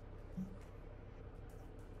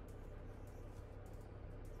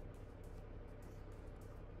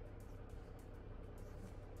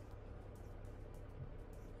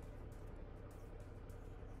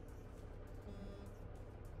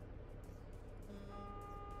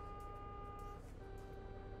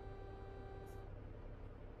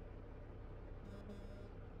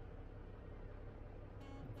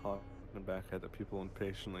 Honking back at the people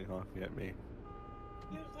impatiently honking at me.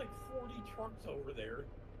 There's like 40 trucks over there.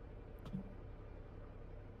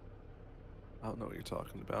 I don't know what you're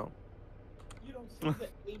talking about. You don't see the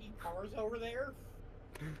 80 cars over there?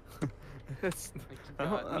 It's, Like you've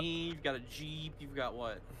got me, you've got a Jeep, you've got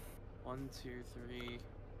what? 1, 2, 3,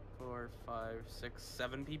 4, 5, 6,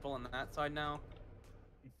 7 people on that side now.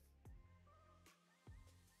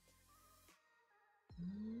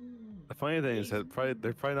 the funny thing is that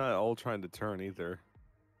they're probably not all trying to turn either.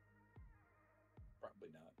 Probably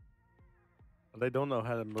not. They don't know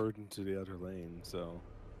how to merge into the other lane, so.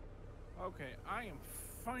 Okay, I am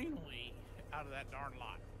finally out of that darn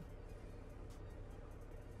lot.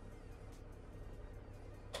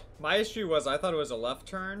 My issue was I thought it was a left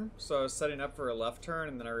turn, so I was setting up for a left turn,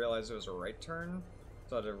 and then I realized it was a right turn,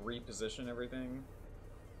 so I had to reposition everything.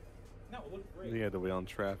 No, it looked great. You had to wait on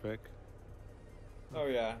traffic. Oh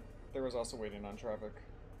yeah, there was also waiting on traffic.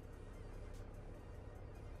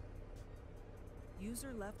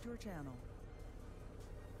 User left your channel.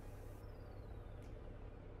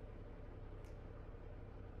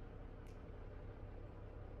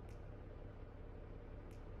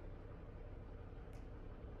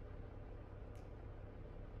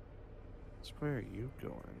 Which way are you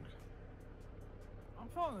going? I'm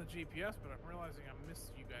following the GPS, but I'm realizing I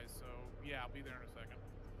missed you guys, so yeah, I'll be there in a second.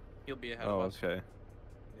 He'll be ahead Oh, of us. okay.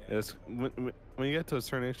 Yes. When you get to a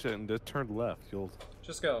certain extent and just turn left, you'll.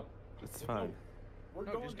 Just go. It's Well, fine. We're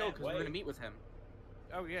No, going just go that because way. we're gonna meet with him.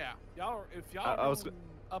 Oh yeah, if y'all I are was going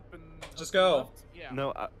up and Just up and go. left, yeah.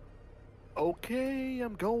 No. Okay,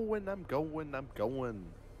 I'm going. I'm going. I'm going.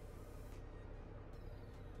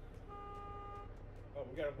 Oh,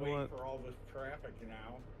 we gotta You know wait what? for all this traffic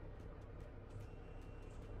now.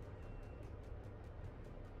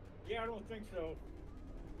 Yeah, I don't think so.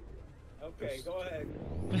 Okay, Just- go ahead.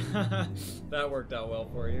 That worked out well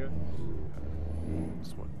for you.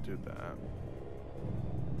 Just want to do that.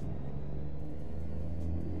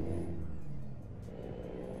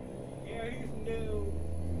 Yeah, he's new.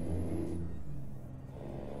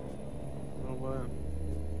 Oh what?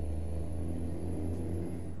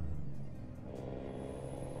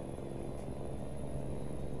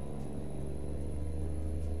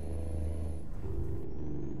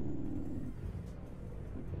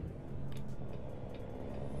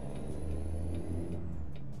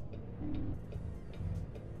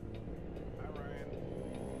 Hi, Ryan.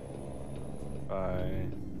 Bye.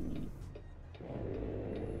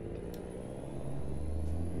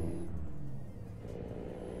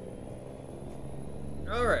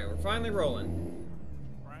 All right, we're finally rolling.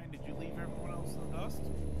 Ryan, did you leave everyone else in the dust?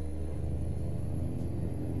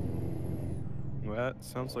 Well, that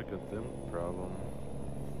sounds like a them problem.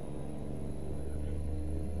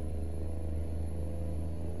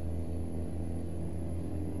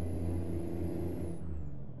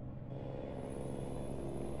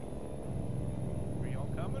 Are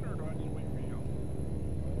y'all coming, or do I need to wait for y'all?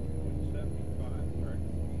 75, trying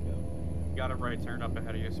to speed up. You got a right turn up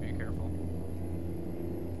ahead of you, so be careful.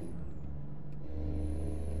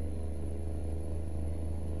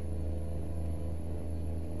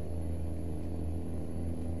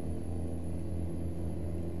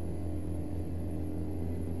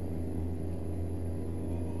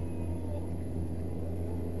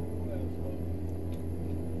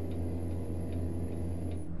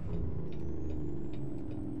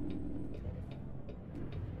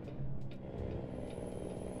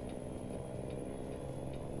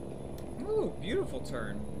 Ooh, beautiful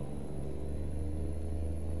turn.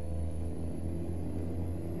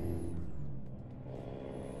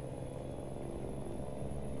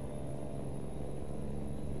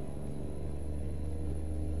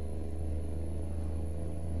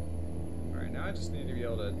 Alright, now I just need to be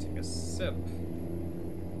able to take a sip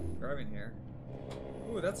driving here.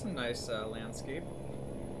 Ooh, that's a nice landscape.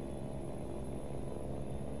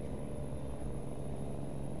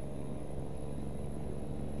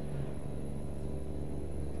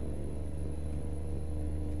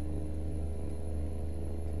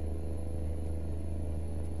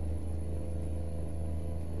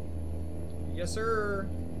 Yes, sir.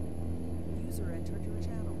 User entered your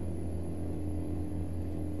channel.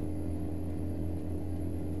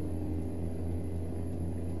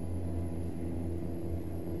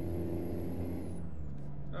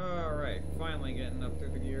 All right, finally getting up through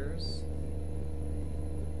the gears.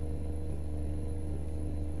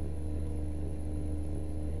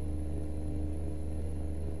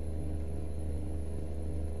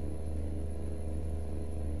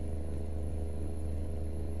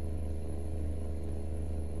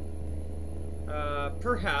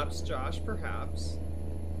 Perhaps, Josh, perhaps.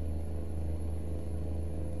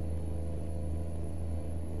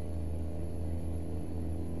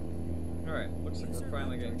 Alright, looks like we're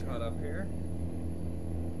finally getting caught up here.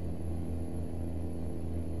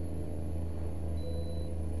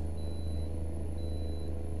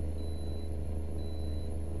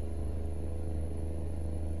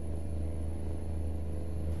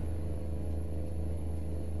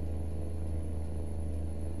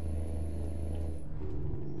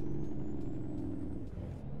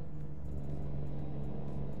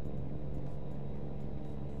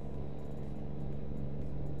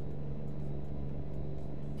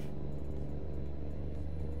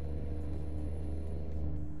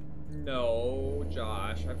 No,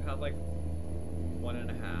 Josh, I've had like 1.5.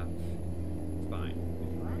 It's fine.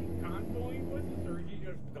 Is Ryan convoying with us, or is he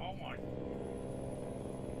just gone?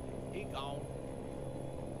 He gone.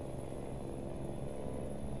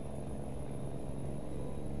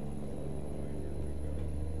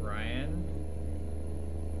 Ryan?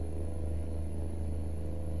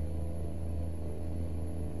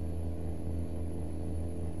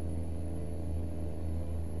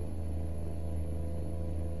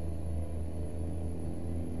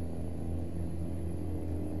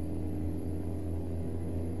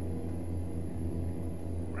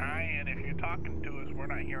 Ryan, if you're talking to us. We're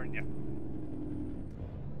not hearing you.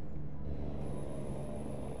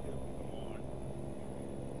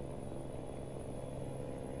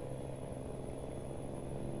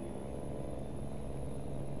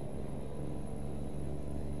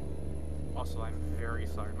 Also, I'm very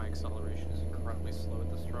sorry. My acceleration is incredibly slow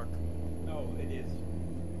with this truck. No, it is.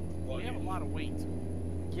 Well, you have a lot of weight.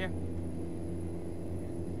 Yeah.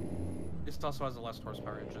 This also has a less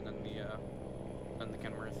horsepower engine than the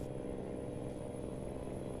Kenworth.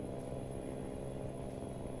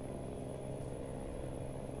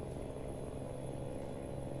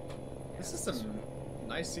 This is some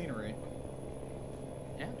nice scenery.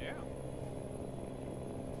 Yeah. Yeah.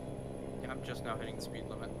 Yeah, I'm just now hitting the speed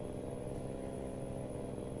limit.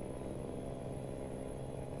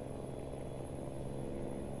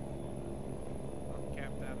 I'm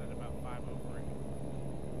capped out at about 503.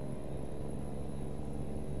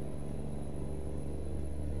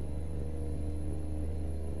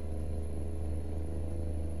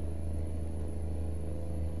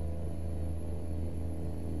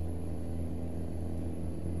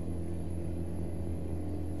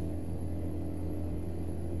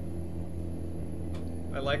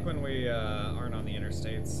 I like when we aren't on the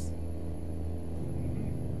interstates.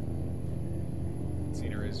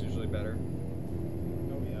 Scenery is usually better.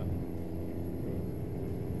 Oh yeah.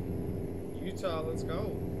 Utah, let's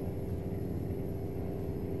go.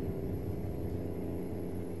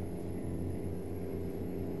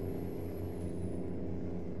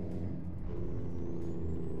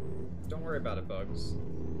 Don't worry about it, Bugs.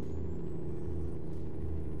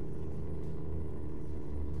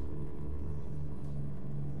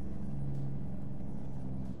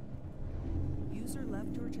 User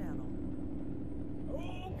left your channel.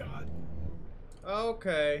 Oh God.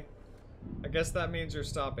 Okay. I guess that means you're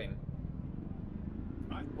stopping.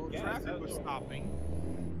 Well, Yeah, traffic that was was- stopping,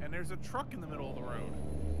 and there's a truck in the middle of the road.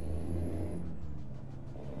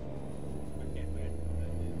 I can't imagine what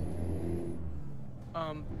that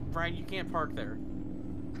is. Brian, you can't park there.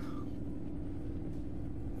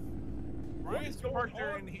 Ryan's is going parked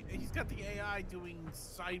there, on? and he's got the AI doing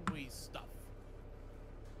sideways stuff.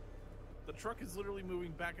 The truck is literally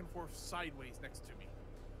moving back and forth sideways next to me.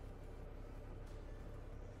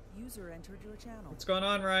 User entered your channel. What's going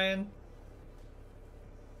on, Ryan?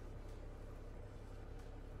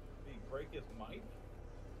 Did he break his mic?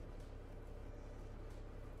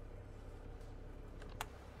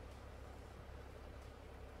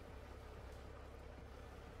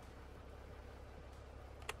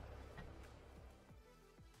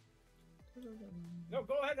 No,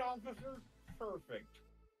 go ahead, officer. Perfect.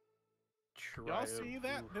 Y'all see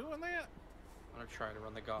that doing that? I'm gonna try to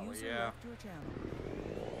run the gauntlet. User Yeah. left your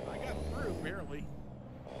channel. I got through barely.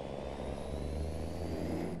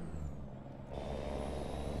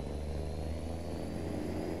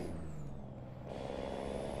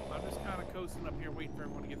 I'm just kind of coasting up here, waiting for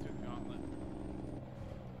everyone to get through the gauntlet.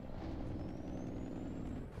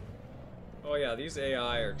 Oh yeah, these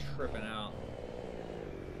AI are tripping out.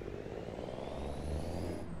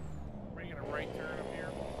 Making a right turn up here.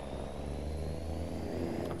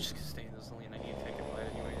 I'm just gonna stay in this lane. I need to take a light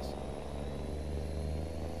anyways.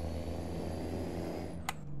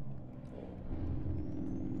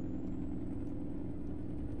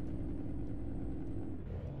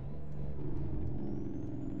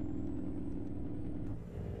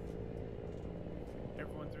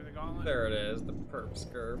 Everyone through the gauntlet. There it is, the perp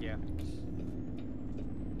skirp. Yeah.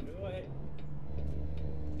 Go ahead.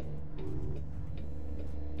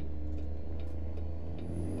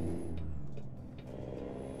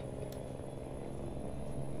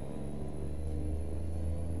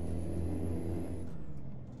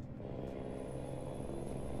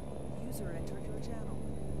 User entered your channel.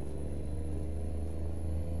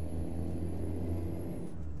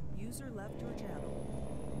 User left your channel.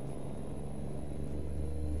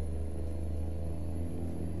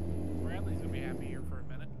 Bradley's gonna be happy here for a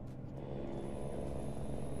minute.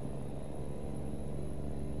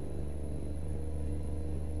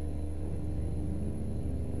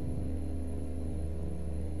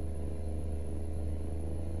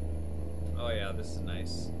 Oh yeah, this is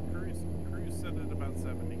nice. Cruise set it about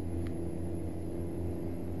 70.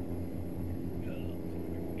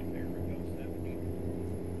 There we go, 70.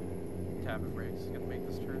 Tap and brakes is gonna make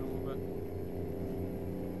this turn a little bit.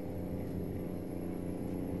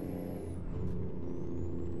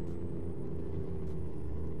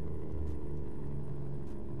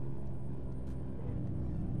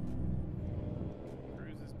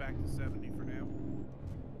 Cruise is back to 70 for now.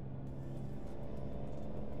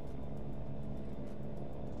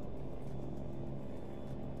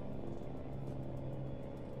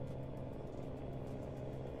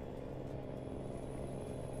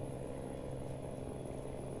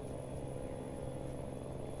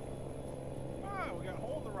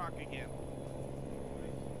 rock again.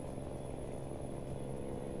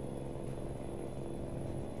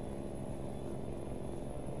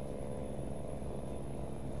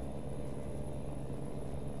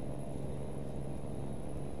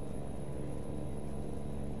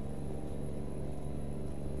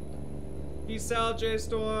 Peace out,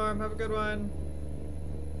 J-Storm. Have a good one.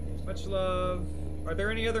 Much love. Are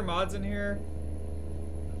there any other mods in here?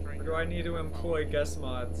 That's right Or do I need to employ guest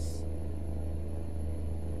mods?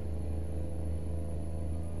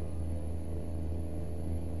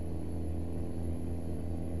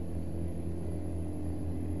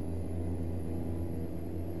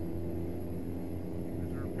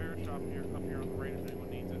 There's a repair shop here, up here on the right if anyone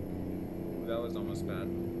needs it. Ooh, that was almost bad.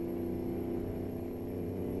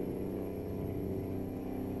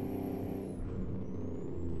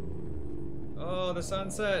 Oh, the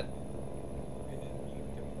sunset.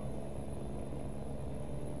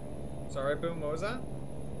 Sorry, Boom, what was that?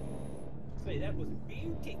 Say that was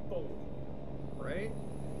beautiful. Right?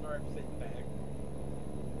 Sorry, I'm sitting back.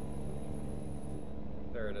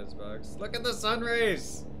 There it is, Bugs. Look at the sun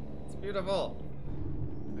rays! It's beautiful.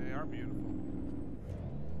 They are beautiful.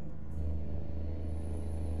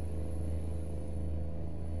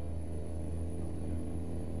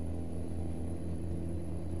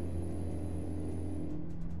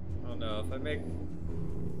 Oh no, if I make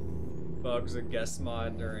Bugs a guest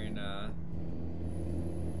mod during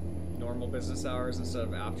normal business hours instead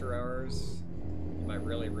of after hours, he might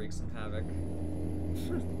really wreak some havoc.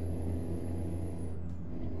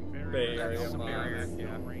 Bay Area Some barrier, mods.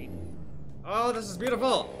 yeah. Oh, this is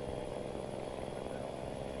beautiful!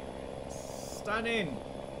 Stunning!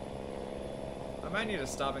 I might need to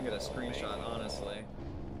stop and get a screenshot, honestly.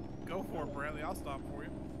 Go for it, Bradley. I'll stop for you.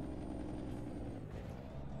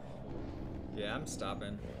 Yeah, I'm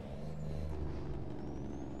stopping.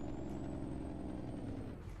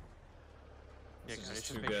 Yeah, This is guys, just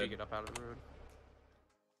just too make sure you good. get up out of the road.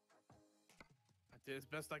 I did as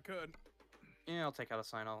best I could. Yeah, I'll take out a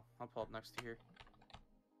sign. I'll pull up next to here.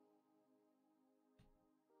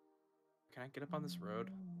 Can I get up on this road?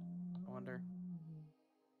 I wonder.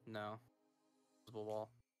 No. Visible wall.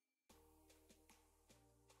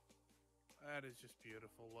 That is just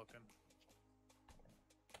beautiful looking.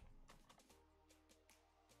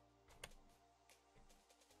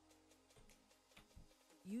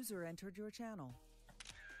 User entered your channel.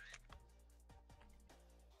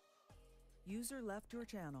 User left your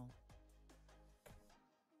channel.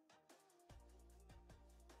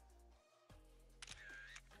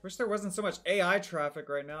 Wish there wasn't so much AI traffic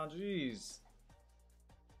right now, jeez.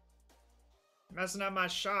 Messing up my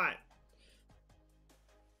shot.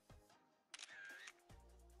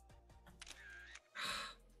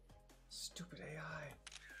 Stupid AI.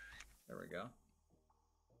 There we go.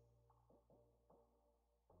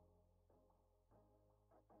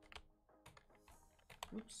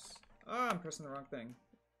 Oops. Oh, I'm pressing the wrong thing.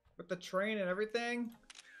 With the train and everything?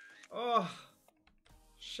 Oh,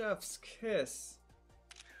 chef's kiss.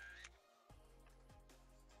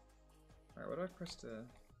 Alright, what do I press to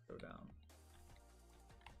go down?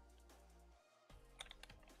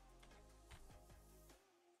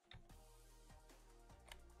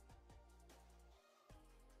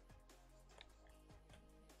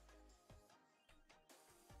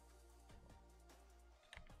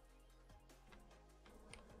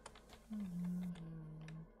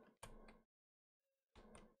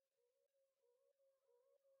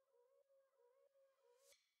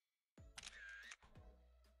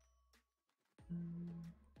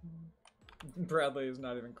 Bradley is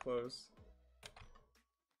not even close.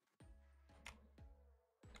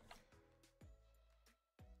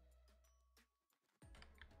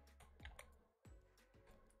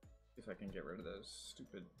 See if I can get rid of those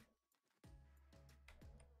stupid.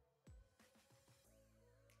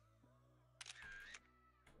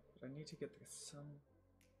 But I need to get some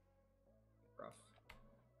rough.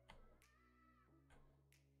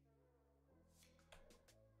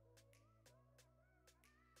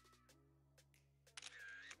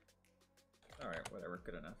 Alright, whatever,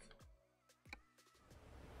 good enough.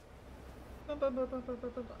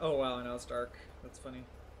 Oh wow, now it's dark. That's funny.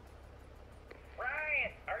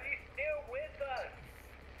 Ryan, are you still with us?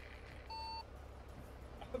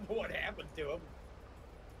 I don't know what happened to him.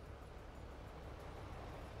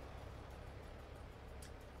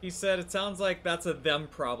 He said it sounds like that's a them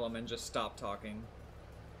problem and just stop talking.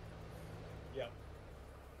 Yep.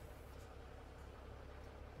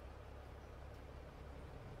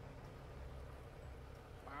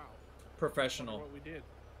 Wow. Professional. What we did.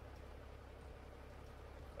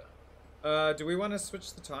 Do we want to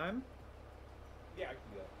switch the time? Yeah, I can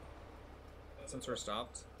do that. Since we're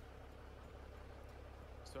stopped?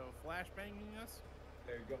 So flashbanging us.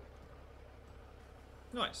 There you go.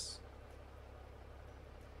 Nice.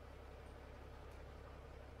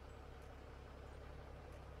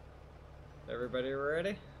 Everybody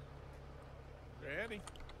ready? Ready?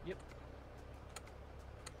 Yep.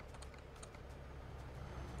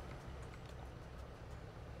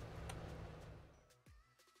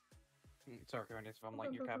 Sorry, if I'm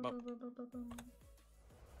lighting your cab up.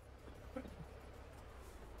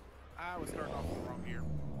 I was starting off with the wrong gear.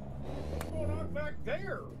 What's going on back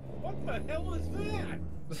there? What the hell is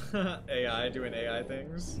that? AI doing AI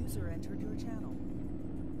things. User entered your channel.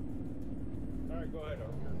 Alright, go ahead,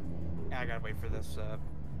 Archer. I gotta wait for this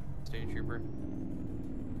stage trooper.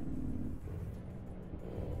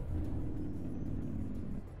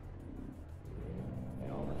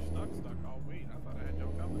 Y'all were stuck. Oh wait, I thought I had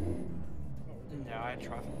y'all coming. No, I had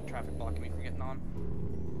traffic blocking me from getting on.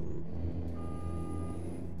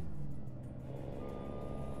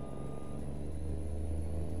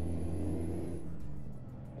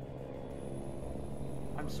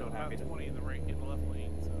 I'm so happy About that 20 in the right, in the left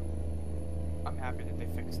lane. So I'm happy that they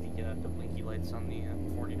fixed the blinky lights on the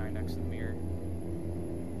 49X in the mirror.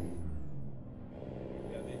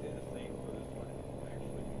 Yeah, they did the same for this one.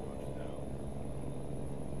 Actually, you watch now.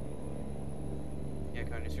 Yeah,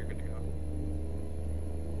 Conus, you're good to go.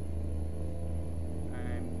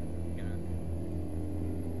 I'm gonna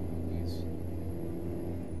use.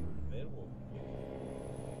 Then we'll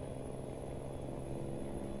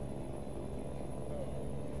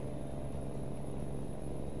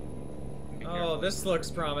Be Oh, careful. this looks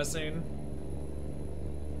promising.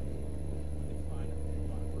 It's fine. It's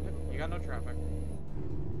fine. You got no traffic.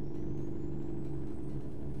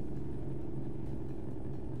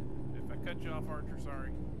 if I cut you off, Archer,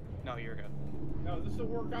 sorry. No, you're good. No, this will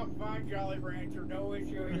work out fine, Jolly Rancher. No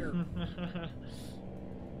issue here.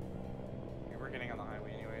 Yeah, we're getting on the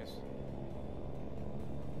highway anyways.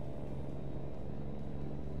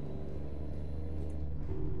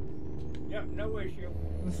 Yep, no issue.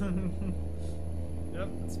 Yep,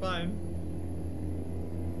 it's fine.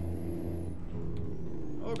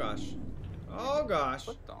 Oh gosh. Oh gosh.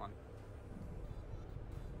 Clicked on.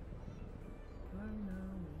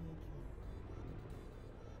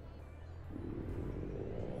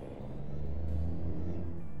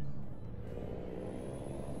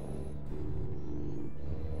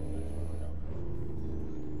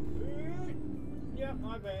 Yep,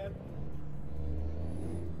 my bad.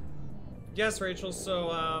 Yes, Rachel, so,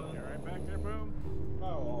 You right back there, boom. Oh,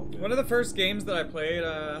 all good. one of the first games that I played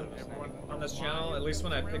Everyone on this channel, at least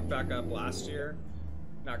when I picked back up last year,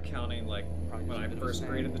 not counting like when I first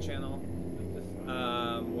created the channel,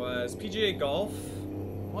 was PGA Golf.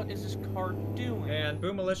 What is this car doing? And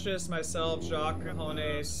Boomalicious, myself, Jacques, Cruise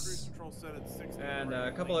Cajones, control set at 60 and right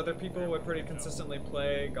a couple lane. other people would pretty consistently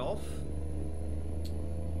play golf.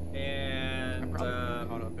 I And probably would have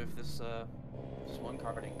caught up if this one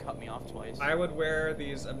car didn't cut me off twice. I would wear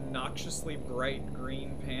these obnoxiously bright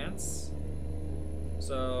green pants.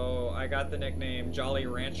 So I got the nickname Jolly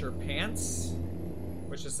Rancher Pants,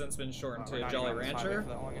 which has since been shortened We're to not Jolly even on this highway Rancher. for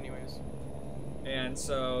that long anyways. And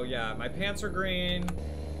so, yeah, my pants are green.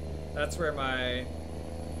 That's where my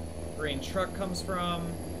green truck comes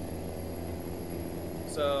from.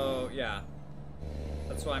 So, yeah.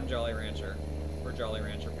 That's why I'm Jolly Rancher. Or Jolly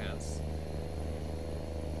Rancher Pants.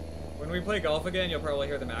 When we play golf again, you'll probably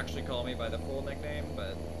hear them actually call me by the full nickname,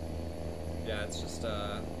 but yeah, it's just,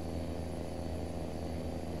 Boom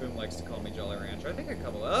likes to call me Jolly Rancher. I think a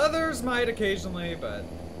couple others might occasionally, but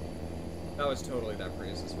that was totally that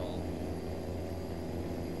Prius's fault.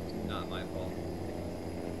 It's not my fault.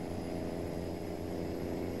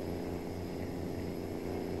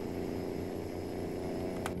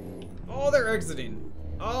 Oh, they're exiting.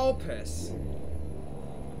 Oh, piss.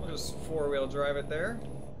 We'll just four-wheel drive it there.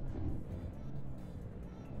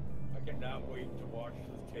 I cannot wait to watch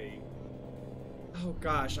this tape. Oh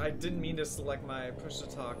gosh, I didn't mean to select my push to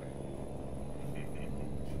talk.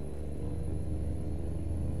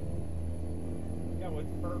 Yeah, well,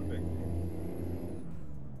 it's perfect.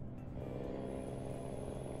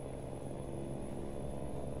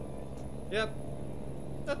 Yep.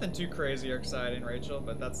 Nothing too crazy or exciting, Rachel,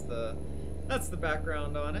 but that's the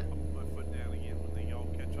background on it. I'll put my foot down again when they all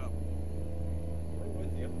catch up. We're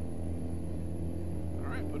with you.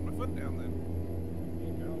 Alright, put my foot down then.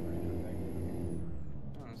 Hey, Jolly Rancher, thank you.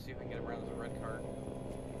 Let's see if I can get around this red car.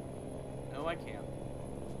 No, I can't.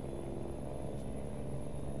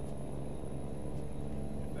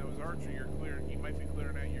 If that was Archer, you're clear. You might be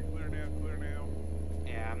clear now. You're clear now, clear now.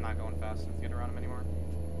 Yeah, I'm not going fast enough to get around him anymore.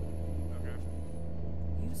 Okay.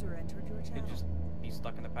 User entered your He'd channel. just be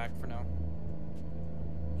stuck in the pack for now.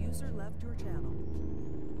 User left your channel.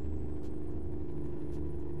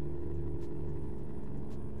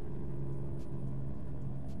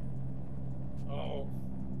 Oh.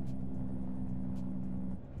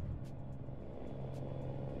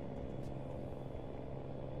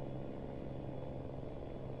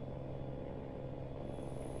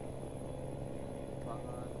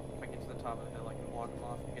 If I get to the top of the hill, I can block them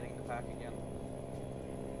off from getting the pack again.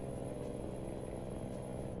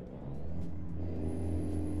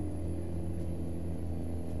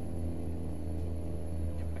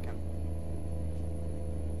 Yep, I can.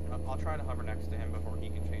 I'll try to hover next to him before he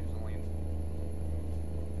can change the lane.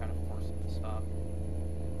 Kind of force him to stop.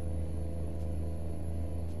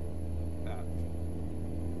 That.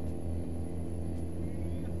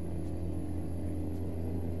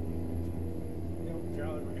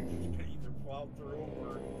 Jolly Ranchers can either plow through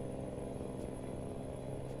or.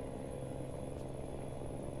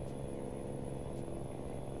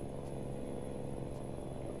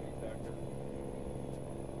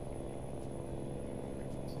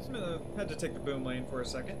 I'm gonna had to take the boom lane for a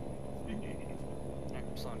second.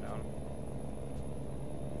 I'm slowing down.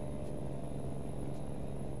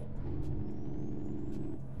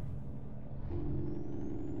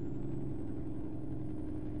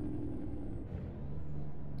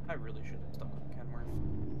 I really should have stuck with Kenworth.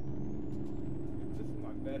 This is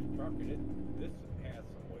my best truck, and this has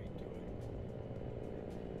some weight to it.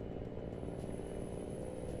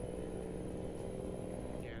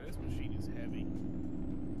 Yeah, this machine is heavy.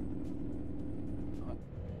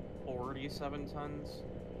 47 tons.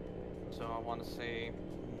 So I want to say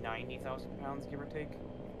 90,000 pounds, give or take.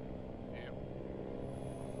 Yeah.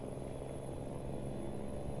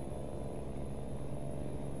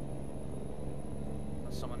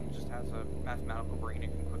 Unless someone just has a mathematical brain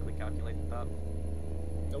and can quickly calculate that.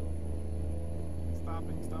 Nope.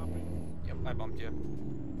 Stopping, stopping. Yep, I bumped you.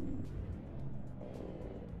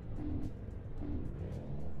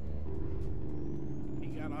 He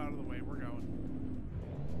got out of the way. We're going.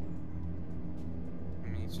 I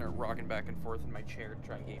mean, start rocking back and forth in my chair to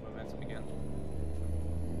try and gain momentum again.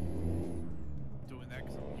 Doing that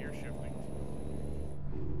because I'm gear shifting.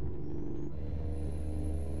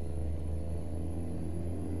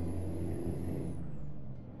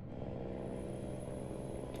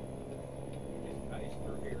 It's nice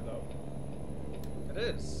through here, though. It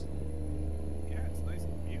is. Yeah, it's nice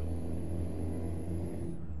and view.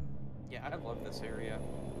 Yeah, I love this area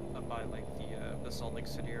up by like the Salt Lake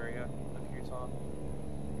City area of Utah.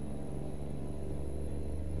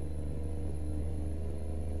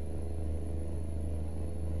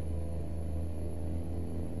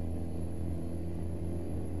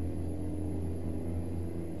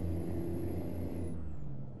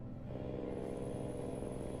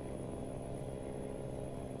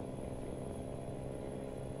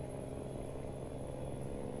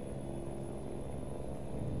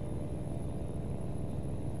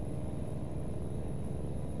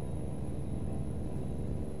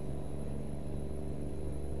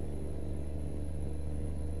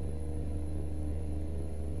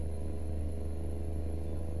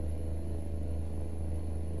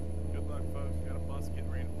 Good luck, folks. Got a bus getting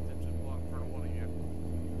ready to potentially block in front of one of you.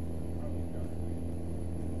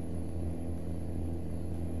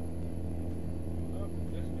 Oh,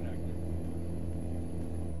 disconnected.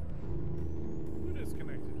 Who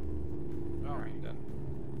disconnected? Oh, Alright, then.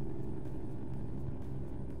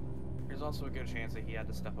 There's also a good chance that he had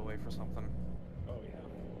to step away for something. Oh, yeah.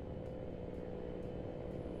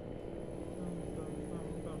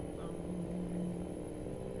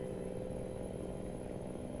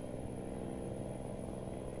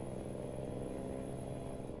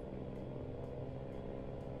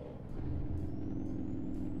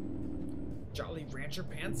 Jolly Rancher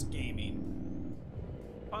Pants Gaming.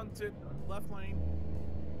 punted, left lane.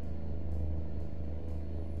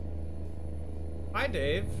 Hi,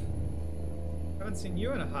 Dave. Haven't seen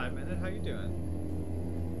you in a hot minute. How you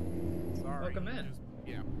doing? Sorry. Welcome in. Just,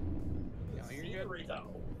 yeah. No, you're good. Scenery, though.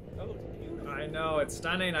 That looks beautiful. I know, it's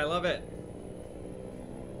stunning. I love it.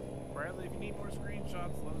 Bradley, if you need more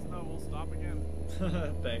screenshots, let us know. We'll stop again.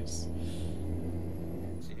 Thanks.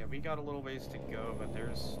 So yeah, we got a little ways to go, but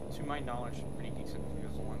there's, to my knowledge, some pretty decent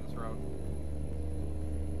views along this road.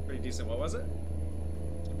 Pretty decent. What was it?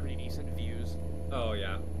 Some pretty decent views. Oh,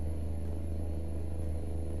 yeah.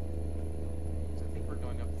 So I think we're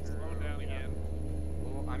going up through. Slow down yeah. again.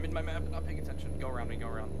 Well, I'm in my map, not paying attention. Go around me, go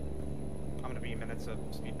around. I'm gonna be a minute to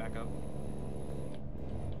speed back up.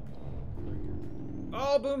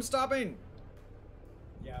 Oh, boom, stopping.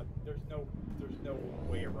 Yeah, there's no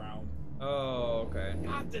way around. Oh, okay.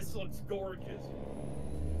 God, this looks gorgeous.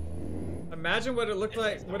 Imagine what it looked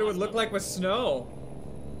like. What it would look like with snow.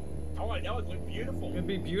 Oh, I know, it looked beautiful. It'd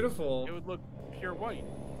be beautiful. It would look pure white.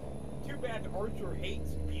 Too bad Archer hates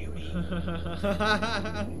beauty.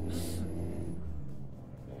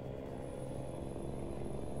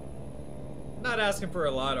 Not asking for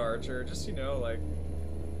a lot, Archer. Just, you know, like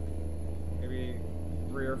maybe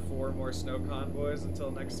 3 or 4 more snow convoys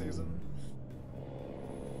until next season.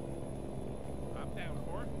 I'm down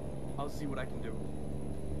for it. I'll see what I can do.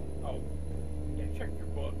 Oh, yeah, check your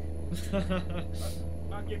book.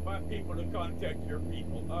 I'll get my people to contact your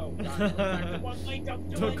people. Oh, God. Go back to one link I'm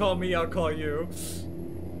doing. Don't call me, I'll call you.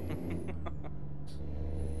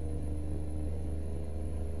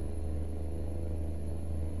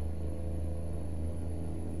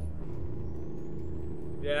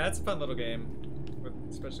 Yeah, it's a fun little game,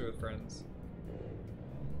 especially with friends.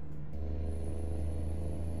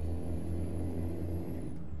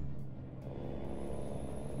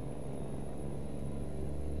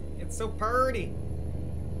 It's so pretty.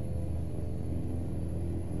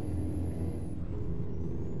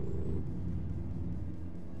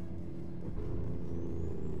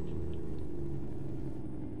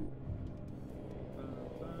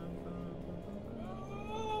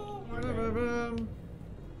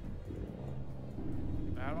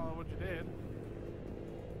 I don't know what you did.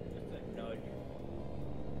 Just a nudge.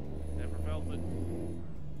 Never felt it.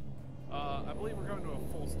 I believe we're going to a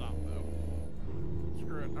full stop though.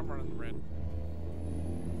 Screw it, I'm running the red.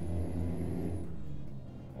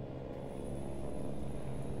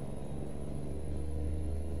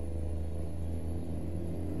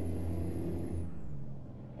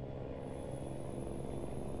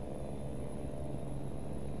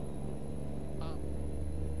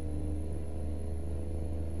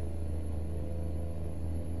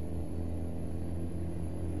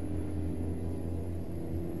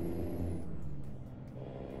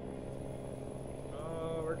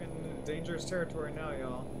 Oh, we're getting into dangerous territory now,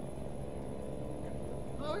 y'all.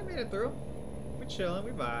 Oh, we made it through. We chilling,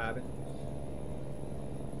 we vibing.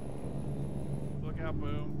 Look out,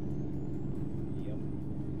 boom. Yep.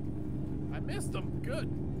 I missed them. Good.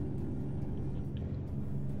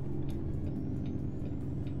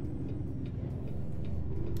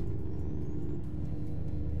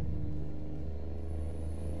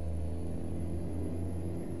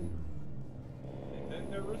 And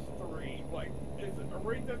then there was 3. Like, are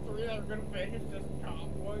we the 3 that are gonna finish this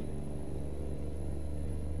convoy?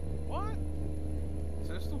 What? So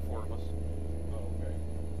there's still 4 of us. Oh, okay.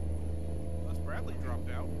 Unless Bradley dropped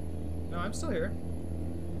out. No, I'm still here.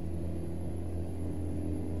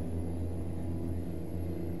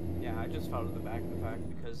 Yeah, I just fell to the back of the pack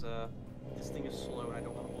because this thing is slow and I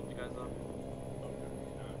don't want to hold you guys up.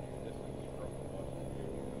 This is the problem.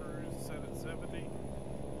 Cruise set at 70.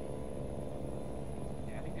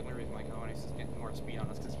 Yeah, I think the only reason why Cohen is getting more speed on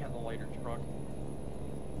us because he has a lighter truck.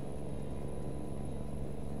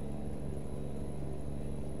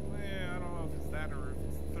 Yeah, I don't know if it's that or if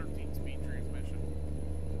it's 13-speed transmission.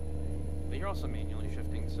 But you're also manually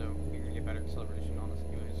shifting, so you're gonna get better acceleration on this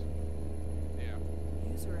anyways. Yeah.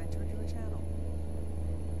 User entered your channel.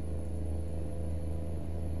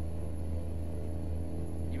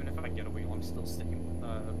 Even if I get a wheel, I'm still sticking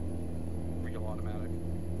real automatic.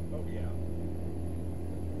 Oh, yeah.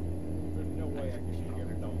 There's no way I could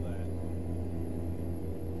ever know that.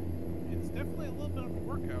 It's definitely a little bit of a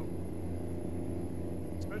workout.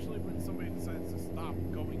 Especially when somebody decides to stop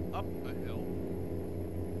going up a hill.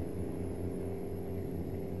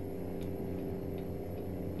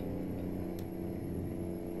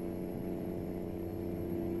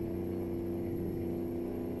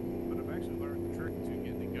 But I've actually learned the trick to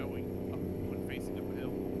getting it going up when facing up a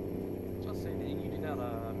hill. So I'll say, didn't you do that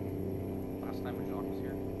last time when Jacques was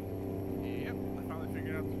here? Yep, I finally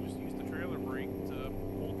figured out to just use the trailer brake to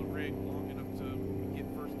hold the rig long enough to get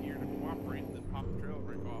first gear to cooperate and then pop the trailer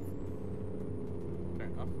brake off. Fair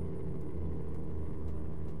enough.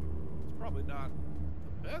 It's probably not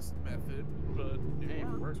the best method, but Hey, it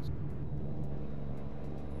works.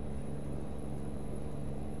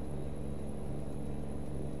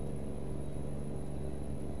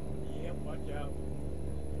 Yep, watch out.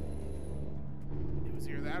 It was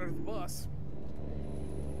either that or the bus.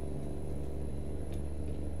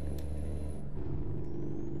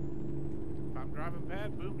 If I'm driving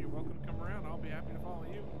bad, boom, you're welcome to come around. I'll be happy to follow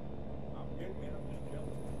you. I'm good, man. I'm just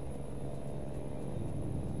chilling.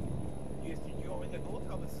 Yes, did you always I love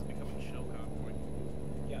how this is becoming a show convoy.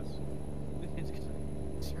 Yes.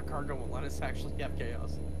 Your cargo won't let us actually have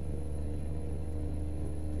chaos.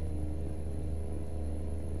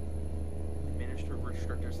 We managed to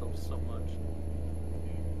restrict ourselves so much.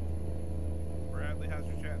 Bradley, how's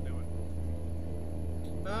your chat doing?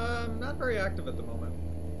 Not very active at the moment.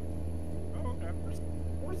 Oh, okay.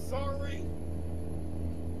 We're sorry.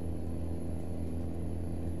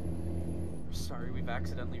 Sorry, we've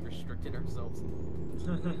accidentally restricted ourselves.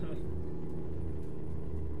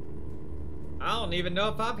 I don't even know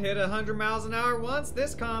if I've hit 100 miles an hour once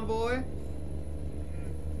this convoy.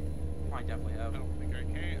 I definitely I have. don't think I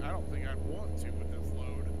can. I don't think I'd want to with this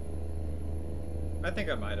load. I think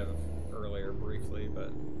I might have earlier briefly,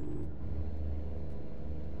 but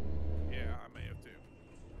Yeah, I may have too.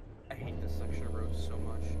 I hate this section of road so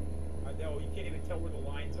much. I know, you can't even tell where the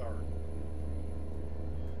lines are.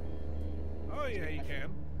 Oh yeah, you can.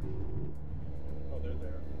 Oh, they're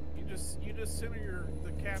there. You just center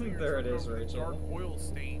the cab of your There it truck is, over the Rachel. dark oil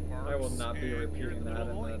stain marks. I will not be and you're repeating in the that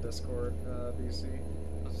middle in the lane. Discord, BC.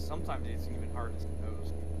 Sometimes it's even hard as it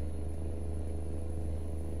goes.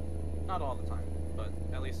 Not all the time, but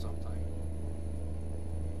at least sometimes.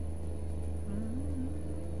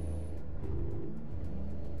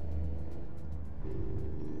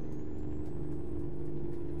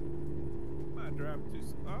 I drive too.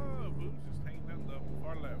 Oh, Boo's just hanging down the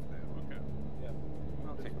far left now. Okay. Yeah.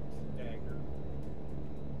 I'll take it. Dagger.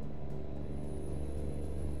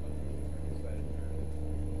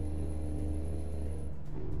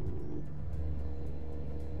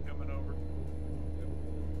 Coming over.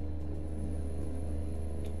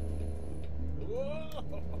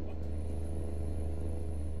 Whoa!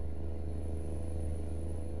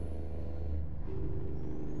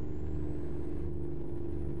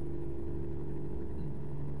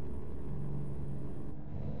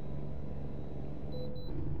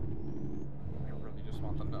 I really just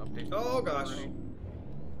want them to update. the Oh log gosh. already.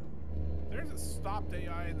 There's a stopped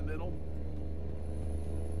AI in the middle.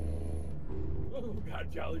 Oh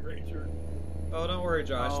god, Jolly Ranger. Oh, don't worry,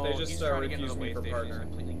 Josh. Oh, They just he's trying to get refused into the me for way station. He's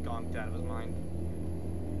partner. completely gonked out of his mind.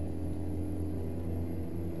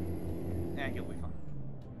 Yeah, he'll be fine.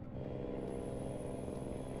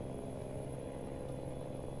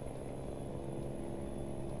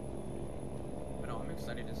 But no, I'm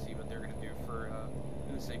excited to see what they're gonna do for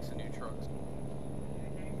the sakes of new trucks.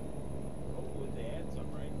 Hopefully they add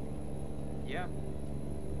some, right? Yeah.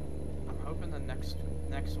 I'm hoping the next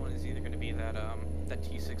one is either gonna be that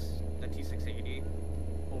T680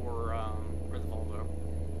 or the Volvo.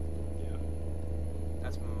 Yeah.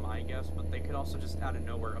 That's my guess, but they could also just out of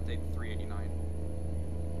nowhere update the 389.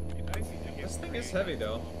 This thing is heavy,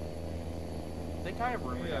 though. They kind of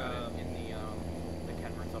rumored Yeah. it in the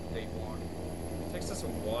Kenworth update blog. It takes us a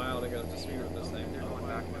while to get up to speed with this thing. They're going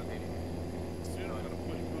back and updating. Soon I'm gonna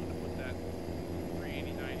put that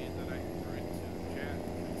 389 in that I threw into the chat.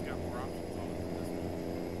 It's got more options on it than this one.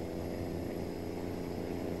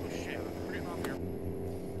 Oh shit, we're getting off here.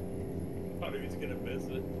 Thought he was gonna miss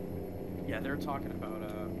it. Yeah, they're talking about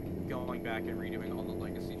going back and redoing all the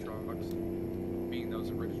legacy trucks, being those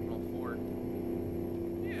original four.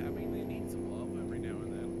 Yeah, I mean they need some love every now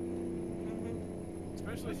and then.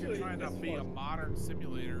 Especially if you're trying to be a modern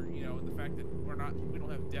simulator, you know, and the fact that we don't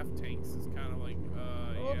have def tanks is kind of like,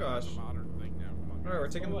 Oh, yeah, gosh. that's a modern thing now. Come on, Alright, we're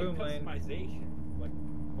guys. taking the Well, boom lane. customization. Like,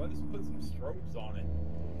 let us put some strobes on it.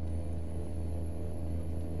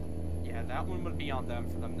 Yeah, that one would be on them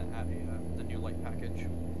for them to add the new light package.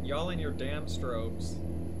 Y'all and your damn strobes.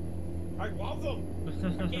 I love them.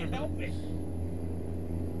 I can't help it.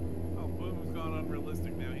 Oh, Boom's gone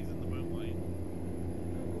unrealistic now. He's in the boom lane.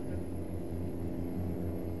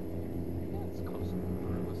 Yeah, it's close enough.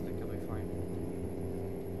 Realistic, it'll be fine.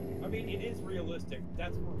 I mean, it is realistic.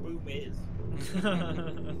 That's where Boom is.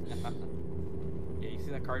 Yeah, you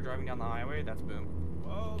see that car driving down the highway? That's Boom.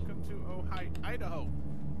 Welcome to Idaho.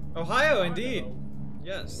 Ohio, indeed.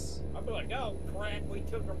 Yes. I'd be like, oh crap, we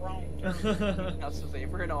took a wrong I turn. was gonna say, if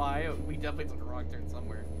we're in Ohio, we definitely took a wrong turn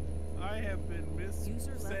somewhere. I have been User left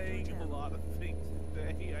your saying a channel. lot of things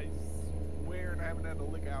today. I swear, and I haven't had to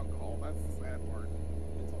lick alcohol. That's the sad part.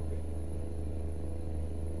 It's all good.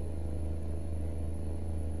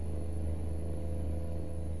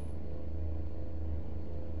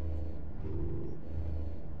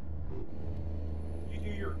 You do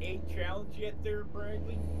your 8 challenge yet there,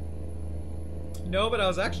 Bradley? No, but I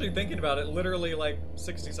was actually thinking about it literally like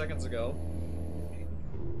 60 seconds ago.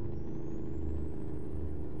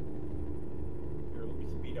 Here, let me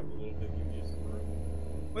speed up a little bit, give you some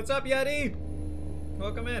room. What's up, Yeti?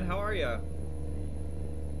 Welcome in. How are ya?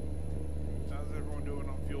 How's everyone doing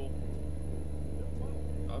on fuel?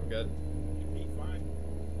 I'm good. Should be fine.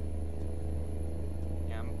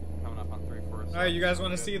 Yeah, I'm coming up on 3/4. All right, you guys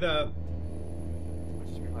want to see the I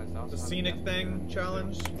just realized I also have a scenic gas thing meter.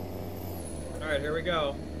 challenge? All right, here we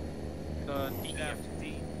go. The DEF.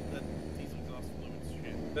 FD, the diesel exhaust fluids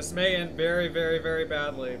shit. This may end very, very, very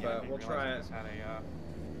badly, Yeah, I but didn't we'll realize try it. this had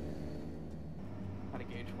a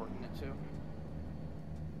gauge coordinate too.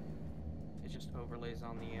 It just overlays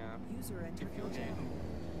on the User entered fuel your chain. channel.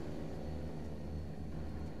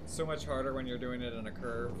 So much harder when you're doing it in a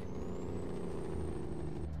curve.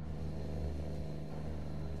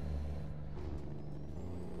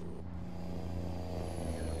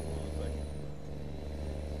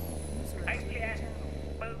 User Hey, entered your chat. channel.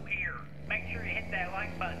 Boom here. Make sure you hit that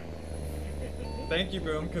like button. Thank you,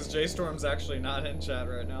 Boom, because J-Storm's actually not in chat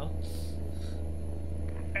right now.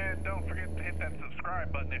 And don't forget to hit that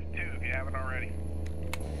subscribe button if you haven't already.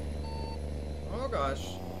 Oh gosh.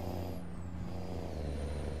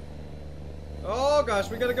 Oh gosh,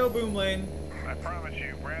 we gotta go Boom Lane. I promise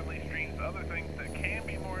you, Bradley streams other things that can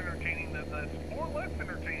be more entertaining than this, or less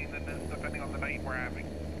entertaining than this, depending on the night we're having.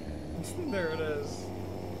 There it is.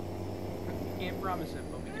 Can't promise it,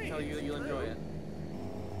 but we can tell you that you'll enjoy it.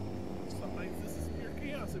 Some nights this is pure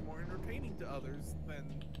chaos and more entertaining to others than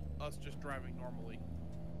us just driving normally.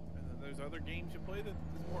 And then there's other games you play that is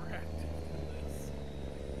more active than this.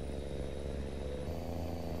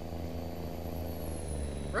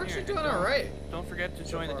 We're actually Here, doing don't- alright. Don't forget to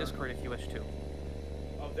So join the far. Discord if you wish to.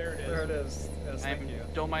 Oh, there it is. There it is. Yes, thank you.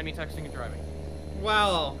 Don't mind me texting and driving.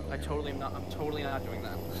 Wow. I'm totally not doing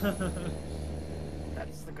that.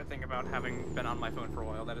 That's the good thing about having been on my phone for a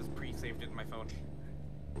while. That is pre-saved in my phone.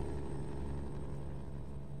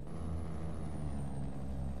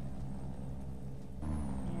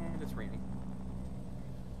 And it's raining.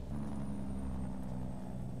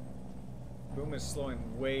 Boom is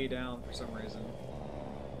slowing way down for some reason.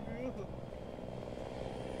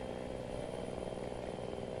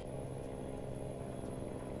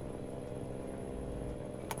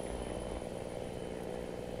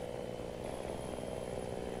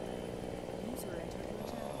 User entered your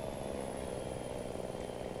channel.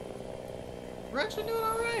 We're actually doing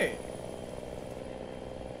alright.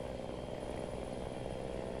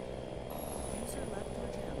 User left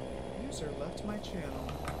your channel. User left my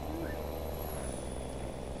channel.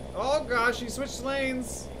 Oh gosh, he switched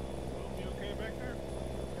lanes. You okay back there?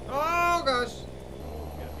 Oh gosh.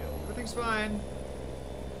 Gotta go. Everything's fine.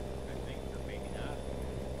 I think, or maybe not.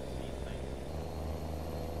 These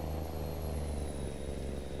things.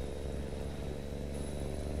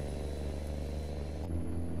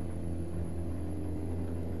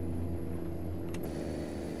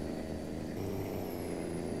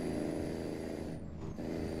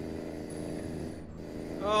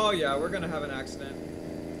 Oh yeah, we're gonna have an accident.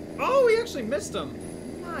 Oh, we actually missed him.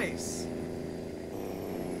 Nice.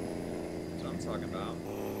 That's what I'm talking about.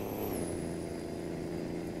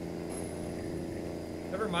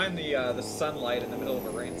 Never mind the sunlight in the middle of a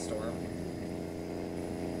rainstorm.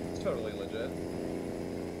 It's totally legit.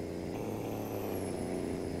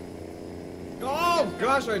 Oh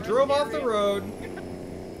gosh, I drove off the road.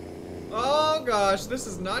 Oh gosh, this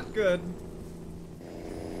is not good.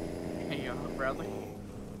 Hey, Bradley,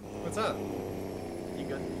 What's up? you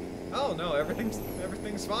good? Oh no,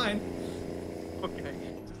 everything's fine. Okay,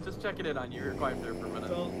 just checking in on you. You're quiet there for a minute.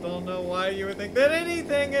 Don't know why you would think that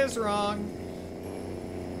anything is wrong.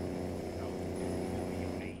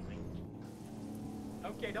 Amazing.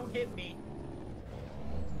 Okay, don't hit me.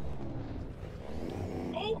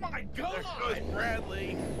 Oh my god! There goes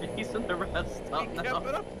Bradley! He's in the rest stop He now. kept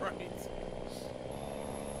it upright.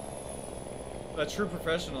 A true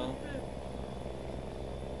professional.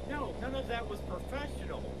 No, none of that was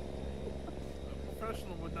professional. A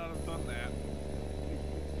professional would not have done that.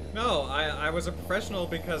 No, I was a professional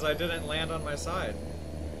because I didn't land on my side.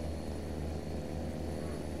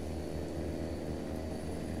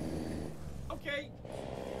 Okay.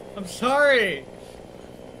 I'm sorry.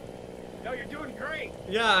 No, you're doing great.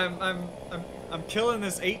 Yeah, I'm killing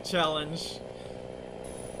this 8 challenge.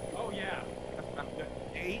 Oh yeah.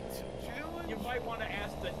 8 challenge? You might want to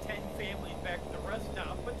ask the 10 families back at the rest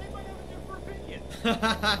stop, but they might have a different opinion.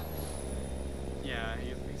 Yeah,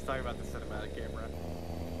 he's talking about the cinematic camera.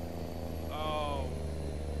 Oh.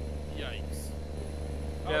 Yikes.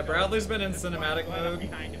 Yeah, Okay. Bradley's been in That's fine. cinematic Glad I'm mode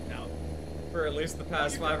behind him now. for at least the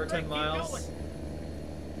past you're 5 or doing 10 great. Keep miles. going.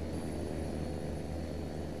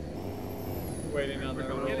 Waiting on the We're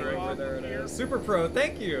going road right over there it here. is. Super Pro,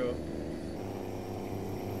 thank you.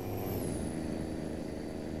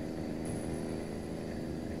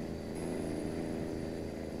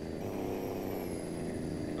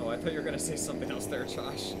 Oh, I thought you were gonna say something else there,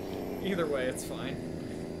 Josh. Either way, it's fine.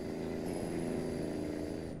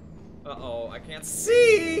 Uh-oh, I can't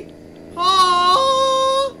see!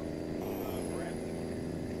 Oh! Bradley.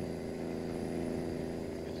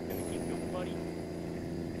 Just gonna keep going, buddy.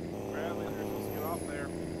 Bradley, you're supposed to get off there.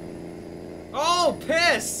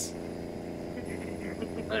 piss!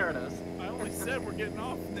 There it is. I only said we're getting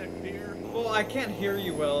off next here. Well, I can't hear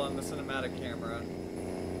you well on the cinematic camera.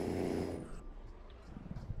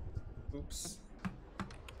 Oops.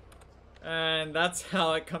 And that's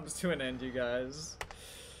how it comes to an end, you guys.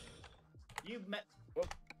 You may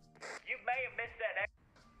have missed that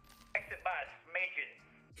exit by a smidgen.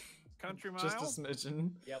 Country mile. Just a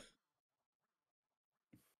smidgen. Yep.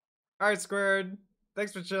 Alright, Squared.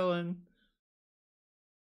 Thanks for chilling.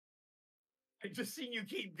 I just seen you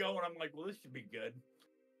keep going. I'm like, well, this should be good.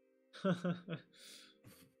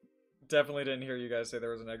 Definitely didn't hear you guys say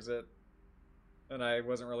there was an exit. And I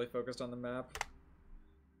wasn't really focused on the map.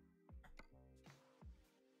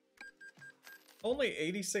 Only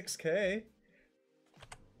 86k.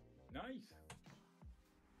 Nice.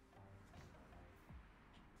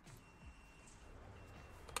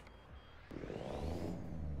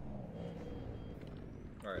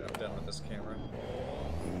 Alright, I'm done with this camera.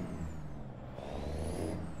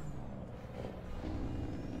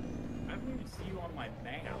 I don't even see you on my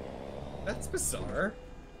map. That's bizarre.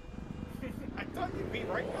 I thought you'd be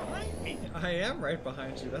right behind me. I am right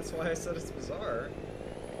behind you, that's why I said it's bizarre.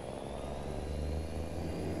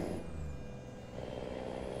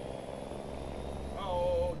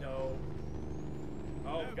 Oh, no.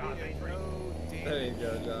 Oh, God, That'd be that's a right. no damage There you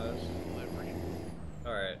go, Josh. delivery.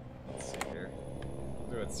 Alright, let's see here.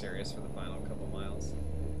 Do it serious for the final couple miles.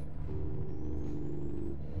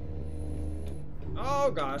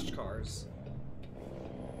 Oh gosh, cars.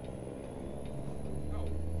 Oh,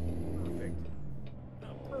 perfect.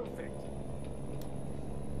 Oh, perfect.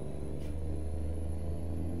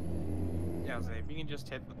 Yeah, I was saying, if you can just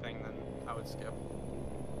hit the thing, then I would skip.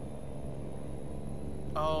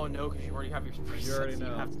 Oh no, because you already have your You already so know.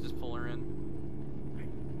 you have to just pull her in.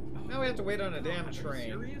 Now we have to wait on a damn Are you train.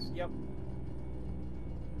 serious? Yep.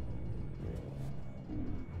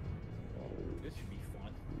 This should be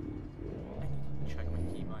fun. I need to check my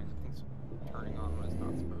keybinds. I think it's turning on when it's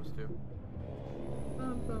not supposed to.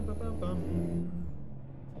 Bum, bum, bum, bum, bum.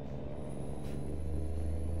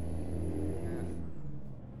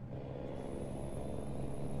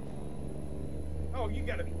 Oh, you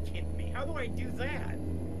gotta be kidding me. How do I do that?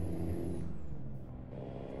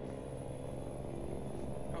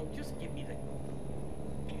 Oh, just give me the...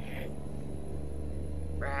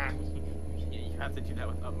 You have to do that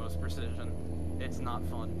with utmost precision. It's not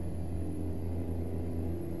fun.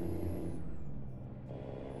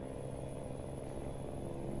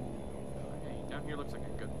 Okay, down here looks like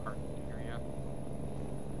a good parking area.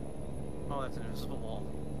 Oh, that's an invisible wall.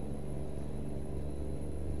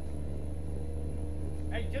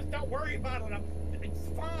 Hey, just don't worry about it. It's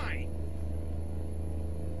fine.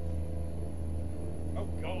 Oh,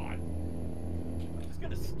 God. I'm just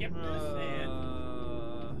gonna skip this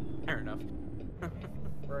and... Fair enough.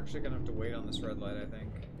 We're actually gonna have to wait on this red light, I think.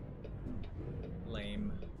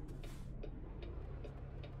 Lame.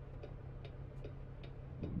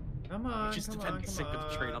 Come on, Just come attend on, to come sync with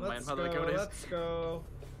the train on. on Let's mine, by the way, go, Codes. let's go.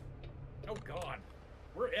 Oh, God.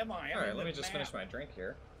 Where am I? I'm Alright, in let the me just map. finish my drink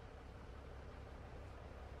here.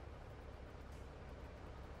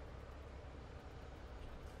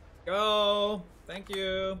 Go! Thank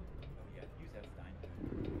you! Oh, yeah, use that time.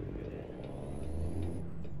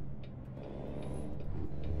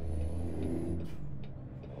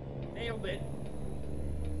 Nailed it.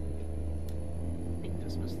 We can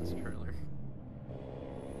dismiss this trailer.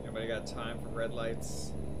 Anybody got time for red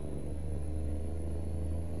lights?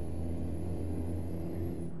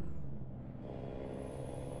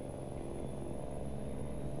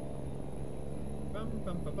 Bum,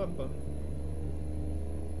 bum, bum, bum, bum.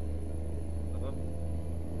 Bum, bum,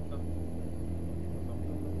 bum.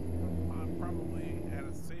 I'm probably at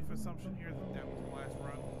a safe assumption here that that was the last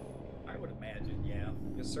run. I would imagine, yeah.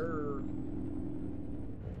 Yes, sir.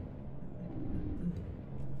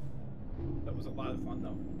 That was a lot of fun,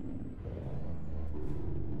 though.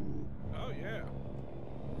 Oh yeah.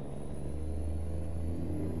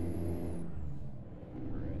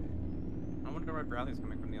 I wonder why Bradley's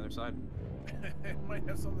coming from the other side. It might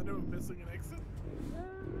have something to do with missing an exit.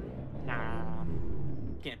 Nah.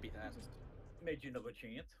 Can't be that. Made you another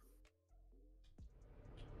chance.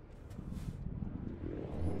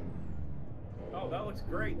 Oh, that looks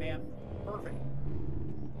great, man. Perfect.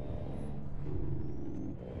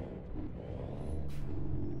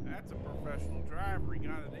 That's a professional driver. He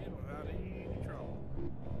got it in without any trouble.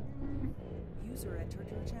 User entered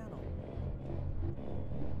your channel.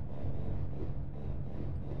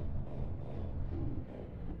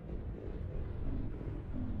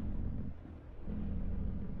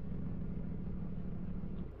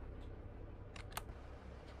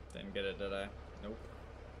 Didn't get it, did I? Nope.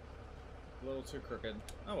 A little too crooked.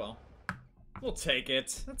 Oh well. We'll take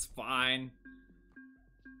it. That's fine.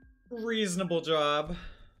 Reasonable job.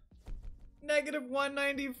 Negative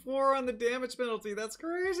 194 on the damage penalty. That's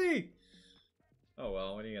crazy. Oh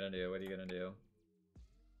well, what are you gonna do? What are you gonna do?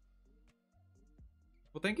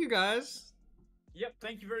 Well, thank you guys. Yep,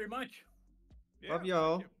 thank you very much. Yeah, Love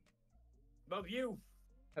y'all. thank Love you.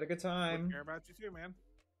 Had a good you. We time. care about you too, man.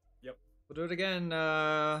 We'll do it again.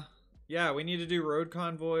 Yeah, we need to do road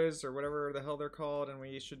convoys or whatever the hell they're called, and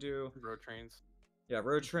we should do Road trains.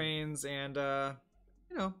 road trains and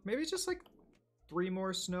you know, maybe just like 3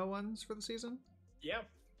 more snow ones for the season. Yep,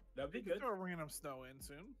 that'd be good. Throw a random snow in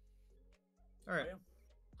soon. All right,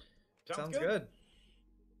 Yeah. sounds good.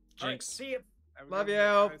 All right, Jinx. see you. Have a Love good you.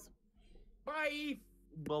 one, guys. Bye.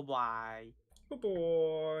 Bye-bye. Oh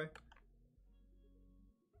boy.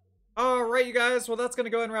 All right, you guys. Well, that's gonna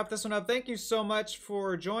go ahead and wrap this one up. Thank you so much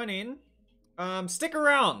for joining. Stick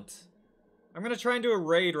around. I'm gonna try and do a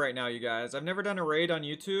raid right now, you guys. I've never done a raid on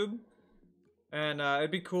YouTube, and it'd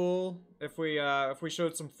be cool if we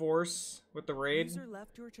showed some force with the raid. User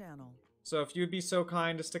left your channel. So if you'd be so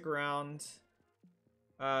kind to stick around,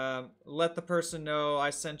 let the person know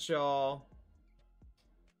I sent y'all.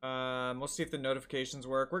 We'll see if the notifications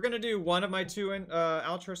work. We're gonna do one of my 2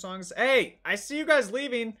 outro songs. Hey, I see you guys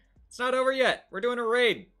leaving. It's not over yet. We're doing a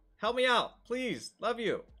raid. Help me out, please. Love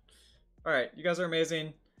you. All right, you guys are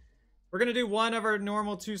amazing. We're gonna do one of our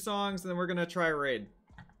normal 2 songs, and then we're gonna try a raid.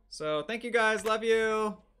 So thank you guys. Love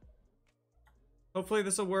you. Hopefully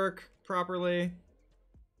this will work properly.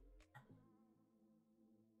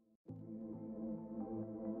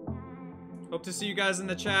 Hope to see you guys in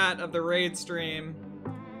the chat of the raid stream.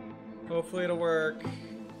 Hopefully it'll work.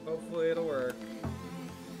 Hopefully it'll work.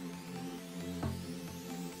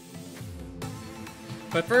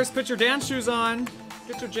 But first, put your dance shoes on.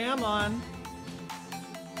 Get your jam on.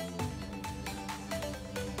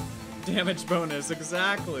 Damage bonus,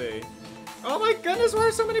 exactly. Oh my goodness, why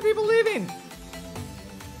are so many people leaving?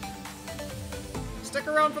 Stick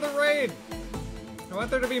around for the raid. I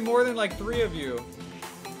want there to be more than like 3 of you.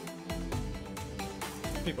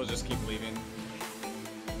 People just keep leaving.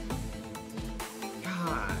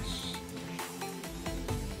 Gosh.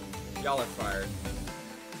 Y'all are fired.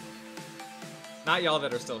 Not y'all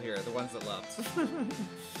that are still here, the ones that left.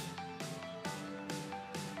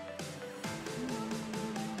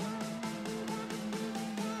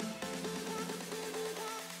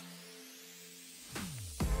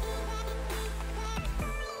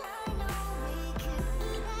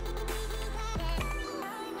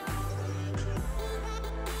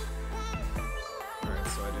 Alright,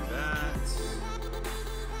 so I do that.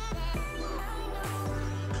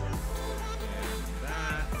 And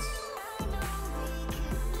that.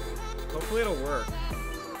 Hopefully it'll work.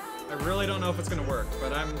 I really don't know if it's gonna work,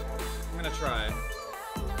 but I'm gonna try.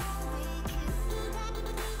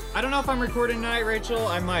 I don't know if I'm recording tonight, Rachel.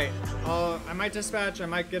 I might. I might dispatch. I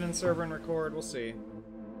might get in server and record. We'll see.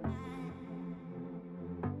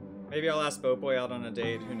 Maybe I'll ask Boatboy out on a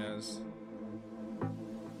date. Who knows?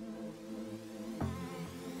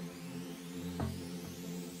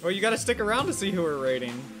 Well, you gotta stick around to see who we're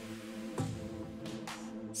raiding.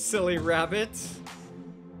 Silly rabbit.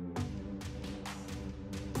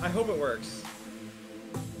 I hope it works.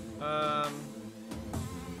 Let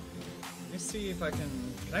me see if I can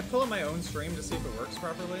I pull up my own stream to see if it works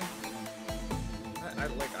properly?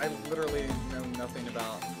 I literally know nothing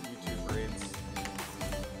about YouTube raids.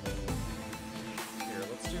 Here,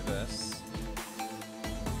 let's do this.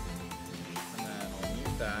 And then we'll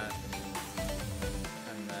mute that.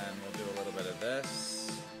 And then we'll do a little bit of this.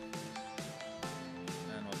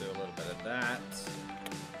 And we'll do a little bit of that.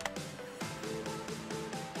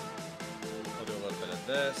 We'll do a little bit of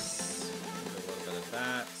this. We'll do a little bit of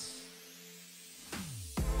that.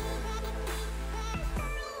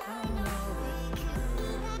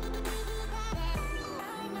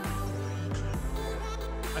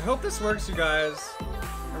 I hope this works, you guys.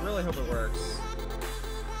 I really hope it works.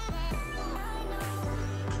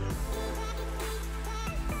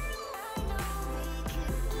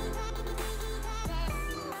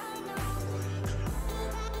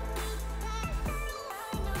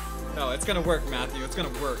 No, it's gonna work, Matthew. It's gonna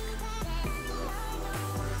work.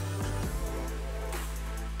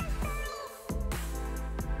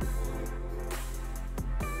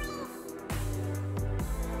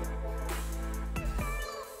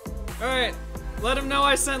 Alright, let him know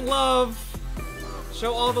I sent love.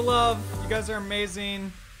 Show all the love. You guys are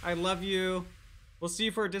amazing. I love you. We'll see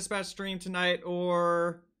you for a dispatch stream tonight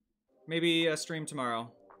or maybe a stream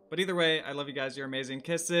tomorrow. But either way, I love you guys. You're amazing.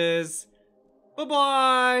 Kisses.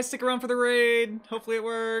 Bye-bye! Stick around for the raid. Hopefully it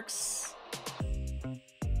works.